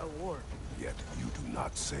start a war. Yet you do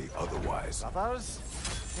not say otherwise. Others?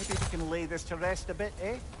 Maybe we can lay this to rest a bit,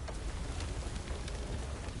 eh?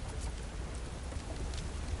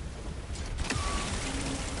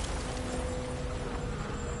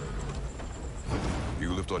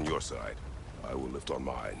 You lift on your side. I will lift on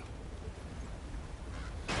mine.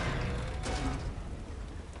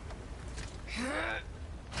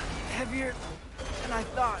 Heavier than I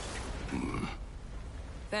thought.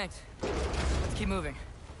 Thanks. Let's keep moving.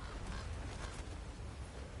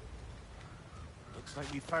 Looks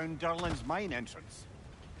like we found Durlin's mine entrance.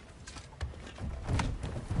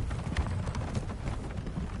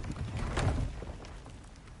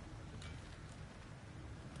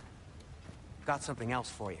 Got something else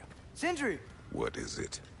for you. Sindri! What is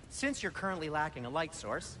it? Since you're currently lacking a light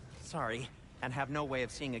source, sorry, and have no way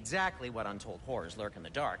of seeing exactly what untold horrors lurk in the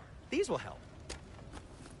dark, these will help.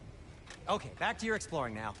 Okay, back to your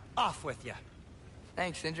exploring now. Off with you.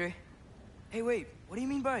 Thanks, Sindri. Hey, wait. What do you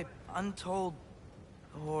mean by untold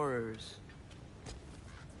horrors?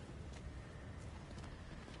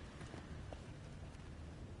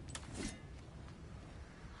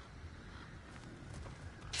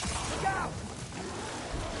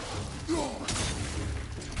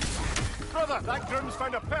 Brother, that groom's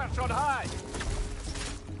found a perch on high!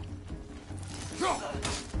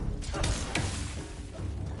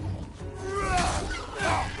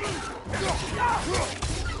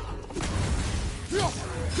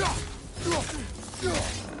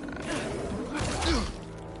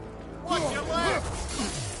 Watch your left!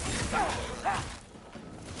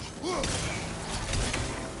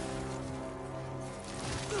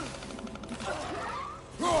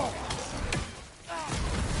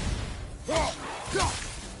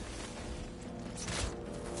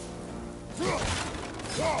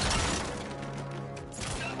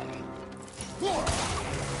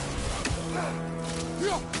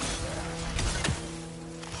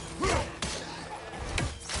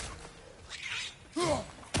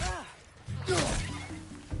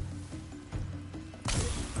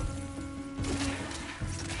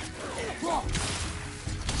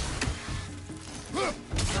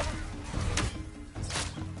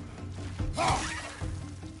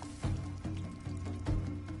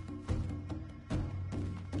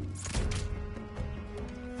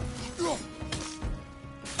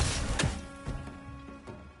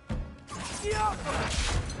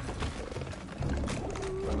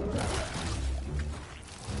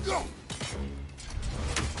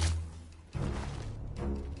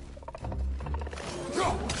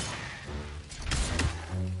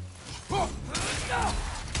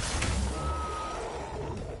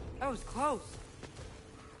 was close.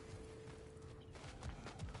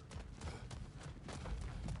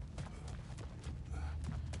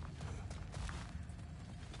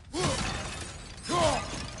 I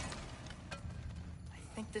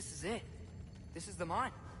think this is it. This is the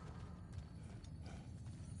mine.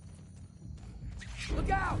 Look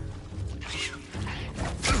out!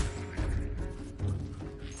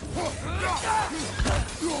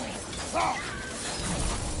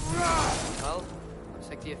 Well, looks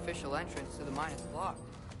like the official entrance to the mine is blocked.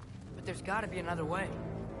 But there's gotta be another way.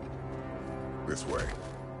 This way.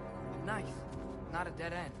 Nice. Not a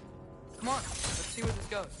dead end. Come on, let's see where this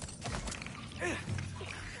goes.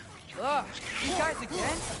 Ugh, you guys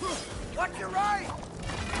again? Watch your right!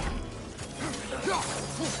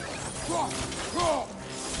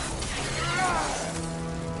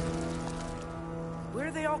 Where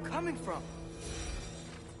are they all coming from?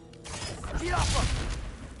 Get off them!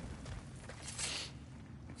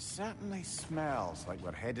 It certainly smells like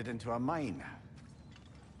we're headed into a mine.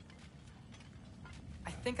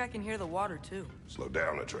 I think I can hear the water, too. Slow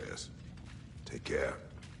down, Atreus. Take care.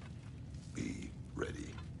 Be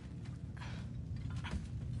ready.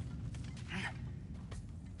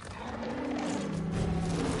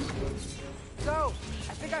 So,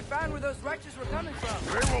 I think I found where those wretches were coming from.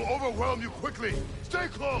 They will overwhelm you quickly. Stay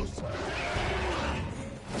close.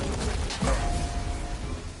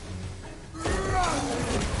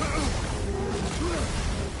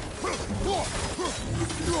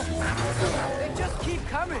 They just keep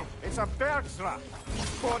coming. It's a berg's rat,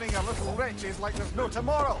 spawning our little wretches like there's no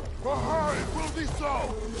tomorrow. Behind, it will be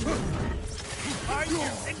so. Behind you,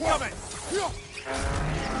 incoming!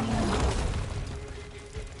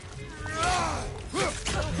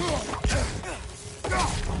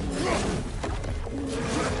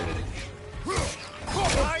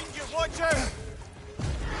 Behind you, watch out!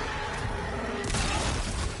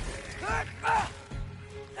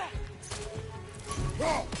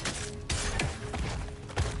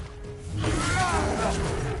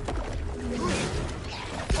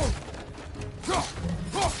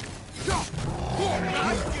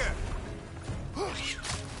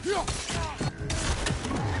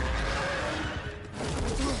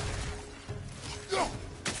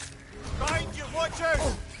 Behind you, watch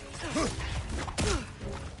out!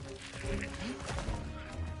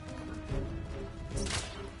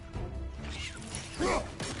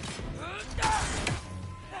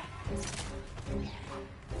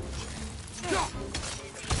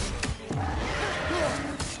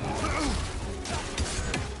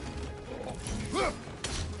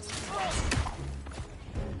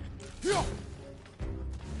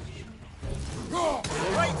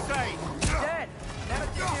 Right side! Dead. That'll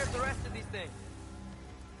take care of the rest of these things.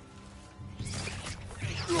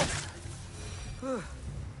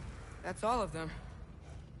 That's all of them.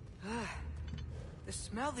 The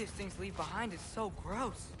smell these things leave behind is so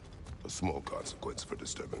gross. A small consequence for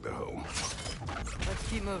disturbing their home. Let's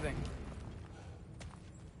keep moving.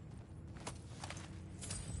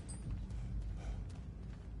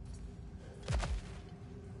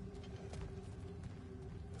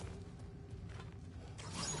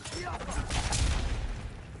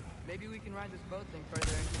 Maybe we can ride this boat thing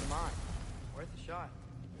further into the mine. Worth a shot.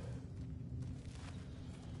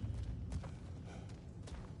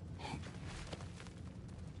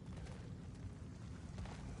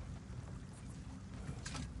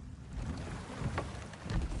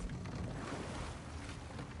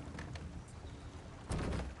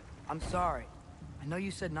 I'm sorry. I know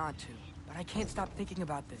you said not to, but I can't stop thinking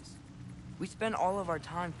about this. We spend all of our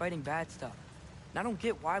time fighting bad stuff. And I don't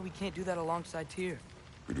get why we can't do that alongside Tyr.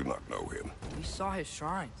 We do not know him. We saw his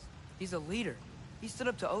shrines. He's a leader. He stood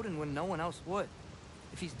up to Odin when no one else would.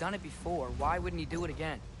 If he's done it before, why wouldn't he do it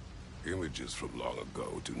again? Images from long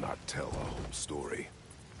ago do not tell a whole story.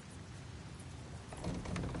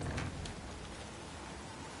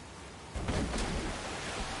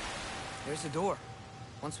 There's a door.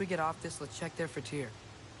 Once we get off this, let's check there for Tyr.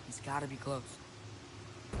 He's gotta be close.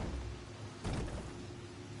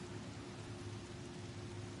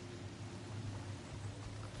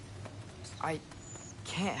 I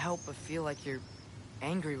can't help but feel like you're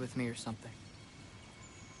angry with me or something.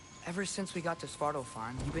 Ever since we got to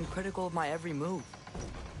Svartalfheim, you've been critical of my every move.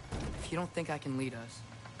 If you don't think I can lead us,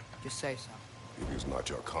 just say so. It is not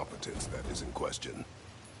your competence that is in question.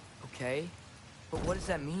 Okay? But what does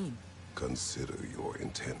that mean? Consider your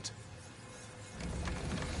intent.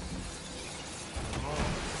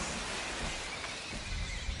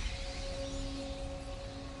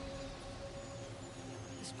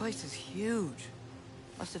 This place is huge.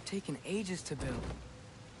 Must have taken ages to build.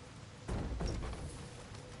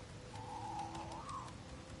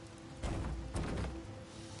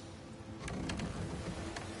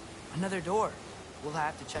 Another door. We'll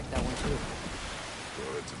have to check that one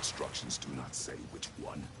too. Bird's instructions do not say which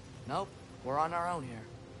one. Nope, we're on our own here.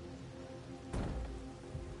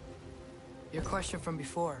 Your question from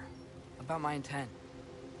before, about my intent.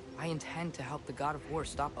 I intend to help the God of War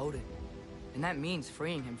stop Odin. And that means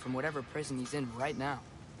freeing him from whatever prison he's in right now.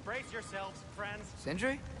 Brace yourselves, friends.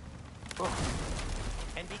 Sindri?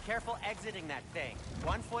 And be careful exiting that thing.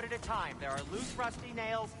 1 foot at a time. There are loose, rusty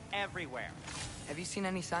nails everywhere. Have you seen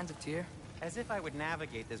any signs of Tyr? As if I would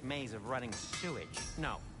navigate this maze of running sewage.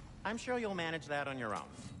 No. I'm sure you'll manage that on your own.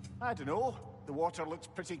 I don't know. The water looks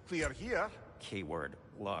pretty clear here. Keyword,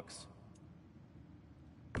 looks.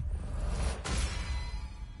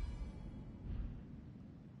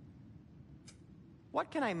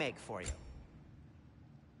 What can I make for you?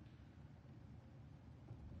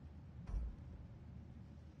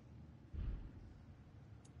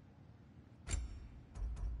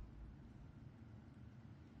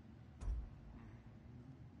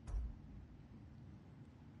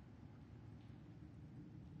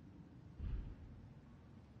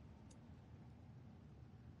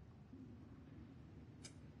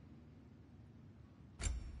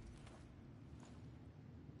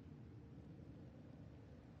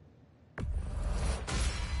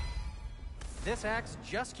 This axe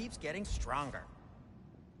just keeps getting stronger.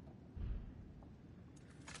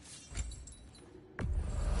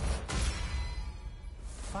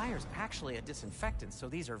 Fire's actually a disinfectant, so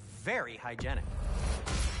these are very hygienic.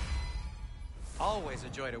 Always a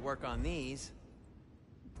joy to work on these.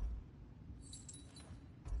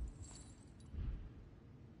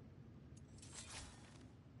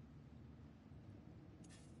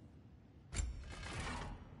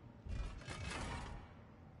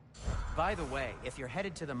 By the way, if you're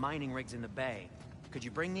headed to the mining rigs in the bay, could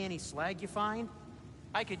you bring me any slag you find?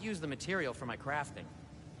 I could use the material for my crafting.